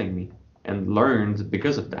was telling me and learned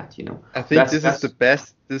because of that, you know. I think That's this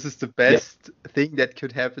is the yeah. best thing that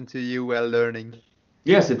could happen to you while learning.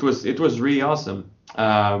 Yes, it was really awesome.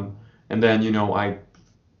 And then you know I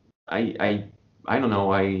I I don't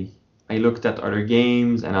know I looked at other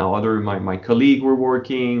games and how other my colleague were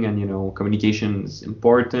working, and you know communication is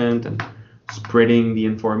important and spreading the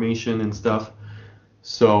information and stuff.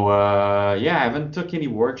 So yeah, I haven't took any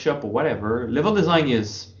workshop or whatever. Level design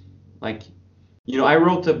is like, you know, I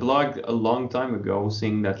wrote a blog a long time ago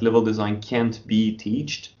saying that level design can't be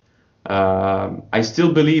taught. I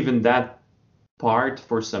still believe in that part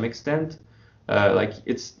for some extent. Like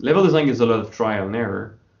it's level design is a lot of trial and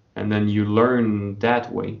error, and then you learn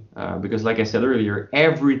that way. Because like I said earlier,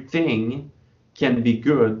 everything can be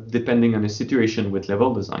good depending on the situation with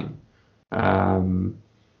level design. Um,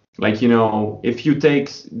 like you know, if you take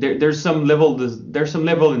there's some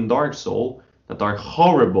level in Dark Soul that are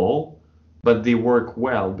horrible, but they work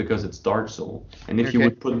well because it's Dark Soul. And if you Okay.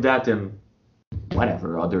 would put that in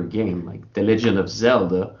whatever other game like The Legend of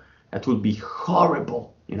Zelda, that would be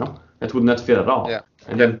horrible, you know? That would not fit at all. Yeah.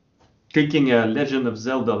 And then taking a Legend of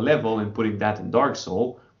Zelda level and putting that in Dark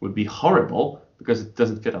Soul would be horrible because it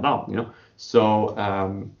doesn't fit at all, you know? So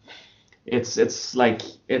it's like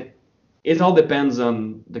it all depends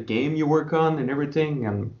on the game you work on and everything,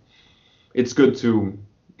 and it's good to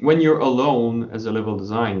when you're alone as a level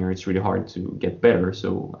designer, it's really hard to get better.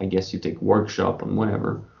 So I guess you take workshop on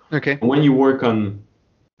whatever. Okay. And when you work on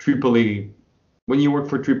AAA, when you work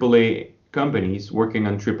for AAA companies working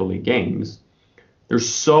on AAA games, there's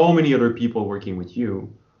so many other people working with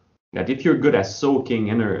you that if you're good at soaking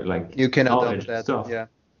inner like You can knowledge adopt and that. stuff, Yeah.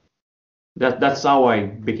 that's how I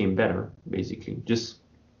became better, basically. Just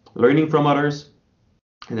learning from others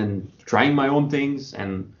and then trying my own things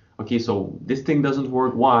and okay, so this thing doesn't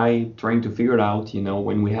work, why? Trying to figure it out, you know,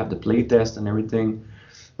 when we have the play test and everything.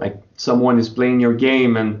 Like someone is playing your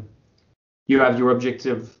game and you have your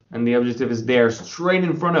objective and the objective is there straight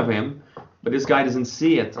in front of him, but this guy doesn't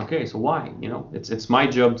see it. Okay, so why? It's my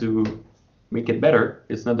job to make it better.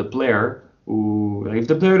 It's not the player who, if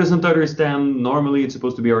the player doesn't understand, normally it's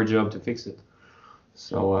supposed to be our job to fix it.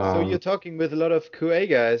 So you're talking with a lot of QA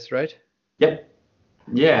guys, right? Yep.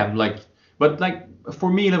 Yeah, but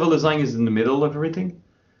for me, level design is in the middle of everything.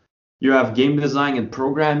 You have game design and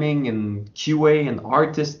programming and QA and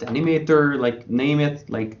artist, animator, name it,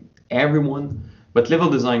 everyone. But level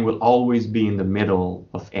design will always be in the middle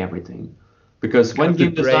of everything. Because when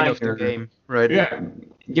game designer, right? Yeah,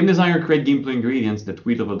 game designer create gameplay ingredients that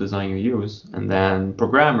we level designer use, and then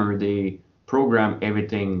programmer, they program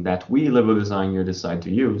everything that we level designer decide to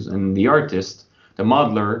use. And the artist, the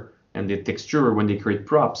modeler, and the texturer, when they create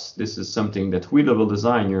props, this is something that we level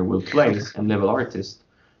designer will place and level artist.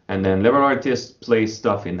 And then level artist plays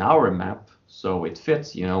stuff in our map, so it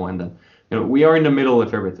fits, and then, we are in the middle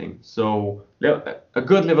of everything. So a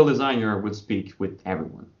good level designer would speak with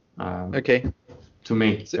everyone. Okay. To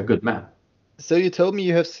make a good map. So you told me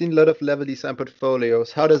you have seen a lot of level design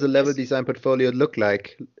portfolios. How does a level design portfolio look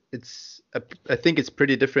like? I think it's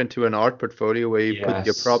pretty different to an art portfolio where you put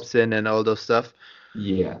your props in and all those stuff.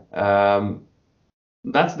 Yeah.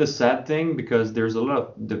 That's the sad thing, because there's a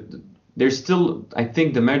lot. There's still, I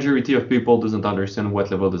think the majority of people doesn't understand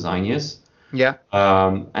what level design is. Yeah.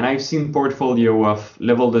 And I've seen portfolio of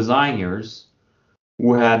level designers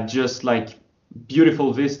who had just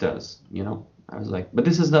beautiful vistas, I was like, but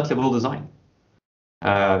this is not level design.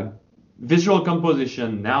 Visual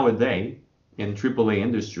composition nowadays in AAA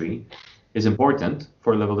industry is important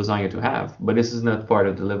for a level designer to have, but this is not part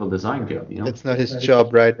of the level design job, That's not his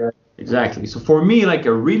job, right? Exactly. So for me,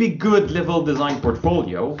 a really good level design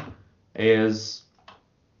portfolio is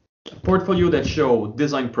a portfolio that show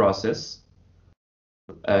design process,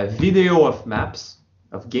 a video of maps,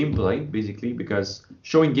 of gameplay, basically, because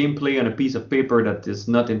showing gameplay on a piece of paper that is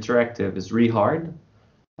not interactive is really hard.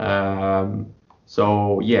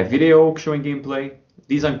 So yeah, video showing gameplay,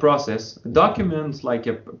 design process, documents, like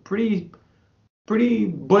a pretty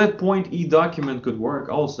bullet point document could work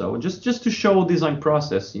also, just to show design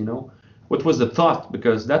process, what was the thought,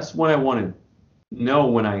 because that's what I want to know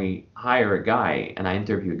when I hire a guy and I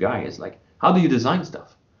interview a guy, is how do you design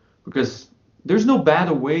stuff? Because there's no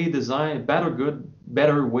better way to design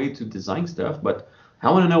stuff, but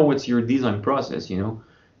I want to know what's your design process,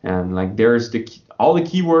 and there's all the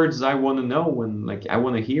keywords I want to know when I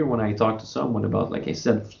want to hear when I talk to someone about, I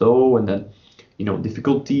said, flow, and then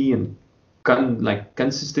difficulty and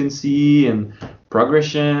consistency and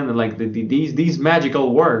progression, and these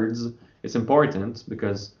magical words. It's important,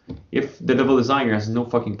 because if the level designer has no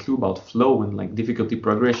fucking clue about flow and difficulty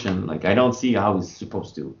progression, I don't see how he's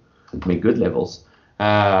supposed to make good levels.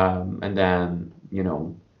 And then,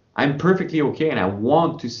 I'm perfectly okay, and I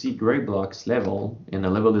want to see Greyblock's level in a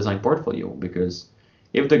level design portfolio, because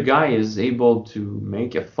if the guy is able to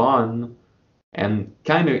make a fun and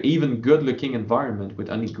kind of even good looking environment with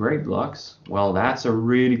only Greyblocks, well, that's a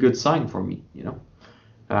really good sign for me,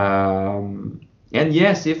 And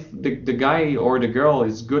yes, if the guy or the girl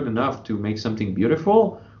is good enough to make something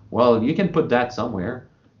beautiful, well, you can put that somewhere.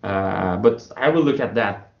 But I will look at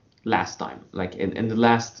that last time, in the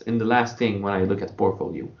last thing when I look at the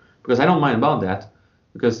portfolio, because I don't mind about that,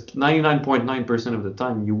 because 99.9% of the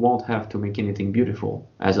time you won't have to make anything beautiful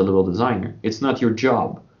as a level designer. It's not your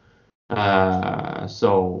job,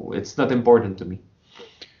 so it's not important to me.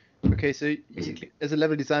 Okay, so as a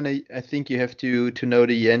level designer, I think you have to know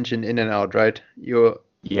the engine in and out, right?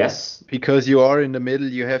 Yes. Because you are in the middle,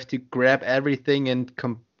 you have to grab everything and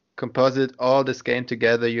composite all the game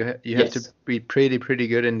together. You have to be pretty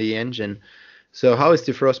good in the engine. So how is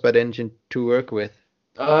the Frostbite engine to work with?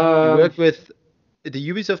 You work with the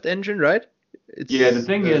Ubisoft engine, right? The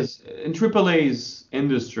thing is, in AAA's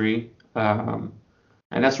industry, and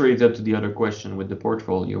that's related to the other question with the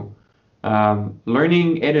portfolio,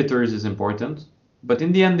 learning editors is important, but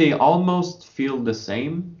in the end they almost feel the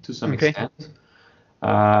same to some extent.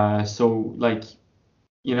 So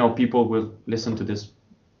people will listen to this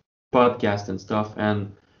podcast and stuff,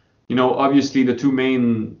 and obviously the two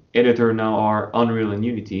main editor now are Unreal and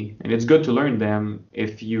Unity, and it's good to learn them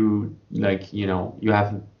if you you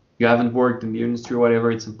haven't worked in the industry or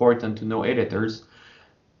whatever. It's important to know editors,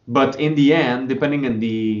 but in the end, depending on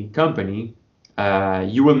the company,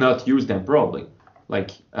 you will not use them probably.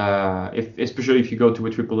 Especially if you go to a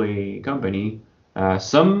AAA company,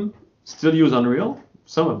 some still use Unreal,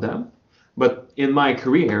 some of them, but in my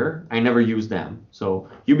career I never used them. So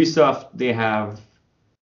Ubisoft, they have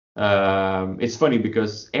It's funny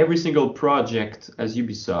because every single project as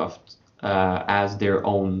Ubisoft has their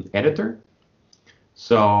own editor.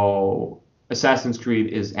 So Assassin's Creed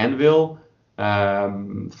is Anvil,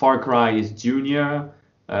 Far Cry is Junia,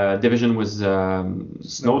 Division was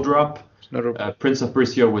Snowdrop, Prince of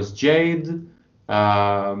Persia was Jade,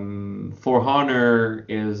 For Honor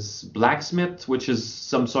is Blacksmith, which is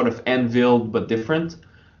some sort of Anvil but different.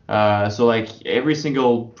 So like every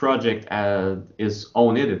single project is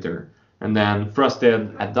own editor, and then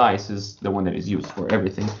Frosted at DICE is the one that is used for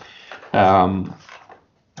everything.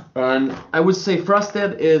 And I would say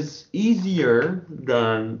Frosted is easier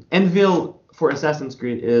than Anvil for Assassin's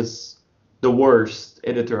Creed is the worst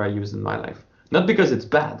editor I used in my life. Not because it's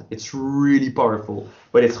bad, it's really powerful,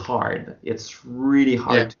 but it's hard. It's really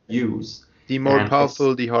hard to use. The more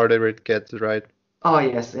powerful, the harder it gets, right? Oh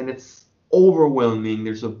yes, and it's overwhelming.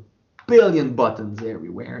 There's a billion buttons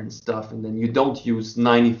everywhere and stuff, and then you don't use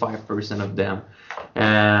 95% of them.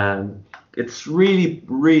 And it's really,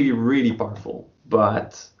 really, really powerful.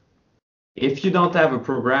 But if you don't have a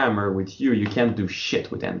programmer with you, you can't do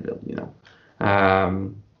shit with Anvil, you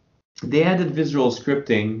know. They added visual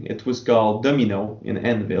scripting. It was called Domino in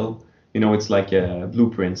Anvil. You know, it's like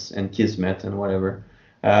Blueprints and Kismet and whatever.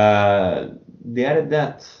 They added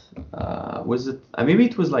that. Was it? Maybe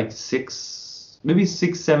it was like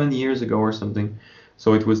 7 years ago or something.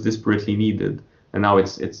 So it was desperately needed, and now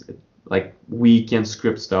it's like we can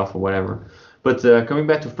script stuff or whatever. But coming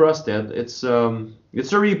back to Frosted, it's a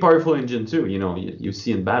really powerful engine too. You know, you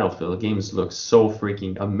see in Battlefield, games look so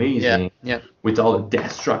freaking amazing with all the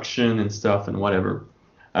destruction and stuff and whatever.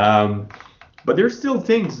 But there's still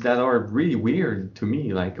things that are really weird to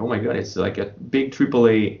me. Like, oh my god, it's like a big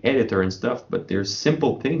AAA editor and stuff, but there's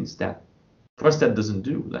simple things that Frosted doesn't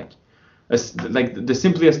do. Like the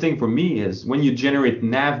simplest thing for me is when you generate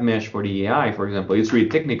nav mesh for the AI, for example. It's really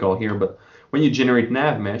technical here, but when you generate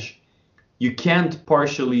nav mesh, you can't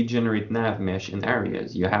partially generate nav mesh in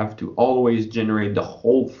areas. You have to always generate the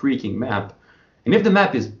whole freaking map. And if the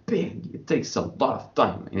map is big, it takes a lot of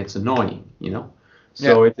time and it's annoying, you know?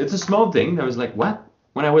 So it's a small thing. I was like, what?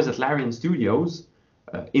 When I was at Larian Studios,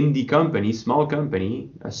 indie company, small company,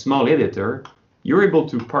 a small editor, you're able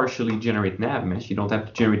to partially generate nav mesh. You don't have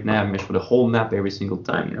to generate nav mesh for the whole map every single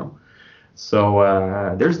time, you know? So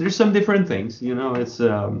there's some different things, you know? It's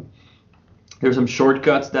there's some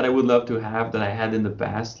shortcuts that I would love to have that I had in the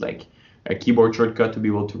past, like a keyboard shortcut to be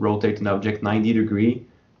able to rotate an object 90 degrees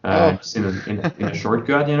just in a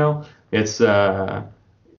shortcut, you know.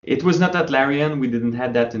 It was not at Larian. We didn't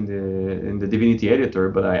have that in the Divinity editor,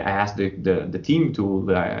 but I asked the team tool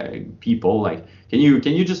people, like, can you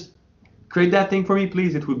just create that thing for me,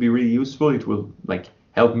 please? It would be really useful. It will like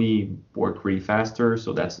help me work really faster.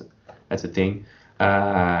 So that's a thing.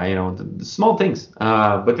 You know, the small things.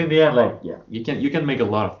 But in the end, like, you can make a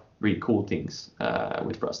lot of really cool things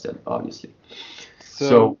with Frosted, obviously.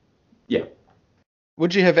 So yeah.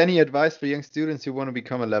 Would you have any advice for young students who want to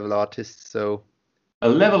become a level artist? So a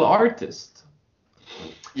level artist.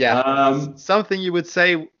 Yeah. Something you would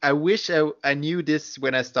say, I wish I knew this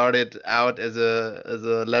when I started out as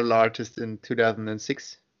a level artist in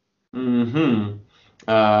 2006. Well,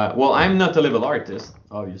 I'm not a level artist,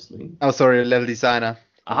 obviously. Oh, sorry, a level designer.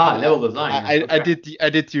 Aha, level designer. I did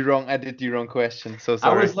the wrong question. So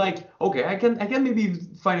sorry. I was like, okay, I can maybe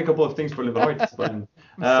find a couple of things for level artists, but I'm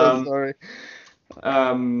so sorry.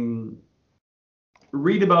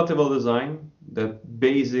 Read about level design, the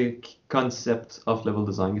basic concept of level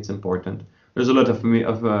design. It's important. There's a lot of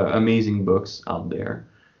amazing books out there.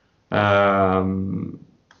 I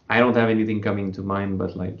don't have anything coming to mind,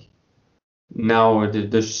 but like now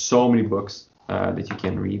there's so many books that you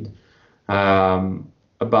can read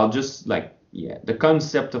about just like the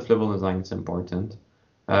concept of level design. It's important.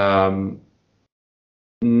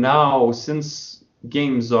 Now, since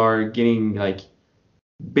games are getting like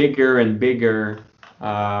bigger and bigger,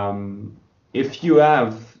 if you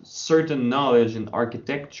have certain knowledge in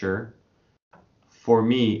architecture, for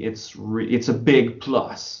me, it's a big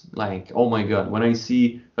plus. Like, oh my god, when I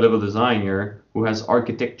see a level designer who has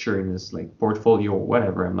architecture in his like portfolio or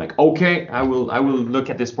whatever, I'm like, okay, I will look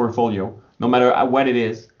at this portfolio, no matter what it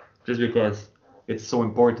is, just because it's so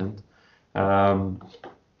important. And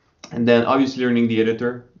then obviously learning the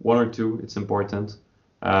editor, 1 or 2, it's important.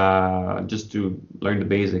 Just to learn the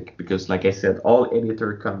basic, because like I said, all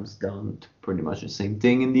editor comes down to pretty much the same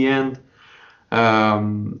thing in the end.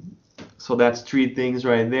 So that's 3 things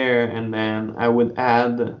right there, and then I would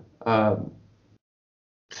add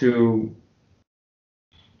to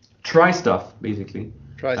try stuff, basically.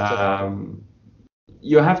 Try stuff.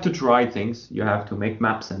 you have to try things. You have to make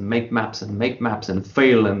maps and make maps and make maps and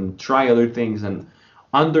fail and try other things and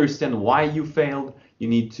understand why you failed. You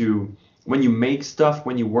need to, when you make stuff,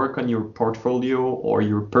 when you work on your portfolio or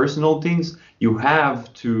your personal things, you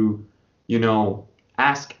have to,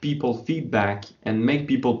 ask people feedback and make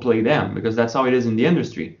people play them, because that's how it is in the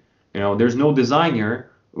industry. There's no designer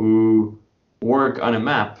who work on a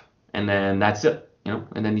map and then that's it,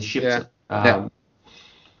 and then he ships it.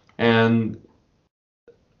 And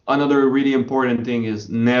another really important thing is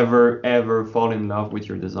never ever fall in love with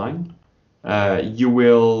your design. You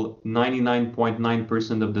will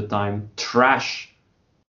 99.9% of the time trash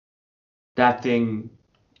that thing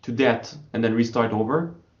to death and then restart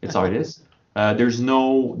over. It's how it is. There's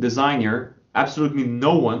no designer, absolutely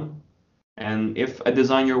no one. And if a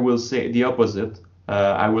designer will say the opposite,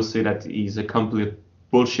 I will say that he's a complete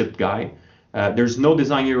bullshit guy. There's no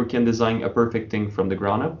designer who can design a perfect thing from the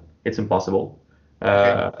ground up. It's impossible.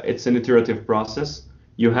 It's an iterative process.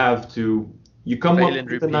 You come up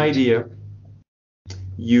with an idea,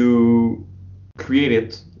 you create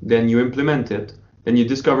it, then you implement it, then you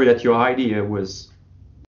discover that your idea was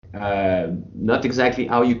not exactly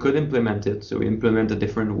how you could implement it, so you implement a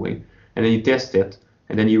different way, and then you test it,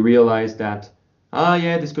 and then you realize that,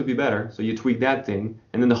 this could be better, so you tweak that thing,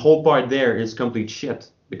 and then the whole part there is complete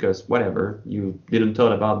shit, because whatever, you didn't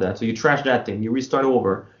thought about that, so you trash that thing, you restart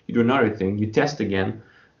over, you do another thing, you test again.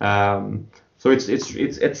 So it's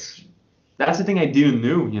that's the thing I didn't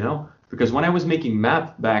know, because when I was making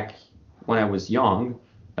map back when I was young,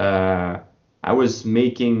 I was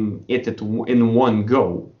making it in one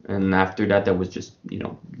go, and after that I was just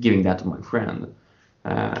giving that to my friend.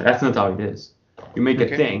 That's not how it is. You make a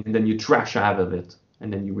thing and then you trash out of it,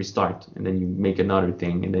 and then you restart, and then you make another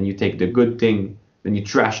thing, and then you take the good thing, then you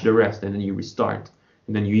trash the rest, and then you restart,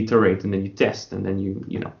 and then you iterate, and then you test, and then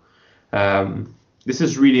this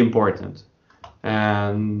is really important.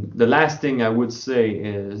 And the last thing I would say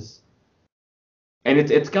is, and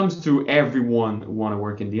it comes to everyone who want to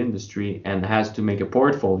work in the industry and has to make a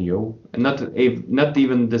portfolio, and not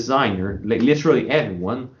even designer, like literally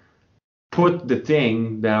everyone, put the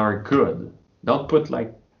thing that are good. Don't put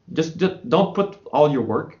just don't put all your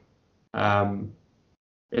work.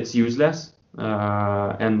 It's useless,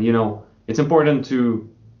 and it's important to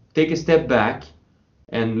take a step back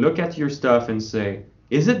and look at your stuff and say,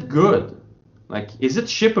 is it good? Is it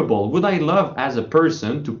shippable? Would I love as a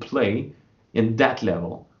person to play in that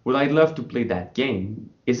level? Would I love to play that game?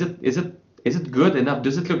 Is it good enough?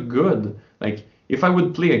 Does it look good? If I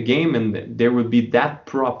would play a game and there would be that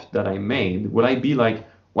prop that I made, would I be like,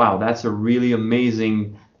 wow, that's a really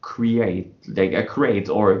amazing crate, like a crate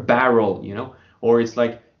or a barrel, Or it's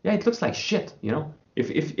like, yeah, it looks like shit,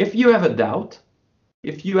 If you have a doubt,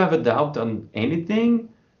 on anything,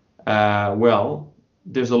 well,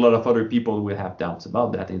 there's a lot of other people who will have doubts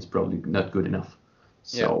about that, and it's probably not good enough.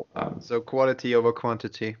 So, so quality over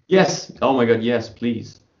quantity. Yes. Oh my God. Yes,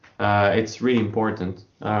 please. It's really important.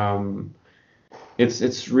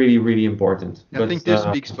 It's really, really important. I think this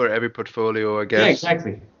speaks for every portfolio, I guess. Yeah,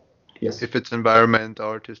 exactly. Yes. If it's environment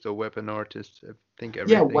artist or weapon artist, I think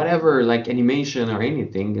everything. Yeah, whatever, like animation or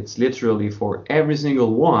anything, it's literally for every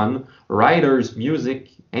single one. Writers, music,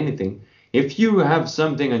 anything. If you have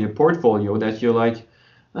something on your portfolio that you're like,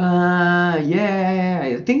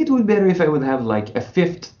 I think it would be better if I would have like a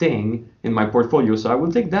fifth thing in my portfolio. So I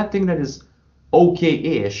will take that thing that is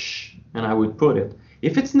okay-ish and I would put it.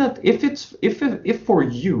 If for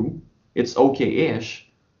you it's okay-ish,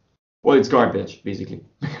 well, it's garbage basically.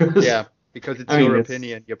 Because it's your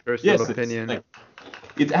opinion, your personal opinion.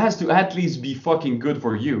 It has to at least be fucking good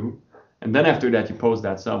for you, and then after that you post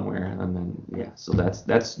that somewhere, and then so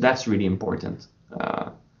that's really important.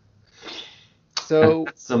 So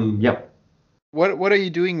what are you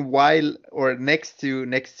doing while or next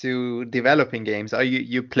to developing games? Are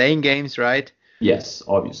you playing games, right? Yes,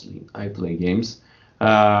 obviously I play games.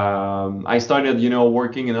 I started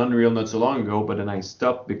working in Unreal not so long ago, but then I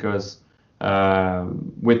stopped because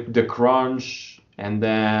with the crunch and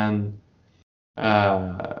then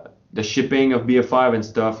the shipping of BF5 and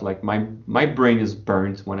stuff, like my brain is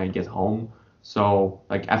burnt when I get home. So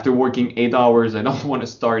like after working 8 hours, I don't want to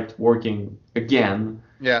start working again.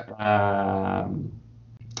 But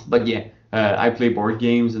I play board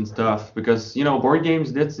games and stuff because board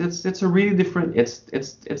games, it's a really different,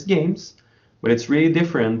 it's games, but it's really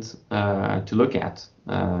different to look at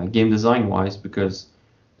game design wise, because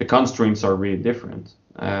the constraints are really different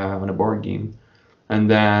on a board game. And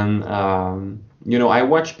then I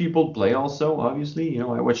watch people play also, obviously.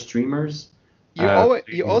 I watch streamers.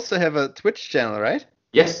 You also have a Twitch channel, right?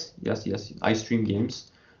 Yes. I stream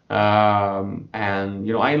games.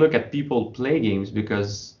 And I look at people play games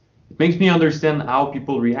because it makes me understand how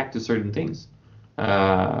people react to certain things.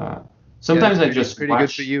 Sometimes I just pretty watch.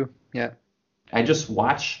 good for you. Yeah. I just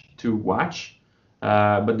watch to watch,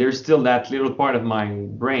 but there's still that little part of my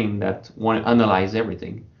brain that want to analyze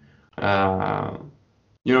everything. Uh,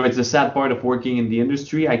 it's the sad part of working in the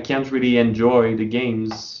industry. I can't really enjoy the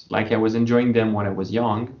games like I was enjoying them when I was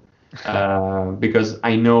young, because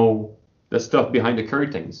I know the stuff behind the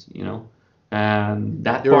curtains, and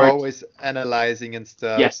that You're part. always analyzing and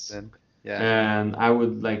stuff. Yes. And yeah. And I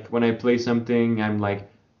would like when I play something, I'm like,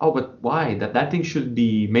 oh, but why? That thing should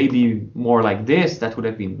be maybe more like this. That would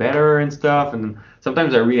have been better and stuff. And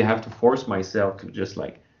sometimes I really have to force myself to just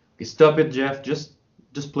like, okay, stop it, Jeff. Just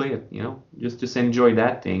play it. Just enjoy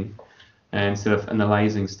that thing, instead of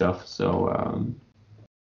analyzing stuff. So,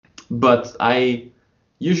 but I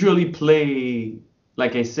usually play.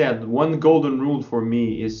 Like I said, one golden rule for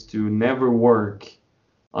me is to never work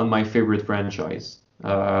on my favorite franchise,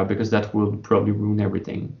 because that will probably ruin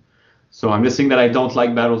everything. So I'm just saying that I don't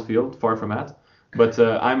like Battlefield, far from that. But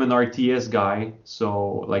I'm an RTS guy,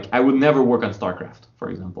 so like I would never work on StarCraft, for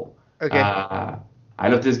example. Okay. I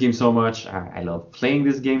love this game so much. I love playing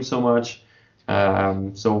this game so much.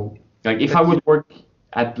 So like if I would work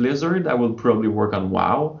at Blizzard, I would probably work on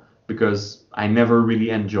WoW because I never really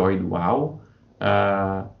enjoyed WoW.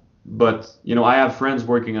 But I have friends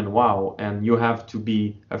working on WoW, and you have to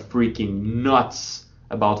be a freaking nuts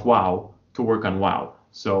about WoW to work on WoW.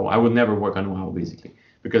 So I would never work on WoW basically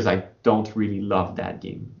because I don't really love that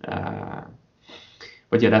game.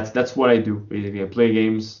 But yeah, that's what I do basically. I play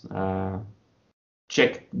games,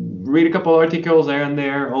 read a couple articles there and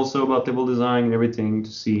there, also about level design and everything to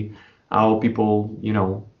see how people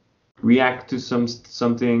react to some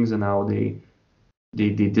things and how they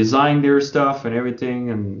design their stuff and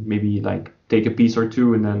everything, and maybe like take a piece or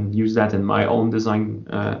two and then use that in my own design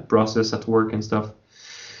process at work and stuff.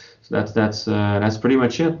 So that's pretty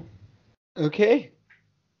much it. Okay.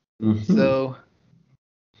 Mhm. So,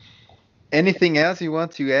 anything else you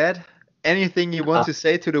want to add? Anything you want to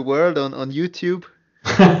say to the world on YouTube?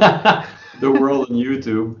 The world on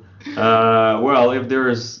YouTube. Well, if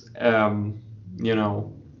there's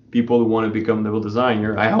people who want to become level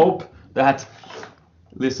designer, I hope that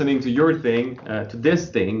listening to your thing, to this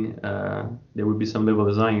thing, there would be some level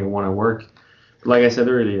design you want to work. But like I said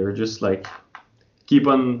earlier, just like keep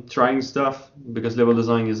on trying stuff because level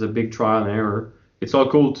design is a big trial and error. It's all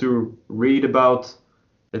cool to read about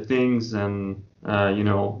the things and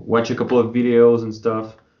watch a couple of videos and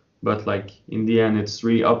stuff, but like in the end, it's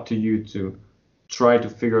really up to you to try to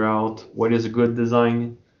figure out what is a good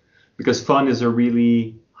design, because fun is a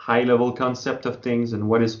really high level concept of things, and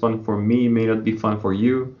what is fun for me may not be fun for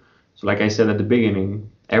you. So like I said at the beginning,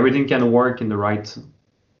 everything can work in the right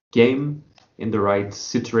game, in the right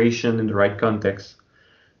situation, in the right context,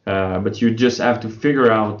 but you just have to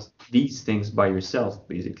figure out these things by yourself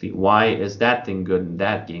basically. Why is that thing good in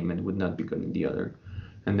that game and would not be good in the other?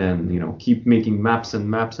 And then keep making maps and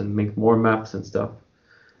make more maps and stuff.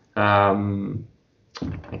 I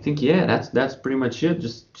think that's pretty much it.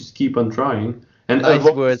 Just keep on trying. And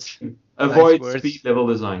avoid speed level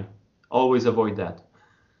design. Always avoid that.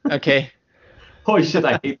 Okay. Holy shit,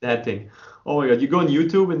 I hate that thing. Oh my god, you go on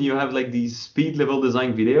YouTube and you have like these speed level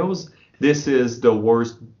design videos. This is the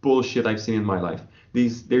worst bullshit I've seen in my life.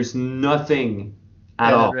 There's nothing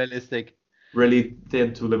at all realistic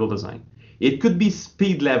related to level design. It could be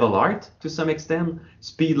speed level art to some extent,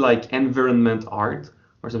 speed like environment art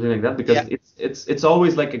or something like that, because it's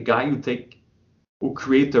always like a guy who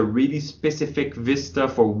create a really specific vista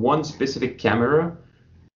for one specific camera.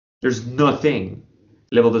 There's nothing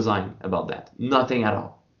level design about that. Nothing at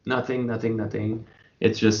all. Nothing.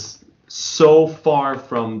 It's just so far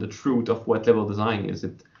from the truth of what level design is.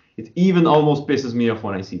 It even almost pisses me off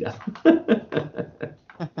when I see that.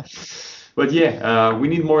 But yeah, we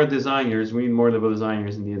need more designers. We need more level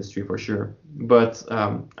designers in the industry for sure. But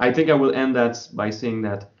I think I will end that by saying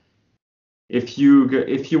that if you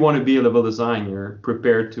want to be a level designer,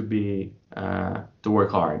 prepare to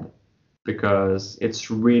work hard, because it's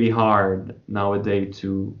really hard nowadays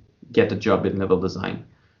to get a job in level design.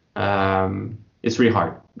 It's really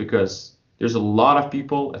hard because there's a lot of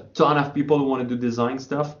people, a ton of people who want to do design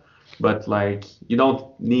stuff, but like you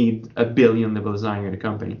don't need a billion level designer in a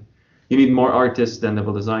company. You need more artists than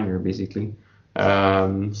level designer, basically.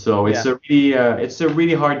 So it's a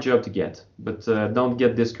really hard job to get, but don't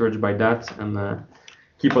get discouraged by that and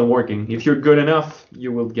keep on working. If you're good enough,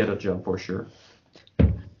 you will get a job for sure.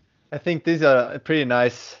 I think these are pretty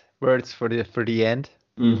nice words for the end.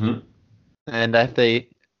 Mm-hmm. And I say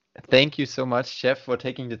Thank you so much, Chef, for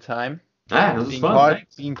taking the time, This was being fun.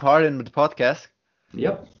 being part in the podcast.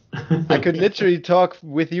 Yep. I could literally talk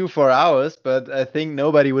with you for hours, but I think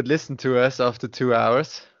nobody would listen to us after 2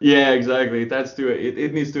 hours. Yeah, exactly.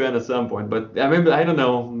 It needs to end at some point. But I don't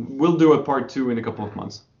know. We'll do a part 2 in a couple of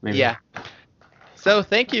months, maybe. Yeah. So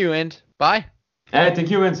thank you and bye. Hey,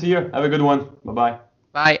 thank you and see you. Have a good one. Bye-bye.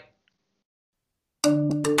 Bye.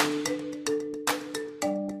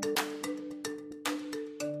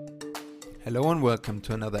 Hello and welcome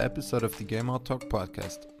to another episode of the Game Art Talk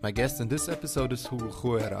podcast. My guest in this episode is Hugo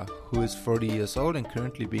Juera, who is 40 years old and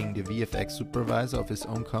currently being the VFX supervisor of his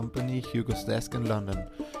own company, Hugo's Desk in London.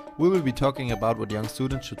 We will be talking about what young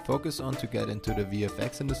students should focus on to get into the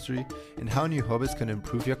VFX industry and how new hobbies can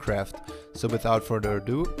improve your craft. So without further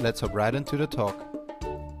ado, let's hop right into the talk.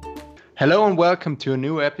 Hello and welcome to a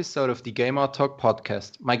new episode of the Game Art Talk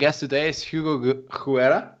podcast. My guest today is Hugo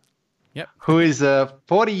Juera. Yep. Who is a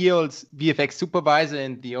 40-year-old VFX supervisor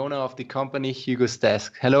and the owner of the company Hugo's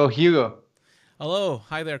Desk. Hello, Hugo. Hello.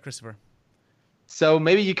 Hi there, Christopher. So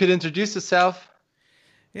maybe you could introduce yourself.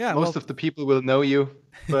 Yeah. Most of the people will know you,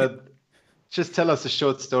 but just tell us a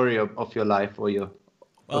short story of your life or you.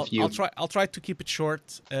 I'll try to keep it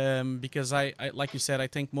short because I like you said, I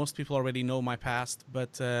think most people already know my past.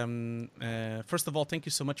 But first of all, thank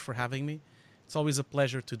you so much for having me. It's always a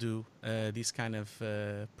pleasure to do these kind of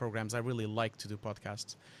programs. I really like to do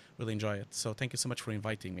podcasts, really enjoy it. So thank you so much for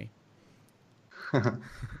inviting me.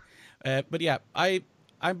 But yeah,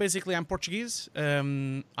 I'm Portuguese.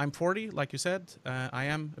 I'm 40, like you said. I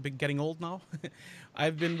am a bit getting old now.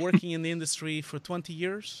 I've been working in the industry for 20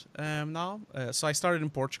 years now. So I started in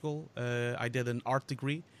Portugal. I did an art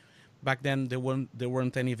degree. Back then, there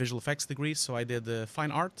weren't any visual effects degrees, so I did the fine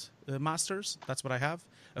art masters. That's what I have,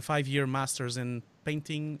 a 5-year masters in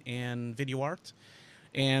painting and video art.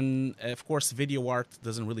 And of course, video art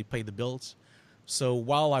doesn't really pay the bills. So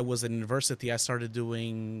while I was at university, I started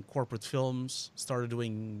doing corporate films, started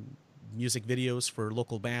doing music videos for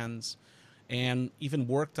local bands, and even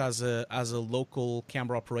worked as a local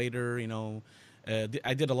camera operator.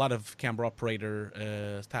 I did a lot of camera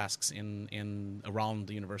operator tasks in around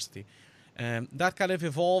the university. That kind of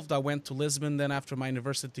evolved. I went to Lisbon. Then after my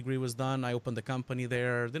university degree was done, I opened a company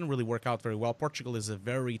there. Didn't really work out very well. Portugal is a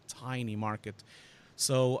very tiny market.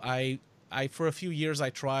 So I for a few years I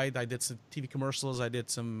tried. I did some TV commercials. I did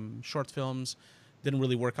some short films. Didn't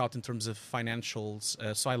really work out in terms of financials.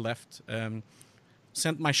 So I left.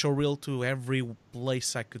 Sent my showreel to every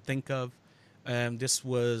place I could think of. This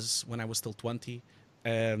was when I was still 20.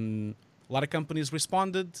 A lot of companies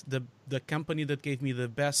responded. The company that gave me the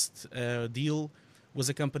best deal was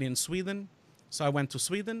a company in Sweden. So I went to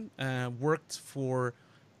Sweden, worked for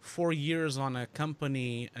 4 years on a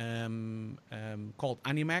company called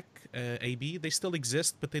Animac AB. They still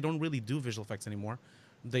exist, but they don't really do visual effects anymore.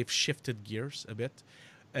 They've shifted gears a bit.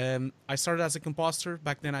 I started as a compositor.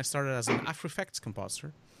 Back then I started as an After Effects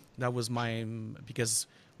compositor. That was because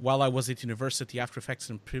while I was at university, After Effects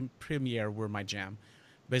and Premiere were my jam.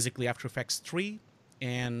 Basically After Effects 3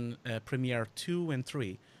 and Premiere 2 and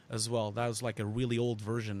 3 as well. That was like a really old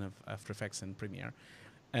version of After Effects and Premiere.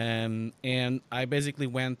 And I basically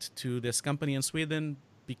went to this company in Sweden,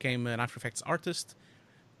 became an After Effects artist.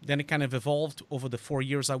 Then it kind of evolved over the 4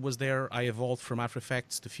 years I was there. I evolved from After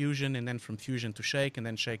Effects to Fusion, and then from Fusion to Shake, and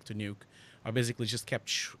then Shake to Nuke. I basically just kept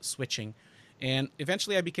switching. And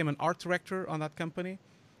eventually I became an art director on that company.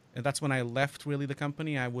 And that's when I left, really, the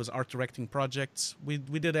company. I was art directing projects. We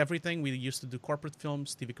did everything. We used to do corporate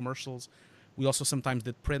films, TV commercials. We also sometimes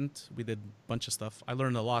did print. We did a bunch of stuff. I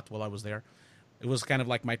learned a lot while I was there. It was kind of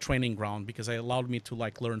like my training ground because it allowed me to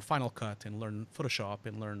learn Final Cut and learn Photoshop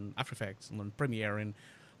and learn After Effects and learn Premiere and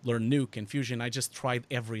learn Nuke and Fusion. I just tried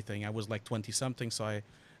everything. I was like 20-something, so I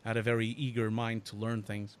had a very eager mind to learn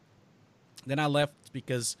things. Then I left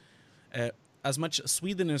because as much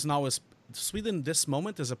Sweden this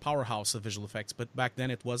moment is a powerhouse of visual effects, but back then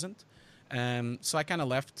it wasn't. So I kind of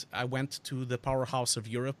left. I went to the powerhouse of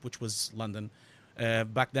Europe, which was London.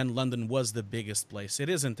 Back then, London was the biggest place. It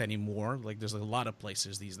isn't anymore. There's a lot of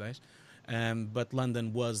places these days. But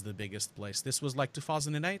London was the biggest place. This was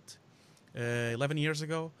 2008, 11 years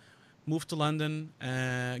ago. Moved to London,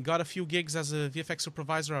 got a few gigs as a VFX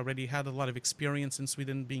supervisor. I already had a lot of experience in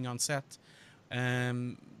Sweden being on set.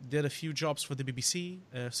 Did a few jobs for the BBC,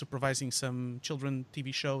 supervising some children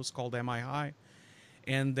TV shows called MI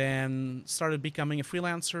and then started becoming a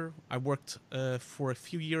freelancer. I worked for a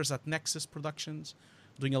few years at Nexus Productions,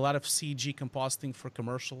 doing a lot of CG compositing for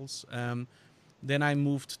commercials. Then I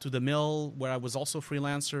moved to the Mill, where I was also a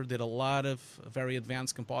freelancer, did a lot of very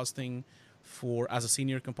advanced compositing as a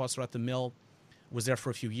senior compositor at the Mill. was there for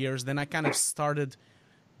a few years. Then I kind of started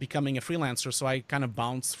becoming a freelancer, so I kind of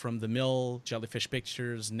bounced from the mill, Jellyfish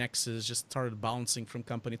Pictures, Nexus, just started bouncing from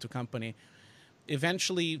company to company.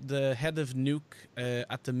 Eventually, the head of Nuke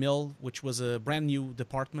at the mill, which was a brand new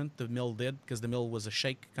department, the mill did, because the mill was a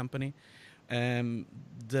shake company.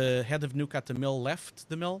 The head of Nuke at the mill left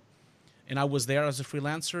the mill, and I was there as a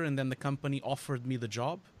freelancer, and then the company offered me the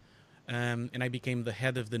job, and I became the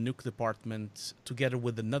head of the Nuke department together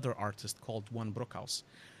with another artist called Juan Brockhaus.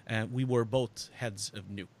 We were both heads of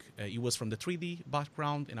Nuke. He was from the 3D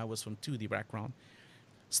background, and I was from 2D background.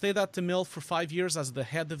 Stayed at the mill for 5 years as the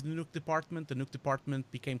head of the Nuke department. The Nuke department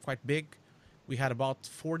became quite big. We had about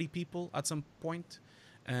 40 people at some point.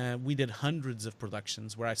 We did hundreds of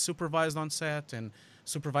productions where I supervised on set and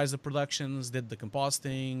supervised the productions, did the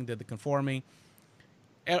compositing, did the conforming,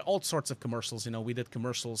 all sorts of commercials. You know, we did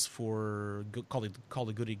commercials for Call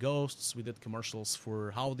of Duty Ghosts. We did commercials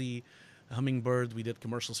for Howdy, Hummingbird. We did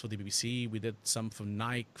commercials for the BBC. We did some for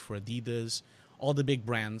Nike, for Adidas, all the big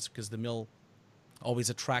brands, because the mill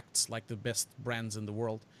always attracts like the best brands in the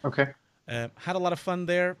world. Okay. Had a lot of fun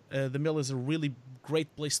there. The mill is a really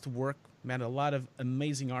great place to work. Met a lot of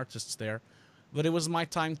amazing artists there. But it was my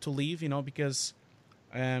time to leave, you know, because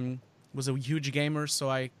was a huge gamer, so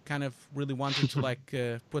I kind of really wanted to like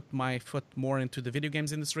put my foot more into the video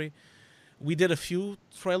games industry. We did a few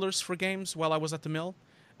trailers for games while I was at the mill,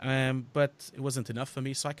 but it wasn't enough for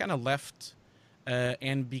me, so I kind of left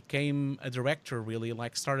and became a director, really,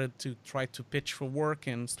 like started to try to pitch for work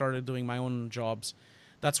and started doing my own jobs.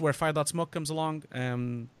 That's where Fire.Smoke comes along.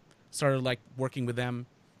 Started like working with them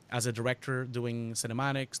as a director, doing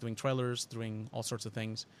cinematics, doing trailers, doing all sorts of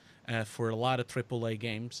things for a lot of AAA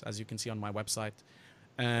games, as you can see on my website.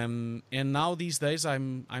 And now these days,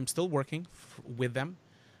 I'm still working with them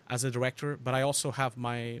as a director, but I also have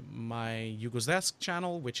my Hugo's Desk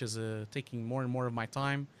channel, which is taking more and more of my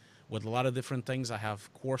time with a lot of different things. I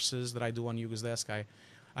have courses that I do on Hugo's Desk. I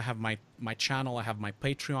have my channel. I have my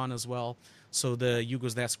Patreon as well. So the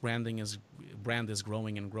Hugo's Desk brand is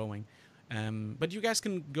growing and growing. But you guys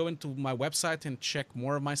can go into my website and check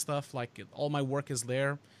more of my stuff. Like all my work is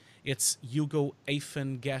there. It's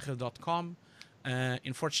hugoeifenguerra.com.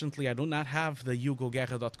 Unfortunately, I do not have the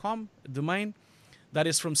hugoguerra.com domain. That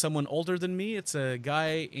is from someone older than me. It's a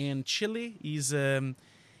guy in Chile. He's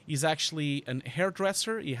actually an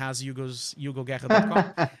hairdresser. He has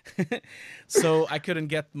hugoguerra.com. So I couldn't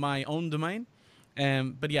get my own domain.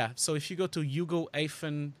 But yeah, so if you go to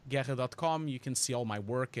hugoeifenguerra.com, you can see all my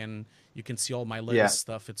work and you can see all my latest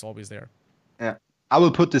stuff. It's always there. Yeah. I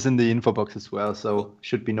will put this in the info box as well, so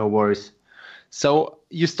should be no worries. So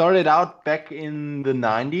you started out back in the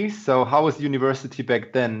 90s. So how was university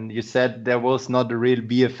back then? You said there was not a real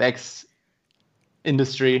VFX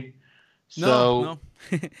industry. So No.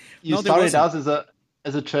 you started out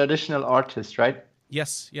as a traditional artist, right?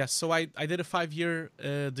 Yes. So I did a 5-year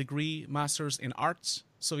degree, master's in arts.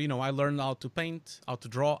 So, you know, I learned how to paint, how to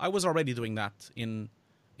draw. I was already doing that in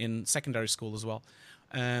secondary school as well.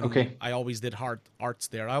 Okay. I always did arts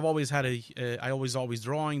there. I've always had always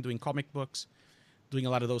drawing, doing comic books, doing a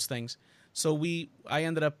lot of those things. So I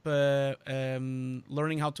ended up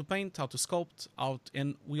learning how to paint, how to sculpt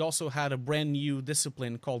and we also had a brand new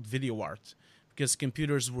discipline called video art, because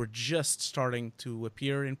computers were just starting to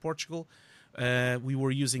appear in Portugal. We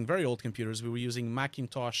were using very old computers. We were using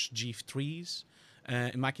Macintosh G3s,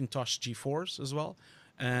 Macintosh G4s as well,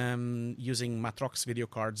 using Matrox video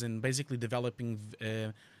cards and basically developing,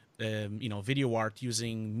 video art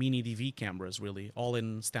using mini DV cameras, really, all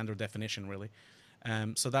in standard definition, really.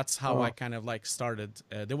 So that's how I kind of like started.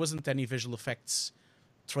 There wasn't any visual effects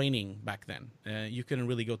training back then. You couldn't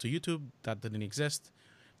really go to YouTube. That didn't exist.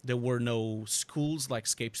 There were no schools like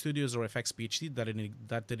Scape Studios or FX PhD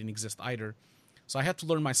that didn't exist either. So I had to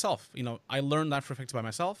learn myself. You know, I learned After Effects by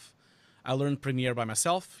myself. I learned Premiere by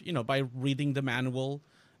myself, you know, by reading the manual,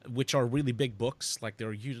 which are really big books, like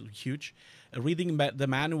they're huge. Reading the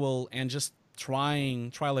manual and just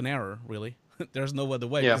trial and error, really. There's no other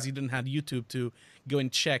way, because you didn't have YouTube to go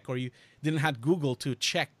and check, or you didn't have Google to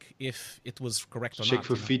check if it was correct or not. Check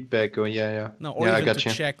for feedback, or No, or even to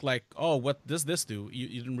check like, oh, what does this do? You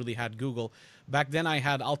didn't really had Google. Back then I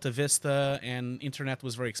had Alta Vista and internet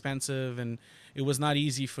was very expensive and it was not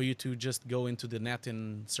easy for you to just go into the net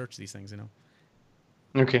and search these things, you know.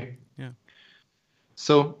 Okay. Yeah.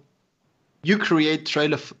 So you create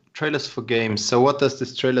trailers for games. So what does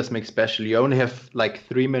this trailers make special? You only have like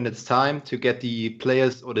 3 minutes time to get the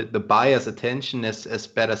players or the buyer's attention, as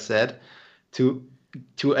better said, to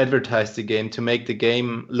advertise the game, to make the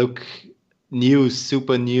game look new,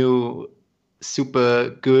 super new,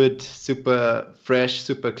 super good, super fresh,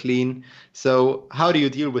 super clean. So how do you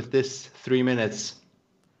deal with this 3 minutes?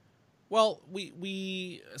 Well,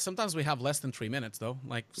 we sometimes we have less than 3 minutes though.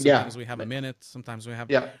 Like Yeah. sometimes we have a minute, sometimes we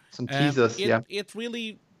have. Yeah, some teasers. It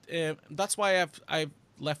really that's why I've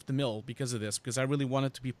left the mill because of this, because I really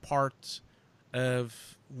wanted to be part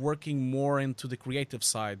of working more into the creative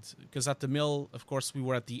side. Because at the mill, of course, we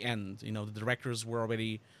were at the end. You know, the directors were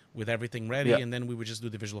already with everything ready, Yeah. and then we would just do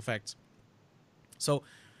the visual effects. So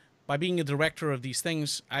by being a director of these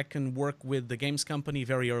things, I can work with the games company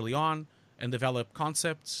very early on and develop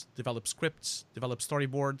concepts, develop scripts, develop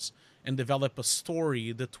storyboards, and develop a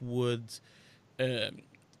story that would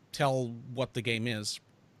tell what the game is.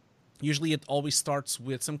 Usually it always starts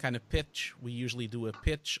with some kind of pitch. We usually do a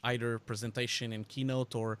pitch, either presentation in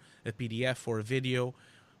Keynote or a PDF or a video.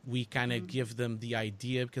 We kind of give them the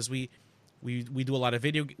idea, because we do a lot of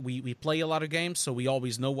video. We play a lot of games, so we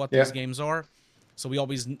always know what these games are. So we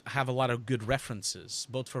always have a lot of good references,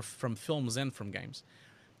 both from films and from games.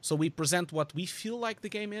 So we present what we feel like the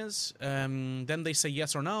game is. Then they say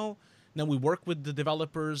yes or no. Then we work with the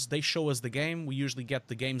developers. They show us the game. We usually get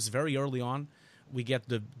the games very early on. We get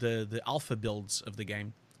the alpha builds of the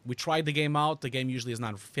game. We try the game out. The game usually is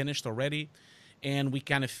not finished already. And we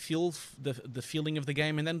kind of feel the feeling of the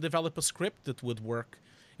game, and then develop a script that would work.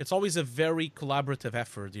 It's always a very collaborative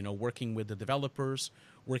effort, you know, working with the developers,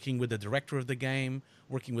 working with the director of the game,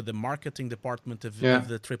 working with the marketing department of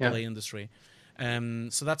the AAA industry.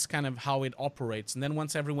 So that's kind of how it operates. And then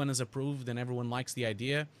once everyone is approved and everyone likes the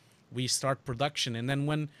idea, we start production. And then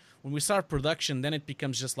when we start production, then it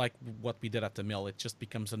becomes just like what we did at the mill. It just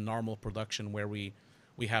becomes a normal production where we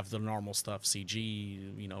have the normal stuff, CG,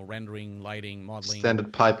 you know, rendering, lighting, modeling.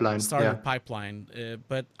 Standard pipeline. Pipeline.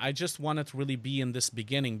 But I just wanted to really be in this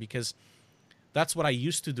beginning, because that's what I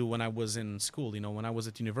used to do when I was in school. You know, when I was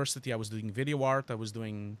at university, I was doing video art, I was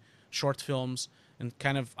doing short films, and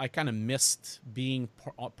I kind of missed being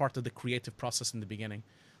part of the creative process in the beginning.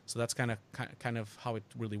 So that's kind of how it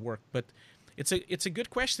really worked. But it's a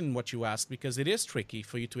good question what you asked, because it is tricky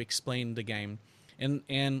for you to explain the game, and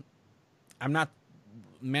I'm not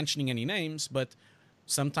mentioning any names, but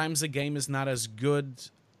sometimes the game is not as good,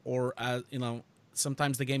 or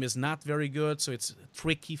sometimes the game is not very good, so it's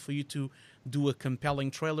tricky for you to do a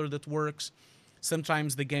compelling trailer that works.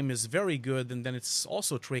 Sometimes the game is very good, and then it's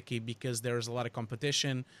also tricky because there's a lot of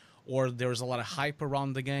competition, or there's a lot of hype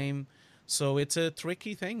around the game. So it's a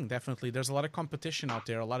tricky thing, definitely. There's a lot of competition out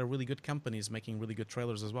there, a lot of really good companies making really good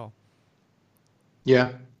trailers as well.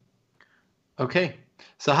 Yeah. Okay.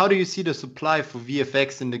 So how do you see the supply for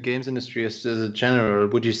VFX in the games industry as a general?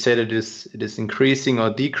 Would you say that it is increasing or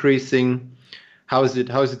decreasing? How is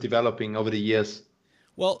it developing over the years?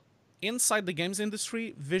 Well, inside the games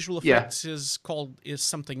industry, visual effects is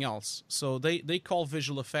something else. So they call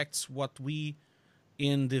visual effects what we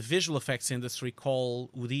in the visual effects industry call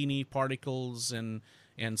Houdini, particles, and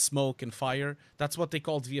smoke and fire. That's what they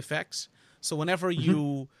call VFX. So whenever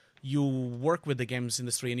you work with the games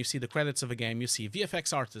industry and you see the credits of a game, you see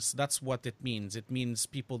VFX artists. That's what it means. It means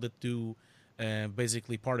people that do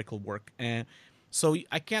basically particle work. So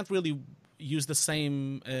I can't really use the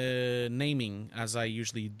same naming as I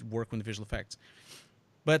usually work with visual effects.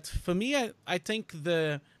 But for me, I think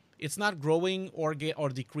it's not growing or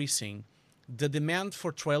decreasing. The demand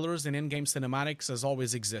for trailers and in-game cinematics has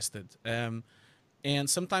always existed. And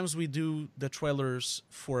sometimes we do the trailers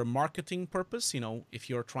for a marketing purpose, you know, if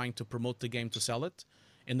you're trying to promote the game to sell it.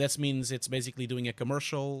 And that means it's basically doing a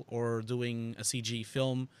commercial or doing a CG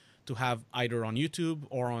film to have either on YouTube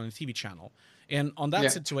or on a TV channel. And on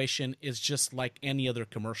that situation, it's just like any other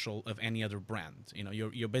commercial of any other brand. You know,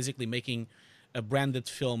 you're basically making a branded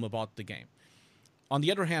film about the game. On the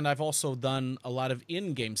other hand, I've also done a lot of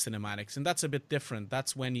in-game cinematics, and that's a bit different.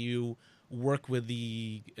 That's when you work with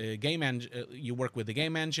the game engine, you work with the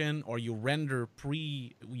game engine, or you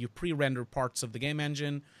pre-render parts of the game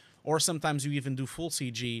engine, or sometimes you even do full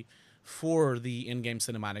CG for the in-game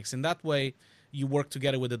cinematics. In that way, you work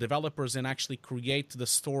together with the developers and actually create the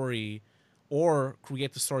story, or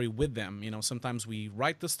create the story with them. You know, sometimes we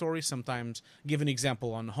write the story. Sometimes, give an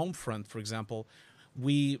example on Homefront, for example,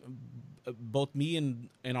 both me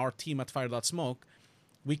and our team at Fire.Smoke,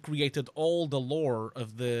 we created all the lore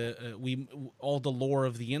of the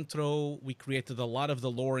intro. We created a lot of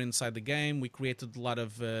the lore inside the game. We created a lot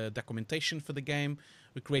of documentation for the game.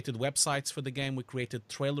 We created websites for the game. We created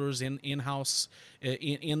trailers in-house,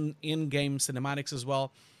 in-game cinematics as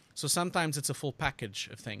well. So sometimes it's a full package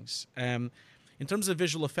of things. In terms of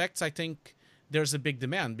visual effects, I think there's a big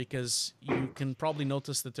demand, because you can probably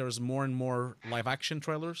notice that there's more and more live-action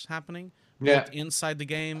trailers happening, Yeah. both inside the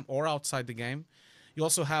game or outside the game. You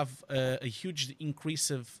also have a huge increase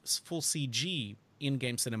of full CG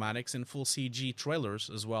in-game cinematics and full CG trailers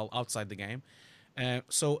as well outside the game.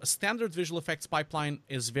 So a standard visual effects pipeline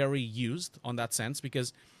is very used on that sense,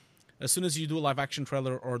 because as soon as you do a live action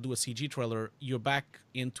trailer or do a CG trailer, you're back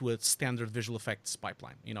into a standard visual effects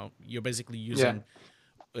pipeline. You know, you're basically using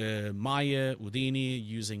Maya, Houdini,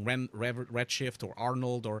 using Redshift or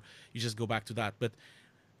Arnold, or you just go back to that. But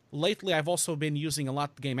lately, I've also been using a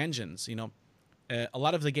lot game engines. You know, a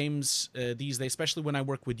lot of the games these days, especially when I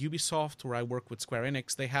work with Ubisoft or I work with Square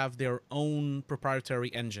Enix, they have their own proprietary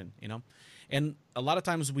engine. You know, and a lot of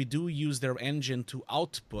times we do use their engine to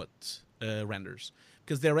output renders,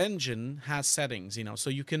 because their engine has settings. You know, so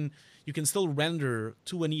you can still render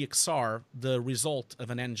to an EXR the result of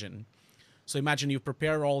an engine. So imagine you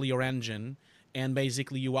prepare all your engine, and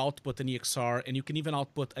basically you output an EXR, and you can even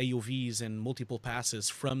output AOVs and multiple passes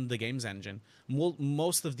from the game's engine.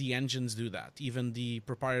 Most of the engines do that, even the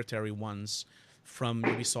proprietary ones from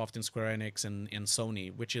Ubisoft and Square Enix and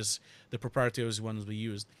Sony, which is the proprietary ones we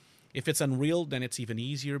used. If it's Unreal, then it's even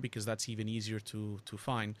easier, because that's even easier to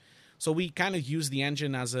find. So we kind of use the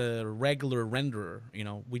engine as a regular renderer. You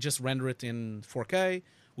know, we just render it in 4K,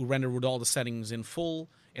 we render with all the settings in full,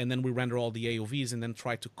 and then we render all the AOVs and then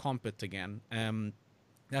try to comp it again.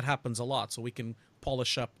 That happens a lot, so we can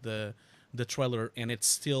polish up the trailer, and it's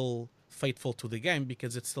still faithful to the game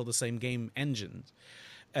because it's still the same game engine.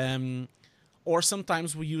 Or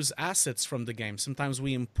sometimes we use assets from the game. Sometimes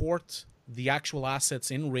we import the actual assets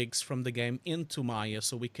in rigs from the game into Maya,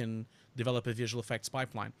 so we can develop a visual effects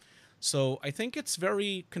pipeline. So I think it's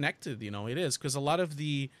very connected. You know, it is, because a lot of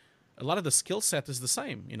the skill set is the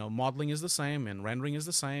same. You know, modeling is the same, and rendering is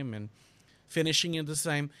the same, and finishing is the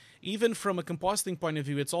same. Even from a compositing point of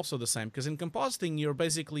view, it's also the same, because in compositing, you're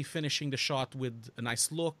basically finishing the shot with a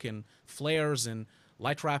nice look and flares and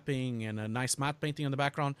light wrapping and a nice matte painting on the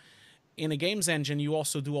background. In a games engine, you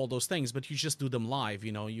also do all those things, but you just do them live.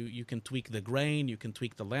 You know, you can tweak the grain, you can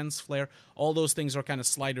tweak the lens flare. All those things are kind of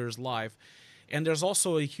sliders live. And there's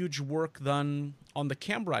also a huge work done on the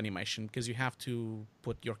camera animation, because you have to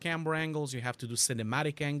put your camera angles, you have to do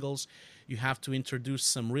cinematic angles, you have to introduce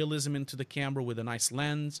some realism into the camera with a nice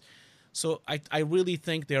lens. So I really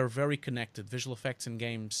think they're very connected. Visual effects in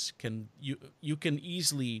games you can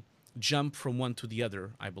easily jump from one to the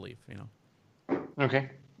other, I believe. You know. Okay.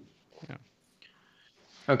 Yeah.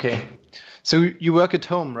 Okay. So you work at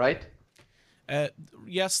home, right?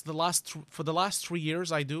 Yes, for the last 3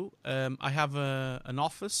 years I do. I have an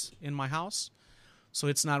office in my house, so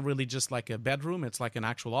it's not really just like a bedroom. It's like an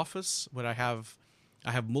actual office where I have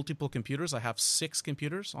multiple computers. I have 6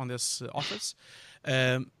 computers on this office.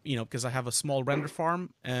 You know, because I have a small render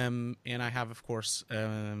farm, and I have, of course,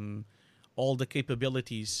 all the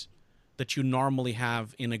capabilities that you normally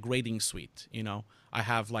have in a grading suite. You know, I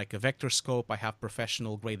have like a vector scope. I have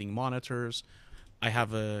professional grading monitors. I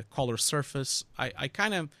have a color surface. I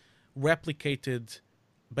kind of replicated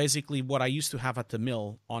basically what I used to have at the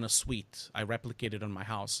mill on a suite. I replicated on my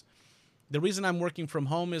house. The reason I'm working from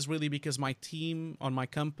home is really because my team on my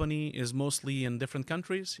company is mostly in different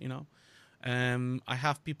countries. You know, I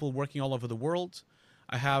have people working all over the world.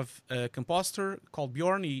 I have a compositor called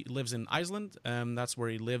Bjorn. He lives in Iceland. That's where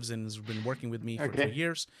he lives and has been working with me for 2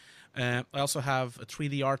 years. I also have a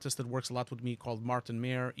 3D artist that works a lot with me called Martin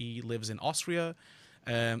Mayer. He lives in Austria.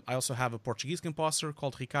 I also have a Portuguese compositor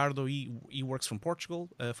called Ricardo. He works from Portugal,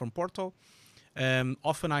 from Porto.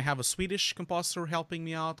 Often I have a Swedish compositor helping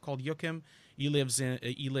me out called Joachim. He lives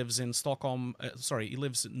in Stockholm. He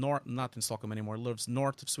lives not in Stockholm anymore. He lives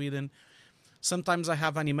north of Sweden. Sometimes I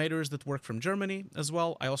have animators that work from Germany as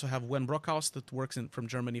well. I also have Wen Brockhaus that works from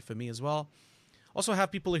Germany for me as well. Also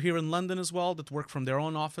have people here in London as well that work from their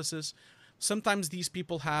own offices. Sometimes these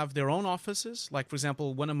people have their own offices. Like, for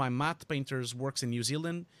example, one of my matte painters works in New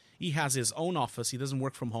Zealand. He has his own office. He doesn't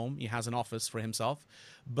work from home. He has an office for himself,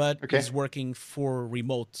 but he's working for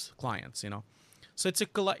remote clients, you know. So it's a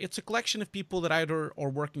collection of people that either are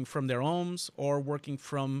working from their homes or working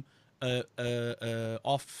from a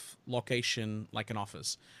off location, like an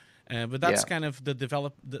office. But that's kind of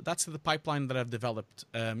that's the pipeline that I've developed.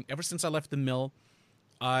 Ever since I left the mill,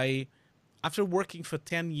 after working for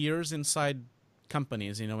 10 years inside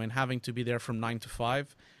companies, you know, and having to be there from 9 to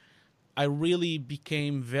 5, I really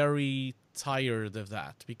became very tired of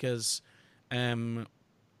that, because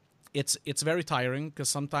it's very tiring, because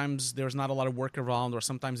sometimes there's not a lot of work around, or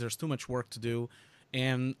sometimes there's too much work to do.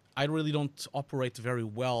 And I really don't operate very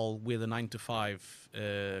well with a 9 to 5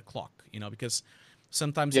 clock, you know, because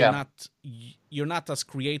sometimes you're not as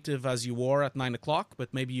creative as you were at 9 o'clock,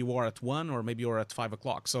 but maybe you are at 1, or maybe you're at 5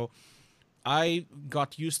 o'clock. So I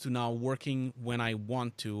got used to now working when I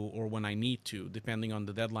want to or when I need to, depending on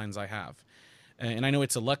the deadlines I have. And I know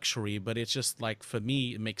it's a luxury, but it's just like for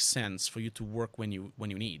me, it makes sense for you to work when you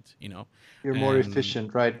need, you know. You're more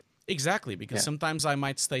efficient, right? Exactly, because sometimes I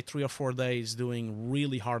might stay 3 or 4 days doing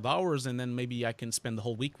really hard hours, and then maybe I can spend the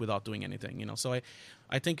whole week without doing anything, you know. So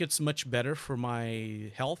I think it's much better for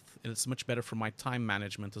my health, and it's much better for my time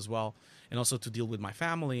management as well, and also to deal with my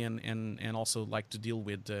family, and also like to deal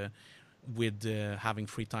with having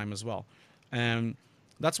free time as well.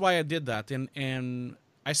 That's why I did that, and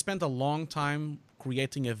I spent a long time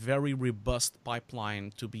creating a very robust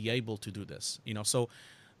pipeline to be able to do this, you know. So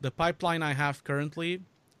the pipeline I have currently,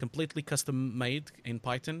 completely custom made in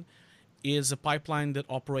Python, is a pipeline that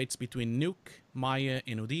operates between Nuke, Maya,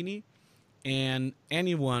 and Houdini, and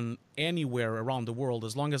anyone anywhere around the world,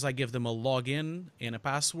 as long as I give them a login and a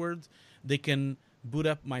password, they can boot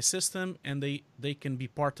up my system and they can be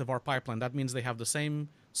part of our pipeline. That means they have the same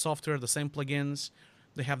software, the same plugins,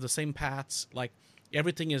 they have the same paths, like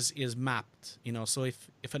everything is mapped, you know. So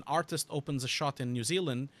if an artist opens a shot in New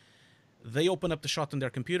Zealand, they open up the shot on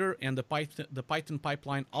their computer, and the Python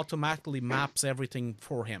pipeline automatically maps everything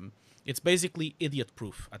for him. It's basically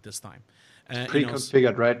idiot-proof at this time.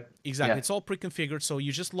 Pre-configured, right? Exactly. Yeah. It's all pre-configured, so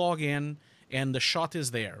you just log in, and the shot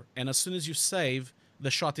is there. And as soon as you save,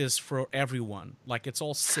 the shot is for everyone. Like, it's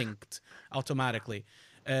all synced automatically.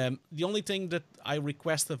 The only thing that I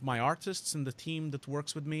request of my artists and the team that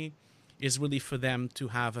works with me is really for them to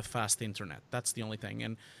have a fast internet. That's the only thing.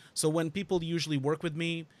 And so when people usually work with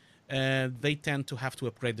me, they tend to have to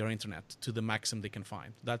upgrade their internet to the maximum they can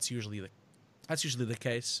find. That's usually the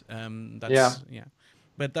case.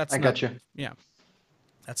 But that's I got you. Yeah,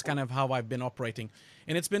 that's kind of how I've been operating,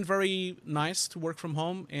 and it's been very nice to work from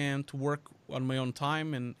home and to work on my own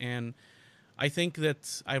time. And I think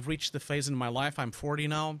that I've reached the phase in my life. I'm 40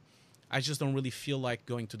 now. I just don't really feel like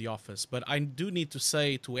going to the office. But I do need to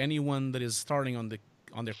say to anyone that is starting on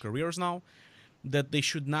their careers now, that they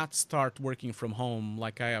should not start working from home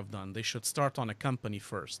like I have done. They should start on a company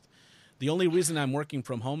first. The only reason I'm working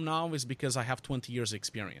from home now is because I have 20 years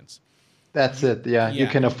experience. That's it. Yeah, you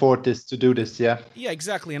can afford this to do this. Yeah. Yeah,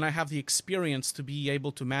 exactly. And I have the experience to be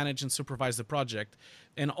able to manage and supervise the project.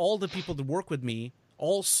 And all the people that work with me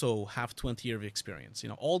also have 20 years of experience. You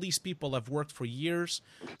know, all these people have worked for years.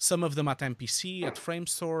 Some of them at MPC, at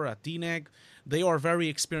Framestore, at DNEG. They are very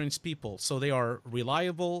experienced people. So they are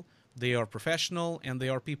reliable, they are professional, and they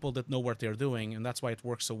are people that know what they're doing. And that's why it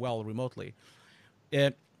works so well remotely.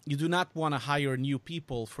 You do not want to hire new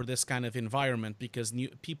people for this kind of environment, because new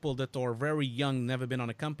people that are very young, never been on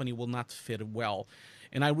a company, will not fit well.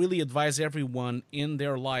 And I really advise everyone in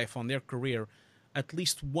their life, on their career, at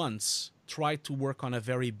least once, try to work on a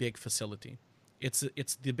very big facility. It's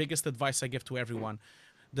the biggest advice I give to everyone.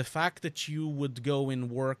 The fact that you would go and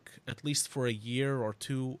work at least for a year or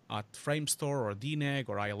two at Framestore or DNEG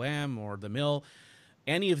or ILM or the Mill,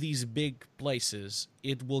 any of these big places,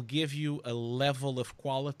 it will give you a level of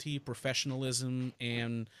quality, professionalism,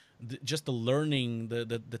 and just the learning,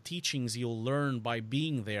 the teachings you'll learn by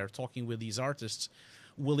being there, talking with these artists,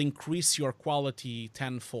 will increase your quality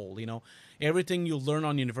tenfold. You know, everything you learn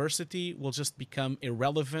on university will just become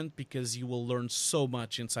irrelevant because you will learn so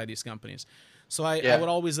much inside these companies. So I would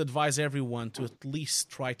always advise everyone to at least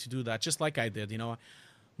try to do that, just like I did. You know,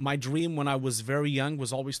 my dream when I was very young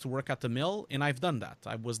was always to work at the Mill, and I've done that.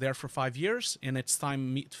 I was there for 5 years, and it's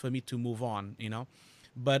time for me to move on, you know.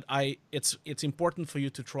 But it's important for you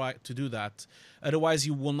to try to do that. Otherwise,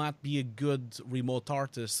 you will not be a good remote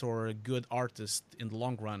artist or a good artist in the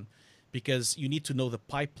long run, because you need to know the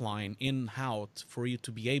pipeline in and out for you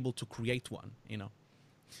to be able to create one, you know.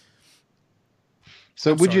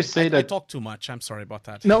 So would you say that I talk too much? I'm sorry about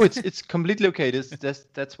that. No, it's completely okay.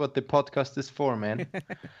 That's what the podcast is for, man.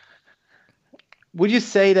 Would you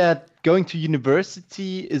say that going to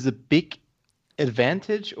university is a big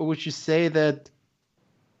advantage, or would you say that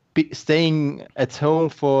staying at home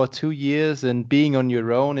for 2 years and being on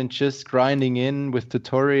your own and just grinding in with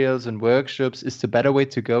tutorials and workshops is the better way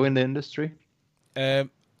to go in the industry?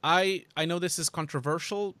 I know this is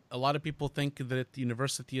controversial. A lot of people think that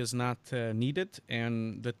university is not needed,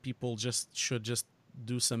 and that people should just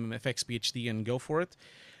do some FX PhD and go for it.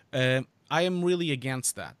 I am really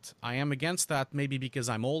against that. I am against that maybe because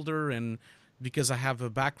I'm older and because I have a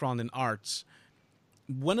background in arts.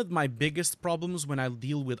 One of my biggest problems when I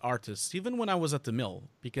deal with artists, even when I was at the Mill,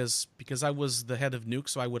 because I was the head of Nuke,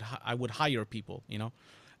 so I would hire people, you know.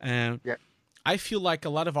 I feel like a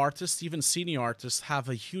lot of artists, even senior artists, have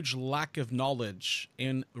a huge lack of knowledge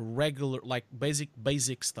in regular, like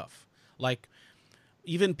basic stuff. Like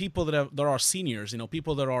even people that are seniors,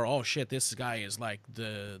 people that are, oh shit, this guy is like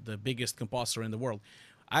the biggest composer in the world.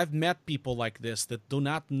 I've met people like this that do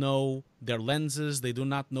not know their lenses, they do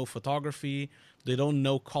not know photography, they don't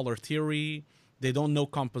know color theory, they don't know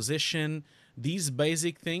composition. These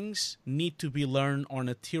basic things need to be learned on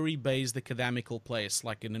a theory-based academical place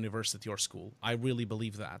like an university or school. I really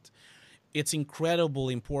believe that. It's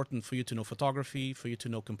incredibly important for you to know photography, for you to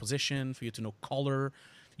know composition, for you to know color.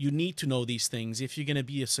 You need to know these things if you're going to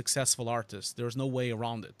be a successful artist. There's no way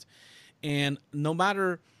around it. And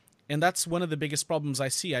and that's one of the biggest problems I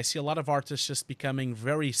see. I see a lot of artists just becoming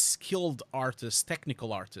very skilled artists,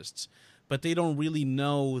 technical artists, but they don't really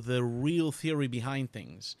know the real theory behind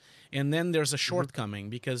things. And then there's a shortcoming,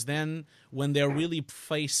 because then when they're really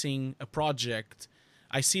facing a project,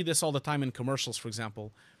 I see this all the time in commercials, for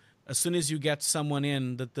example. As soon as you get someone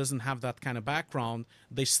in that doesn't have that kind of background,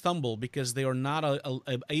 they stumble because they are not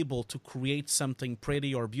able to create something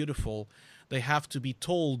pretty or beautiful. They have to be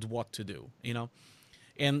told what to do,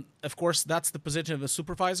 And of course, that's the position of the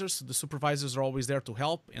supervisors. The supervisors are always there to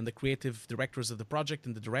help, and the creative directors of the project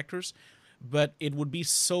and the directors. But it would be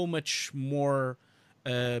so much more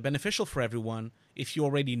beneficial for everyone if you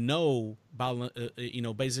already know,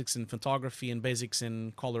 basics in photography and basics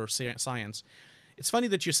in color science. It's funny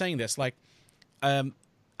that you're saying this. Like,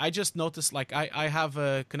 I just noticed, like, I have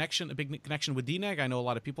a big connection with DNEG. I know a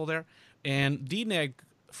lot of people there, and DNEG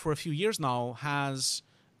for a few years now has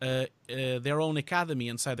their own academy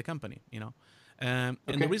inside the company. And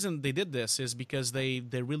the reason they did this is because they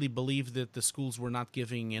really believed that the schools were not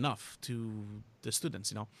giving enough to the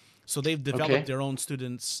students. So they've developed their own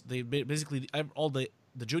students. They basically all the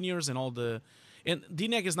juniors and all the. And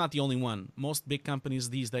DNEG is not the only one. Most big companies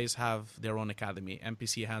these days have their own academy.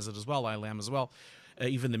 MPC has it as well, ILM as well.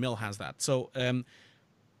 Even the Mill has that. So,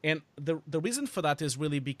 and the reason for that is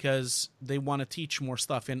really because they want to teach more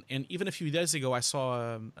stuff. And even a few days ago, I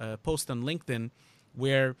saw a post on LinkedIn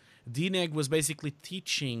where DNEG was basically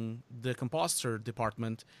teaching the compositor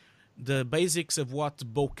department the basics of what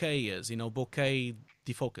bokeh is. Bokeh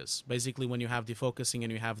defocus. Basically, when you have defocusing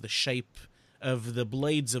and you have the shape of the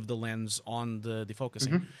blades of the lens on the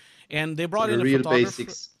defocusing. And they brought in a photographer.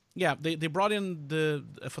 Basics. Yeah, they brought in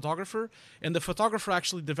a photographer, and the photographer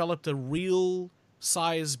actually developed a real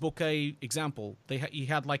size bokeh example. He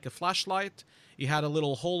had like a flashlight, he had a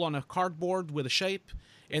little hole on a cardboard with a shape,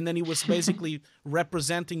 and then he was basically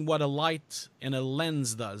representing what a light and a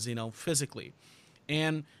lens does, physically.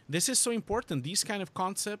 And this is so important. These kind of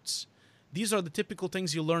concepts, these are the typical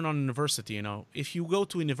things you learn on university. If you go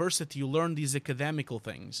to university, you learn these academical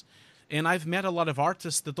things. And I've met a lot of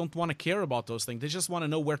artists that don't want to care about those things. They just want to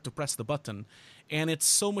know where to press the button. And it's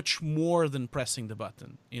so much more than pressing the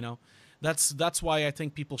button, That's why I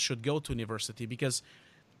think people should go to university, because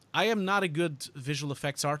I am not a good visual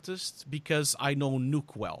effects artist because I know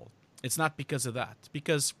Nuke well. It's not because of that.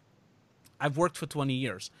 Because I've worked for 20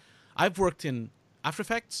 years. I've worked in After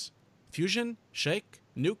Effects, Fusion, Shake,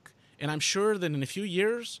 Nuke, and I'm sure that in a few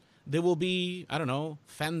years there will be, I don't know,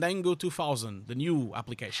 Fandango 2000, the new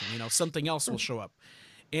application. Something else will show up.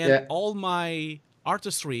 And all my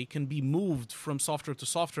artistry can be moved from software to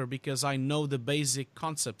software because I know the basic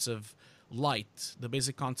concepts of light, the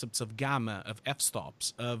basic concepts of gamma, of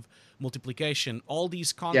f-stops, of multiplication, all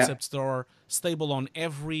these concepts that are stable on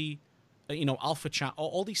every, alpha channel,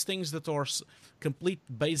 all these things that are complete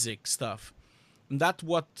basic stuff. And that's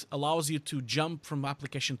what allows you to jump from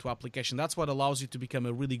application to application. That's what allows you to become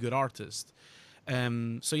a really good artist.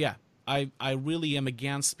 I really am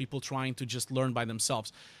against people trying to just learn by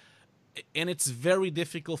themselves. And it's very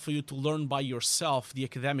difficult for you to learn by yourself the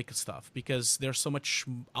academic stuff because there's so much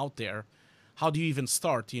out there. How do you even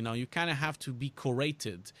start? You kind of have to be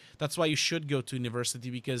curated. That's why you should go to university,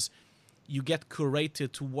 because you get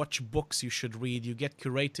curated to which books you should read. You get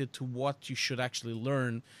curated to what you should actually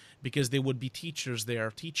learn, because there would be teachers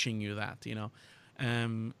there teaching you that.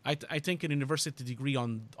 I think an university degree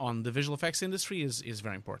on the visual effects industry is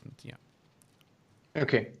very important. Yeah.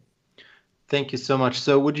 Okay. Thank you so much.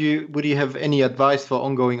 So would you have any advice for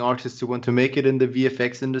ongoing artists who want to make it in the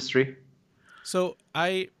VFX industry? So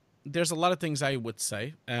there's a lot of things I would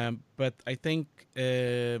say, but I think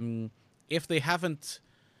if they haven't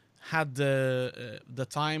had the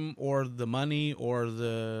time or the money or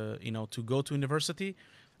to go to university,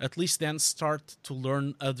 at least then start to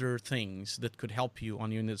learn other things that could help you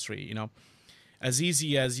on your industry. As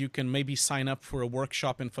easy as you can maybe sign up for a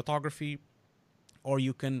workshop in photography, or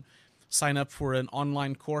you can sign up for an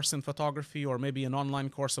online course in photography, or maybe an online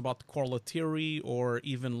course about color theory or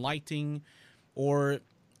even lighting, or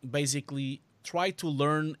basically try to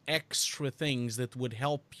learn extra things that would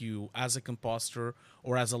help you as a composer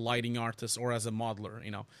or as a lighting artist or as a modeler.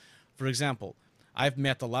 For example, I've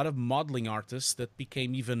met a lot of modeling artists that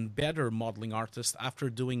became even better modeling artists after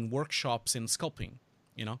doing workshops in sculpting,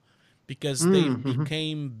 because they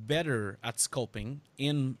became better at sculpting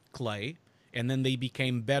in clay, and then they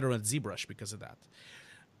became better at ZBrush because of that.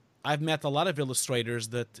 I've met a lot of illustrators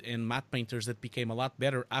and matte painters that became a lot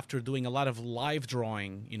better after doing a lot of live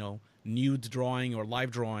drawing, nude drawing or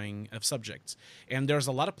live drawing of subjects. And there's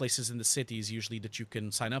a lot of places in the cities usually that you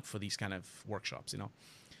can sign up for these kind of workshops,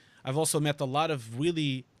 I've also met a lot of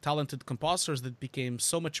really talented composers that became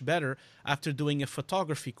so much better after doing a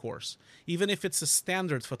photography course. Even if it's a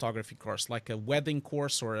standard photography course, like a wedding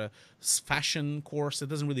course or a fashion course, it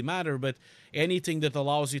doesn't really matter, but anything that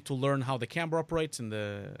allows you to learn how the camera operates and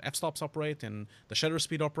the f-stops operate and the shutter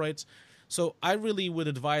speed operates. So I really would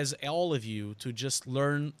advise all of you to just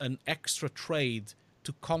learn an extra trade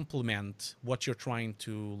to complement what you're trying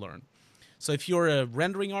to learn. So if you're a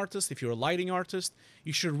rendering artist, if you're a lighting artist,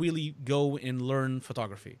 you should really go and learn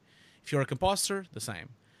photography. If you're a composer, the same.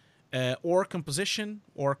 Or composition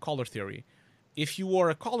or color theory. If you are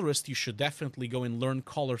a colorist, you should definitely go and learn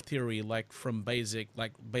color theory, like from basic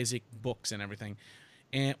books and everything.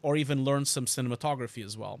 Or even learn some cinematography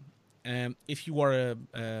as well. If you are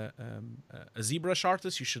a ZBrush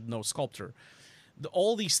artist, you should know Sculptor.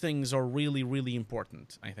 All these things are really, really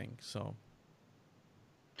important, I think.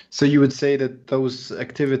 So you would say that those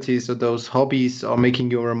activities or those hobbies are making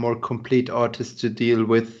you a more complete artist to deal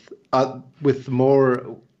with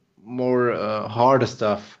more harder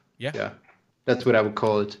stuff. Yeah, that's what I would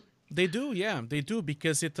call it. They do,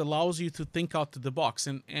 because it allows you to think out of the box,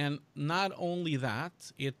 and not only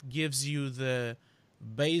that, it gives you the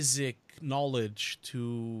basic knowledge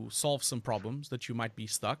to solve some problems that you might be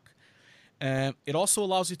stuck. It also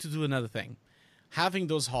allows you to do another thing. Having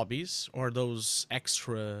those hobbies or those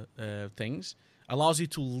extra things allows you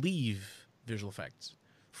to leave visual effects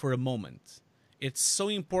for a moment. It's so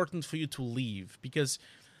important for you to leave, because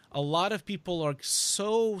a lot of people are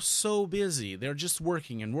so busy. They're just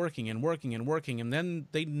working and working and working and working, and then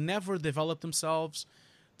they never develop themselves.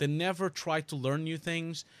 They never try to learn new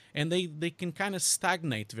things, and they can kind of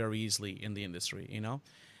stagnate very easily in the industry,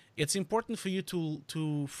 It's important for you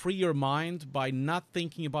to free your mind by not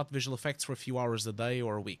thinking about visual effects for a few hours a day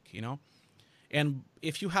or a week, And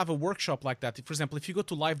if you have a workshop like that, for example, if you go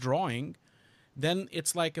to live drawing, then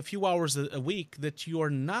it's like a few hours a week that you are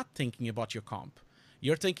not thinking about your comp.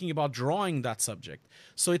 You're thinking about drawing that subject.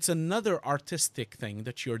 So it's another artistic thing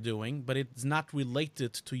that you're doing, but it's not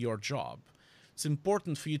related to your job. It's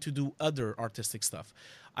important for you to do other artistic stuff.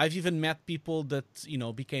 I've even met people that,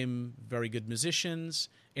 became very good musicians,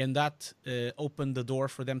 and that opened the door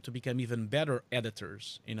for them to become even better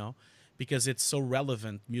editors, because it's so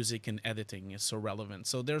relevant. Music and editing is so relevant.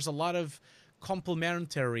 So there's a lot of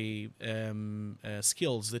complementary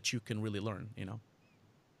skills that you can really learn,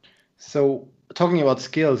 So talking about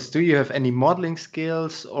skills, do you have any modeling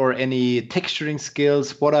skills or any texturing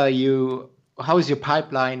skills? How is your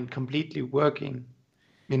pipeline completely working?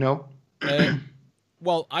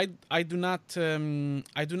 Well, I do not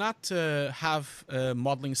have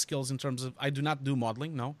modeling skills in terms of, I do not do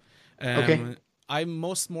modeling. No. Okay. I'm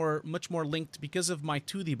much more linked, because of my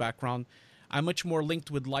 2D background. I'm much more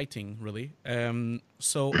linked with lighting, really.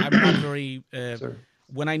 So I'm not very.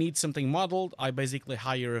 When I need something modeled, I basically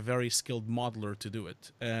hire a very skilled modeler to do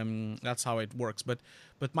it. That's how it works. But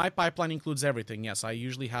my pipeline includes everything. Yes, I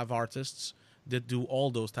usually have artists that do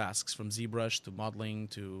all those tasks, from ZBrush to modeling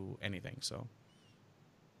to anything. So.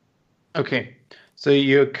 Okay, so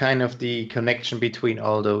you're kind of the connection between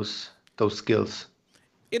all those skills.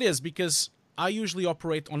 It is, because I usually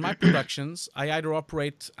operate on my productions. I either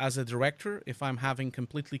operate as a director if I'm having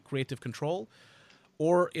completely creative control,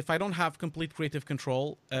 or if I don't have complete creative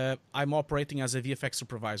control, I'm operating as a VFX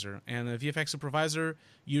supervisor. And a VFX supervisor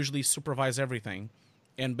usually supervises everything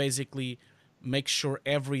and basically makes sure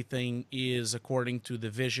everything is according to the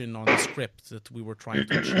vision on the script that we were trying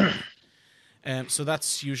to achieve. So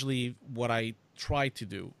that's usually what I try to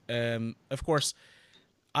do. Of course,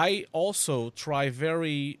 I also try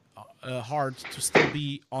very hard to still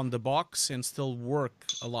be on the box and still work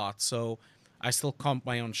a lot. So I still comp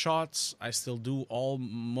my own shots. I still do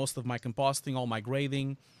most of my compositing, all my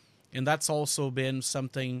grading. And that's also been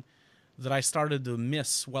something that I started to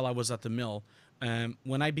miss while I was at the mill.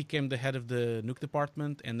 When I became the head of the Nuke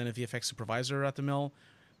department and then a VFX supervisor at the mill,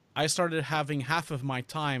 I started having half of my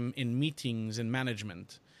time in meetings and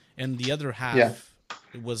management, and the other half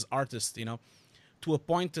was artist, to a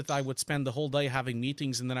point that I would spend the whole day having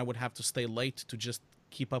meetings, and then I would have to stay late to just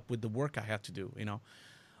keep up with the work I had to do.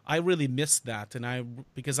 I really miss that, and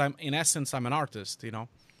because I'm in essence I'm an artist,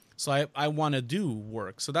 so I want to do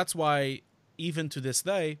work. So that's why even to this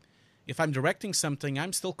day, if I'm directing something,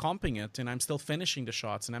 I'm still comping it, and I'm still finishing the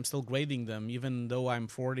shots, and I'm still grading them, even though I'm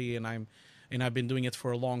 40 and I've been doing it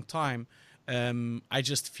for a long time. I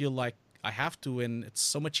just feel like I have to, and it's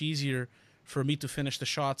so much easier for me to finish the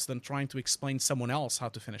shots than trying to explain someone else how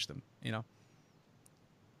to finish them.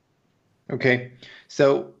 Okay,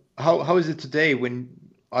 so how is it today? When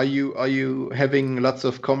are you having lots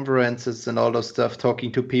of conferences and all those stuff,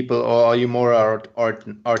 talking to people, or are you more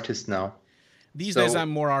artist now? These days I'm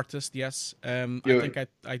more artist. Yes, I think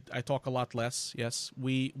I talk a lot less. Yes,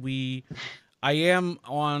 I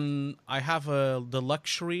have the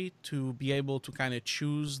luxury to be able to kind of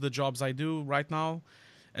choose the jobs I do right now.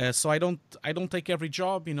 So I don't take every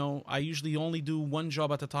job. I usually only do one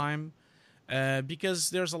job at a time. Because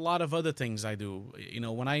there's a lot of other things I do.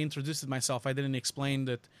 When I introduced myself, I didn't explain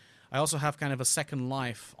that I also have kind of a second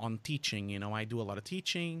life on teaching. I do a lot of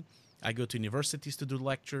teaching. I go to universities to do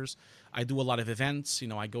lectures. I do a lot of events.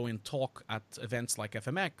 I go and talk at events like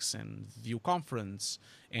FMX and View Conference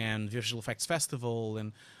and Visual Effects Festival.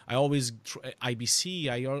 And I always, IBC,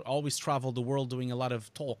 I always travel the world doing a lot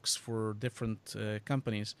of talks for different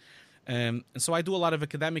companies. And so I do a lot of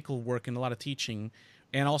academical work and a lot of teaching.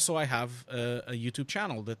 And also I have a YouTube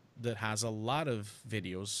channel that has a lot of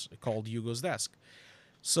videos called Hugo's Desk.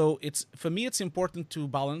 So for me, it's important to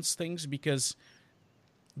balance things, because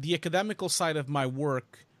the academical side of my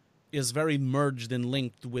work is very merged and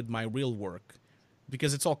linked with my real work,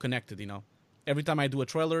 because it's all connected. Every time I do a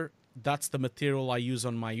trailer, that's the material I use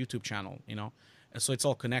on my YouTube channel. And so it's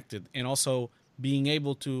all connected. And also being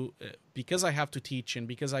able to, because I have to teach, and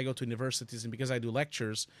because I go to universities, and because I do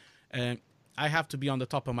lectures, I have to be on the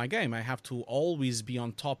top of my game. I have to always be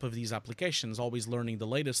on top of these applications, always learning the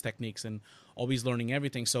latest techniques and always learning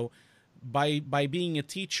everything. So by being a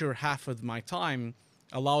teacher half of my time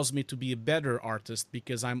allows me to be a better artist,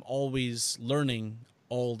 because I'm always learning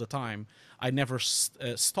all the time. I never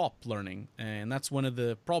stop learning. And that's one of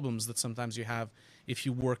the problems that sometimes you have if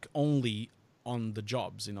you work only on the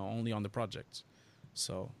jobs, only on the projects.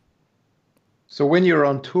 So when you're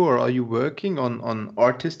on tour, are you working on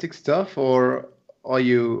artistic stuff, or are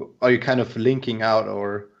you kind of linking out,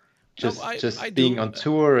 or just I being do. on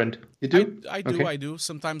tour? And you do? I do. Okay. I do.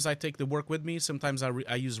 Sometimes I take the work with me. Sometimes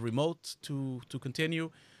I use remote to continue.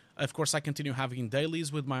 Of course, I continue having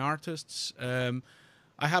dailies with my artists.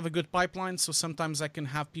 I have a good pipeline, so sometimes I can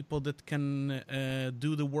have people that can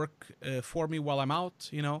do the work for me while I'm out,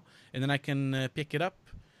 and then I can pick it up.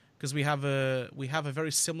 Because we have a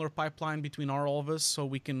very similar pipeline between all of us, so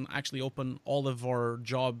we can actually open all of our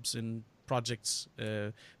jobs and projects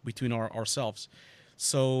between ourselves.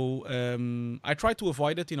 So I try to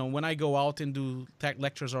avoid it. When I go out and do tech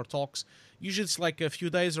lectures or talks, usually it's like a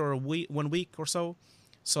few days or 1 week or so.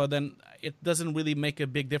 So then it doesn't really make a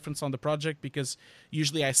big difference on the project, because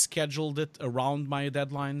usually I scheduled it around my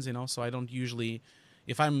deadlines. So I don't usually.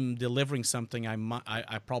 If I'm delivering something,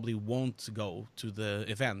 I probably won't go to the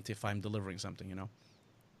event if I'm delivering something,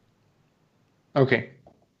 Okay.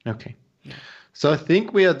 Yeah. So I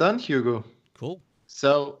think we are done, Hugo. Cool.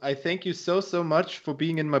 So I thank you so much for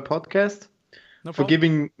being in my podcast, No for problem.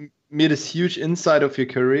 giving me this huge insight of your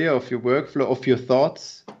career, of your workflow, of your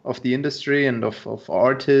thoughts, of the industry, and of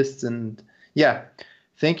artists. And yeah,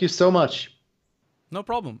 thank you so much. No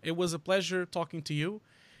problem. It was a pleasure talking to you.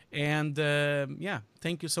 And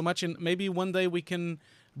thank you so much. And maybe one day we can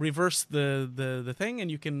reverse the thing,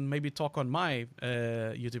 and you can maybe talk on my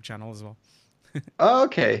YouTube channel as well.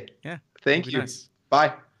 Okay. Yeah. Thank you. Nice.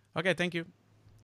 Bye. Okay. Thank you.